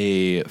at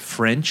a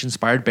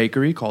French-inspired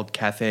bakery called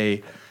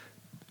Cafe,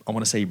 I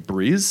want to say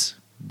Briz?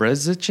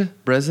 Brezich?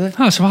 Breze?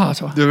 Oh,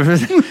 so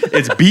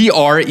It's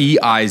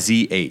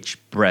B-R-E-I-Z-H.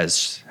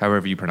 Brez,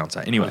 however you pronounce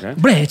that. Anyway. Okay.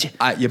 Bread.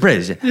 Yeah,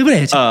 Brez.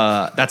 Bread.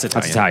 That's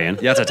Italian. Italian.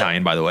 Yeah, that's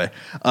Italian, by the way.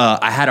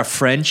 I had a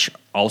French,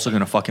 also going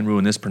to fucking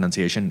ruin this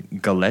pronunciation,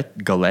 galette?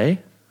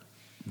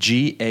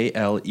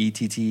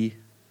 G-A-L-E-T-T.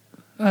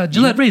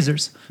 Gillette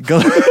razors.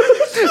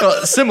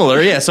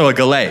 Similar, yeah. So a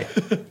galette.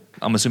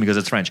 I'm assuming because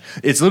it's French.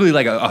 It's literally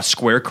like a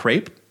square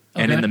crepe.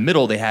 And Okay. in the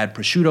middle, they had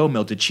prosciutto,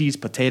 melted cheese,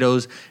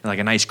 potatoes, and like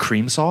a nice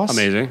cream sauce.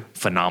 Amazing.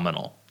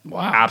 Phenomenal.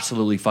 Wow.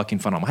 Absolutely fucking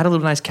phenomenal. I had a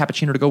little nice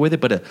cappuccino to go with it,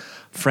 but a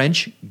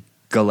French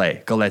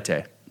galette.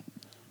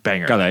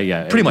 Banger. Galette,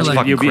 yeah. Pretty much a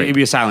fucking crepe. It'd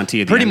be a silent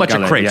T at the Pretty end. much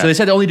Galette, a crepe. yeah. So they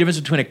said the only difference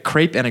between a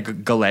crepe and a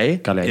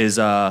galette Galette. is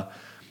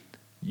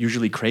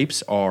usually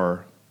crepes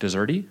are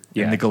desserty,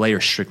 Yeah. and the galette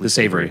are strictly The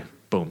savory.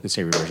 Boom. The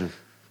savory version.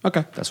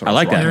 Okay. That's what I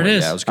like that. There it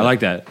is. Yeah, it was I good. like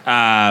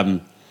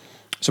that.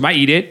 So my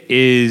Eat It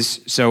is,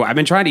 so I've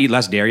been trying to eat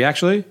less dairy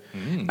actually.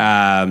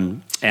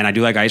 And I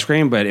do like ice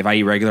cream, but if I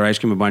eat regular ice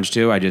cream a bunch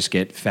too, I just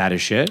get fat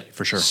as shit.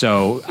 For sure.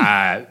 So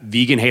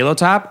vegan Halo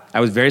Top, I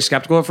was very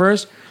skeptical at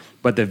first,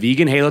 but the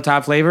vegan Halo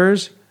Top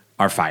flavors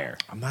are fire.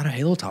 I'm not a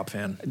Halo Top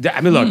fan.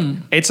 I mean, look,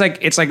 it's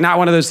like not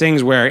one of those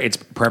things where it's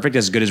perfect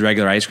as good as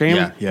regular ice cream,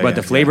 but the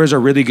yeah. flavors are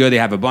really good. They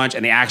have a bunch,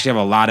 and they actually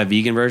have a lot of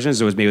vegan versions.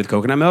 So it was made with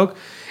coconut milk.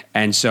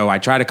 And so I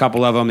tried a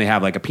couple of them. They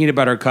have like a peanut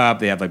butter cup.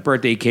 They have like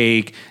birthday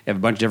cake. They have a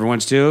bunch of different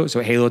ones too.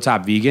 So Halo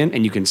Top vegan,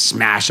 and you can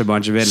smash a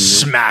bunch of it. And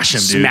Smash him,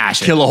 dude.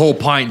 Smash it. Kill a whole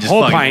pint. Just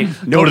Whole fucking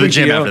pint. Go to the big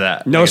gym deal. after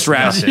that. No Like, it's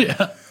stress.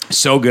 nothing.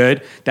 So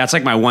good. That's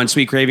like my one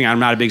sweet craving. I'm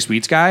not a big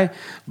sweets guy,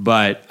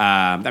 but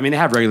I mean they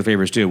have regular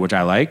flavors too, which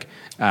I like.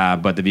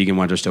 But the vegan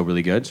ones are still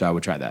really good, so I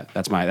would try that.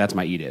 That's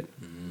my Eat It.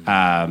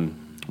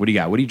 What do you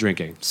got? What are you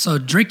drinking? So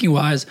drinking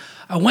wise,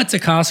 I went to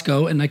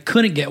Costco and I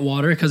couldn't get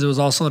water because it was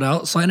all sold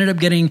out. So I ended up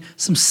getting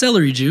some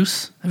celery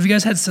juice. Have you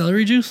guys had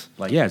celery juice?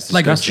 Like, Yeah, it's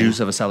like a disgusting. juice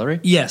of a celery?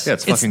 Yes. Yeah,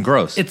 it's fucking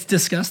gross. It's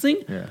disgusting.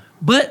 Yeah.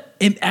 But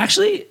it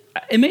actually,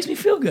 it makes me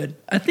feel good.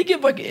 I think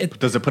it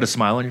Does it put a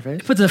smile on your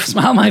face? puts a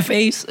smile on my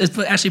face.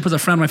 Actually puts a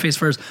frown on my face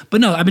first.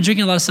 But no, I've been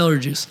drinking a lot of celery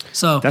juice.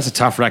 So That's a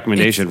tough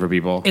recommendation for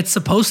people. it's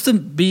supposed to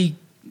be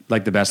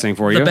Like the best thing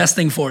for you? the best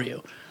thing for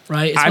you,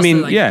 right? It's I supposed mean,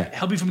 to, like, yeah.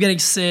 help you from getting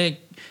sick.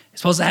 It's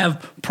supposed to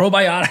have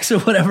probiotics or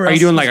whatever. Are you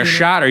doing like a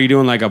shot or are you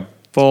doing like a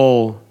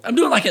full... I'm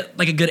doing like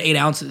a good 8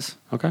 ounces.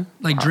 Okay.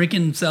 Like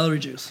drinking celery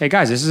juice. Hey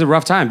guys, this is a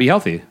rough time. Be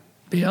healthy.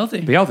 Be healthy.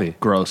 Be healthy.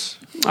 Gross.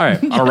 All right.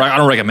 I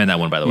don't recommend that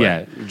one, by the way.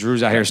 Yeah.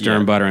 Drew's out here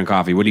stirring butter and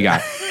coffee. What do you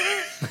got?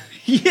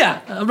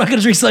 Yeah, I'm not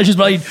gonna drink celery juice,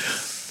 but I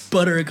eat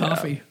butter and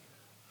coffee.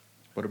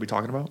 What are we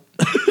talking about?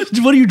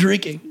 What are you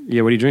drinking?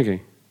 Yeah, what are you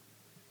drinking?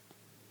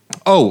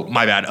 Oh,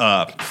 my bad.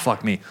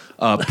 Fuck me.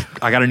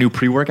 I got a new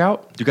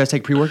pre-workout. Do you guys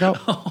take pre-workout?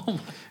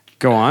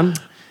 Go on.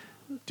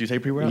 Do you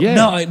take pre-workout? Yeah.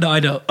 No, I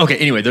don't. Okay,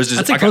 anyway, there's this.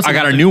 I take I got protein a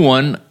after. new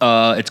one.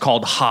 It's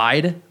called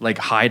Hyde, like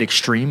Hyde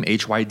Extreme,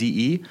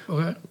 HYDE.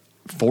 Okay.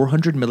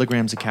 400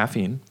 milligrams of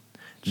caffeine,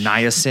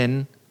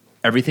 niacin,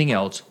 everything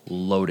else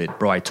loaded.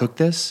 Bro, I took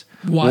this.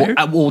 Wired?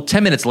 Well,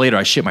 10 minutes later,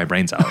 I shit my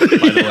brains out. By the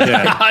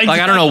way. Like,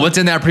 I don't know what's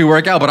in that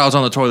pre-workout, but I was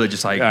on the toilet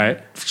just like, All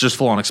right. just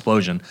full on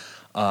explosion.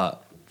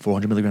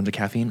 400 milligrams of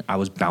caffeine, I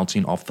was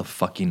bouncing off the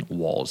fucking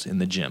walls in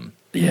the gym.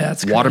 Yeah,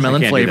 it's crazy.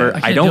 Watermelon I can't do flavor. that. I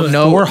I can't do don't it.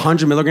 know.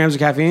 400 milligrams of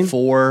caffeine?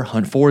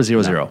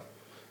 400.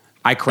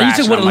 I crashed.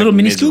 took what, and a I'm, little like,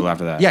 mini miserable scoop?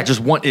 after that. Yeah, just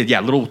one. Yeah,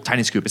 little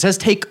tiny scoop. It says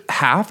take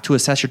half to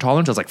assess your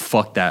tolerance. I was like,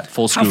 fuck that,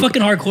 full How scoop.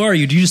 fucking hardcore are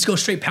you? Do you just go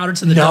straight powder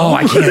to the No, dough?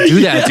 I can't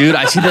do that, dude.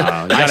 I see the. you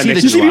I gotta see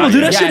mix the. it You see people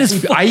do that Yeah, shit? I It's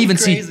see- I even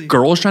fucking see crazy.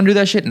 girls trying to do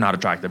that shit. Not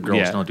attractive. Girls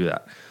Yeah. don't do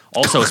that.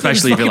 Also,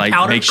 especially if it like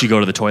Fucking powder. makes you go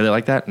to the toilet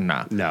like that.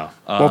 Nah. No.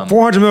 Well,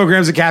 400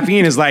 milligrams of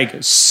caffeine is like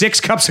 6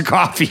 cups of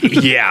coffee.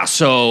 Yeah.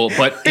 So,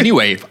 but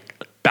anyway,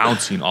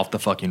 bouncing off the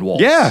fucking walls.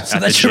 Yeah. So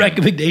at that's the your gym.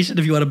 recommendation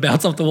if you want to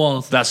bounce off the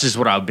walls. That's just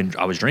what I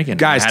was drinking.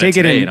 Guys, I had take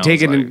it today, and I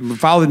take was it like, and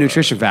follow the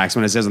nutrition facts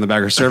when it says on the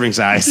back of serving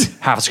size.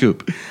 half a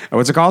scoop.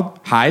 What's it called?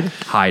 Hide?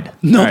 Hide.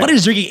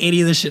 Nobody's drinking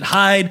any of this shit.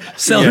 Hide,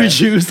 celery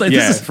juice. Like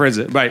yeah, this is for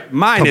instance. But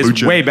mine is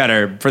Kombucha. way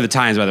better for the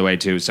times, by the way,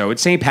 too. So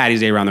it's St. Patty's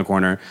Day around the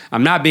corner.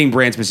 I'm not being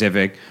brand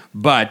specific,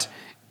 but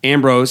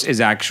Ambrose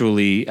is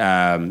actually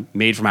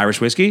made from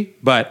Irish whiskey.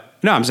 But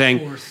no, I'm saying,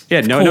 course. yeah,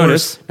 Of no, course.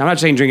 notice. I'm not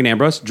saying drinking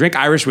Ambrose. Drink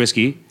Irish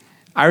whiskey.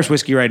 Irish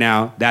whiskey right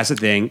now, that's the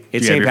thing.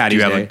 It's St.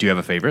 Patty's Day. Do you have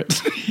a favorite?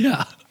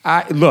 yeah.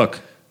 Look,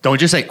 Don't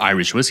just say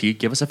Irish whiskey.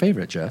 Give us a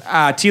favorite,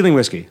 Jeff. Teeling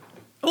whiskey.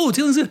 Oh,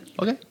 Tealing's good.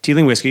 Okay.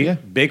 Teeling whiskey,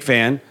 big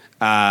fan.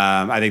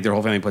 I think their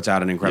whole family puts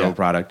out an incredible Yeah.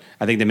 product.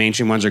 I think the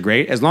mainstream ones are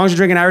great. As long as you're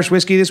drinking Irish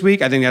whiskey this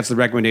week, I think that's the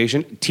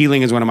recommendation.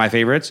 Teeling is one of my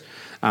favorites,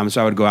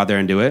 so I would go out there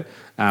and do it.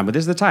 But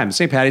this is the time.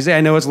 St. Patty's Day. I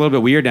know it's a little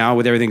bit weird now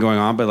with everything going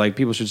on, but like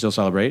people should still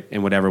celebrate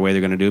in whatever way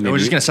they're going to do. We're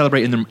just gonna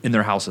celebrate in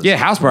their houses. Yeah,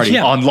 house party.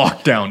 Yeah. On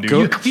lockdown,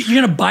 dude.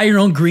 You're gonna buy your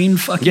own green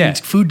fucking Yeah.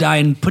 food dye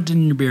and put it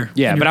in your beer.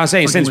 Yeah, In but your I was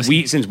saying fucking since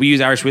whiskey. we use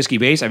Irish whiskey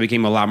base, I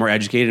became a lot more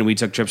educated, and we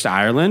took trips to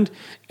Ireland,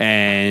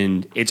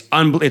 and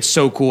it's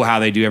so cool how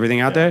they do everything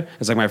out there.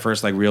 It's like my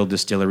first like real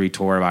distillery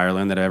tour of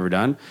Ireland that I've ever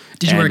done.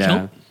 Did you wear a And,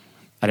 kilt?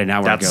 I did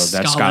not wear a kilt.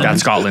 Scotland. That's Scotland. That's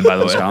Scotland, by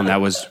the way. Scotland.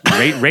 That was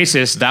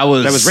racist. That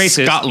was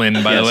racist.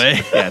 Scotland, by the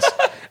way. Yes.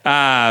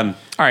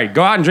 All right,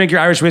 go out and drink your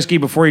Irish whiskey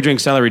before you drink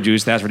celery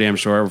juice. That's for damn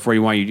sure. Before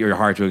you want your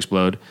heart to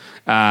explode.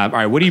 All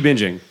right, what are you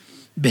binging?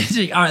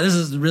 Binging. All right, this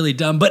is really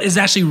dumb, but it's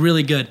actually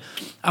really good.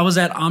 I was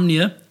at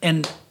Omnia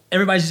and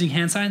everybody's using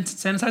hand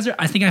sanitizer.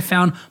 I think I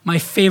found my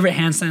favorite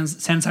hand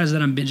sanitizer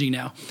that I'm binging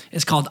now.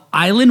 It's called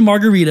Island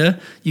Margarita.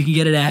 You can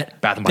get it at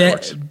Bath and Body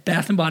Works.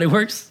 Bath and Body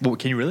Works. Well,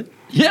 can you really?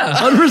 Yeah,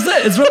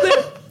 100%. It's right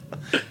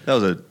there. That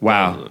was a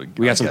Wow,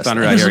 we got some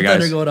thunder out There's here, some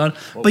thunder guys. going on.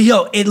 But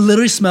yo, it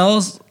literally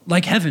smells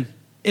like heaven.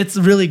 It's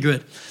really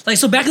good. Like,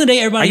 so back in the day,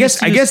 everybody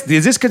I guess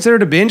is this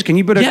considered a binge? Can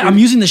you put a yeah, I'm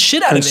using the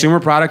shit out of consumer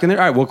it. product in there?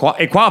 All right, well,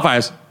 it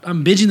qualifies.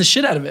 I'm binging the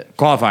shit out of it.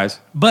 Qualifies.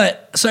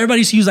 But so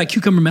everybody used to use like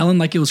cucumber melon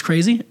like it was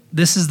crazy.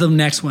 This is the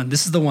next one.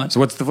 This is the one. So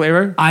what's the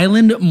flavor?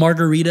 Island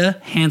Margarita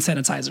hand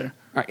sanitizer.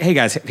 All right, hey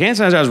guys, hand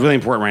sanitizer is really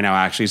important right now,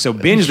 actually. So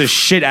binge the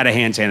shit out of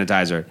hand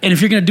sanitizer. And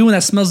if you're gonna do one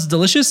that smells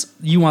delicious,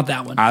 you want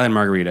that one. Island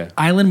Margarita.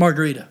 Island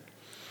Margarita.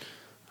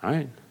 All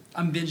right.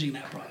 I'm binging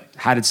that product.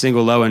 How did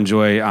Single Low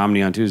enjoy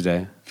Omni on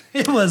Tuesday?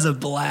 It was a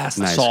blast.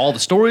 Nice. saw all the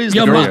stories.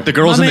 Yo, the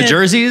girls my in the man-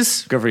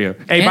 jerseys. Good for you.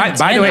 Hey, And-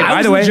 by the and way, I by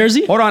was the in way,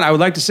 Jersey. hold on. I would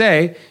like to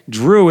say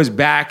Drew is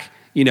back.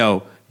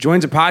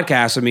 Joins a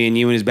podcast with me and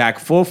you, and is back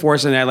full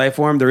force in LA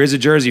form. There is a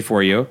jersey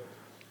for you.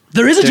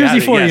 There is a jersey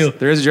for Yes, you.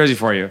 There is a jersey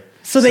for you.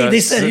 So they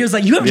said, he was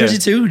like, you have a jersey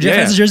too. Jeff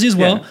has a jersey as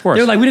well. Yeah, of course.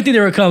 They were like, we didn't think they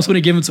were coming, so we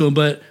didn't give them to him,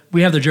 but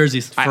we have their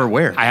jerseys. For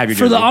where? I have your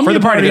For jersey. the Omni for the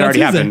party party that on already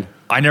Tuesday. happened.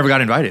 I never got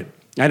invited.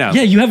 I know.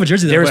 Yeah, you have a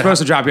jersey there. They were but-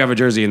 supposed to drop you off a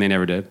jersey and they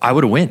never did. I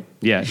would have went.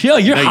 Yeah. Yo,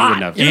 you're no, hot. You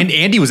wouldn't have. Yeah. And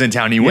Andy was in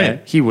town. He Yeah,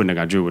 went. he wouldn't have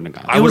gone. Drew wouldn't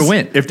have gone. I would have was-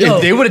 went. If yo.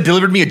 they would have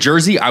delivered me a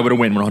jersey, I would have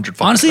went 100.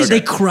 Honestly, Okay.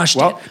 they crushed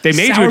Well, it. they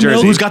made you a Sour jersey.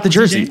 milk. Who's got the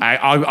jersey?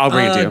 I'll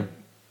bring it to you.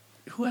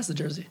 Who has the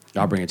jersey?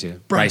 I'll bring it to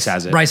you. Bryce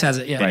has it. Bryce has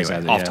it, yeah. Bryce Anyway.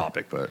 has it. Off yeah.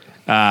 topic, but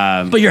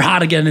But you're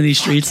hot again in these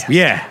streets.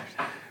 Yeah.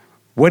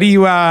 What are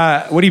you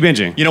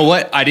binging? you know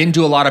what? I didn't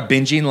do a lot of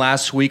binging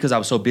last week because I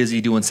was so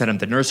busy doing setting up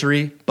the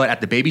nursery. But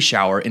at the baby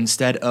shower,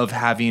 instead of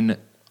having,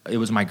 it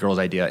was my girl's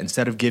idea.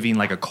 Instead of giving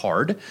like a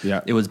card,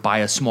 Yeah. it was buy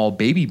a small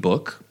baby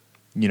book,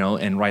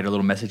 and write a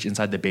little message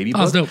inside the baby Oh,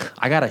 book. that's dope.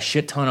 I got a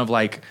shit ton of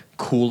like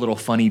cool little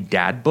funny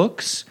dad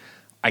books.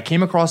 I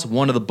came across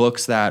one of the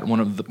books that one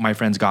of my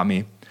friends got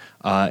me,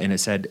 and it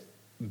said,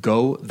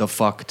 "Go the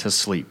fuck to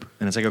sleep,"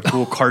 and it's like a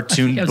cool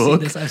cartoon I've seen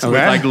book this, I've with seen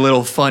this. like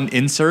little fun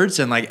inserts,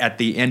 and like at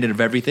the end of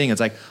everything, it's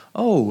like,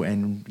 "Oh,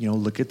 and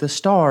look at the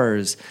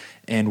stars,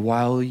 and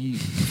while you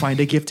find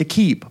a gift to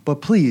keep, but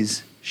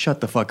please shut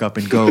the fuck up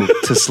and go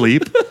to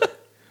sleep."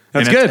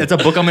 That's And good. It's a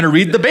book I'm going to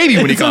read the baby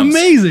when he It's comes.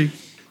 amazing.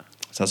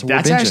 So that's what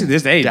That's we're actually binging.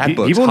 this. Hey, dad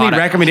books. people need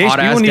recommendations.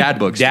 Hot-ass People need dad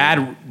books.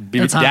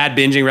 dude. That's hot. dad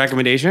binging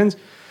recommendations.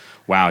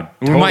 Wow.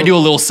 We might do a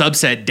little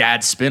subset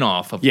dad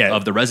spin-off of, Yeah.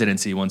 of the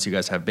residency once you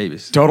guys have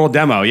babies. total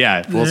demo.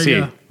 Yeah, we'll There see. you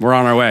go. We're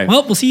on our way.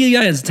 Well, we'll see you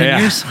guys in 10 Yeah.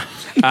 years.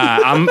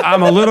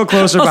 I'm a little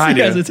closer I'll see behind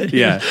you you. guys in 10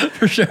 Yeah. years.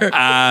 For sure.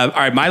 All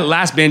right, my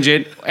last binge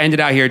it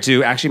ended out here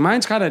too. Actually,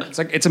 mine's kind of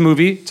it's a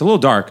movie. It's a little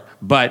dark,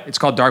 but it's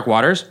called Dark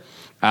Waters.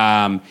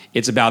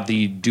 It's about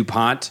the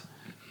DuPont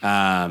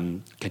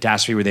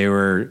catastrophe where they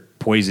were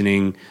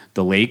poisoning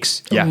the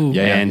lakes. Yeah, Ooh.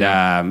 yeah,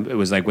 and it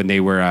was like when they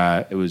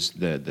were. It was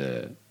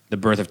the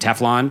birth of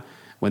Teflon.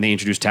 When they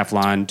introduced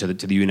Teflon to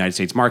the United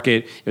States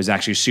market, it was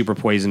actually super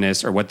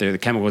poisonous, or what the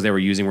chemicals they were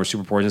using were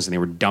super poisonous, and they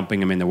were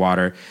dumping them in the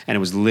water, and it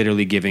was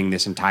literally giving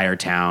this entire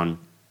town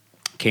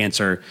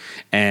cancer.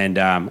 And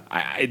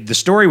the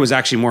story was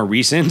actually more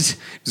recent. It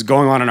was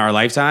going on in our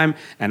lifetime.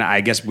 And I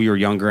guess we were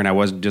younger and I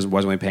wasn't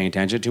really paying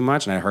attention too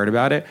much. And I heard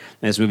about it.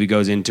 And this movie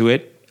goes into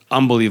it.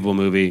 Unbelievable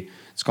movie.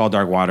 It's called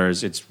Dark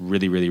Waters. It's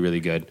really, really,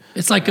 really good.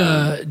 It's like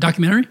a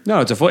documentary?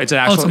 No, it's a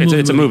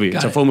movie.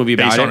 It's a full movie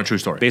about it. Based on a true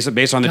story.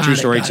 Based on the true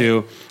story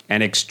too.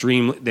 And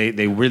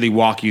they really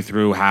walk you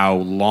through how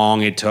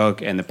long it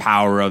took and the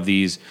power of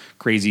these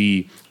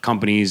crazy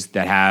companies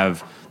that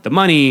have the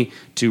money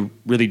to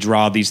really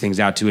draw these things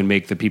out to and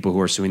make the people who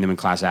are suing them in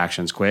class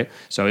actions quit.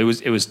 So it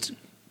was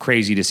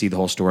crazy to see the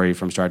whole story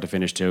from start to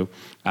finish too.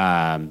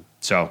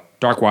 So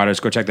Dark Waters,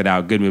 go check that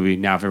out. Good movie.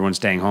 Now if everyone's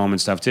staying home and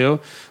stuff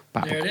too,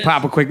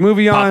 pop a quick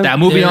movie on. Pop that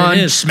movie There on.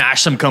 it is.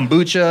 Smash some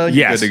kombucha.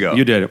 Yes, Good to go.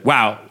 you did it.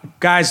 Wow.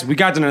 Guys, we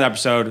got to another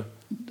episode.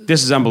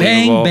 This is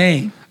unbelievable.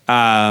 Bang,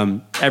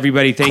 bang.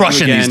 Everybody, thank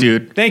Crushing you again. these,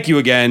 dude. Thank you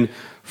again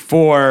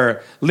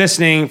for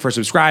listening, for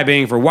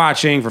subscribing, for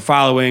watching, for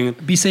following.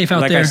 Be safe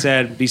out like there. Like I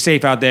said, be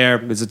safe out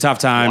there. It's a tough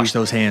time. Wash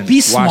those hands. Be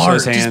Wash smart.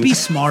 those hands. Just be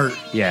smart.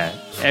 Yeah.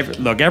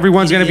 Look,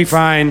 everyone's going to be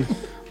fine.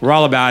 We're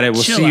all about it.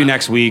 We'll Chill see you out.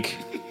 next week.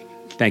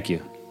 Thank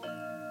you.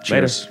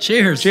 Cheers. Later.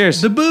 Cheers.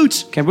 Cheers. The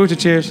boots. Kombucha,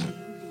 cheers.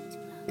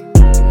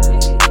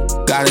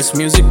 Got this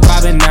music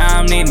poppin', now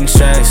I'm needing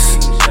checks.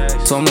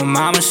 Told my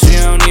mama she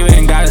don't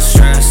even gotta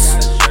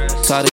stress. Told her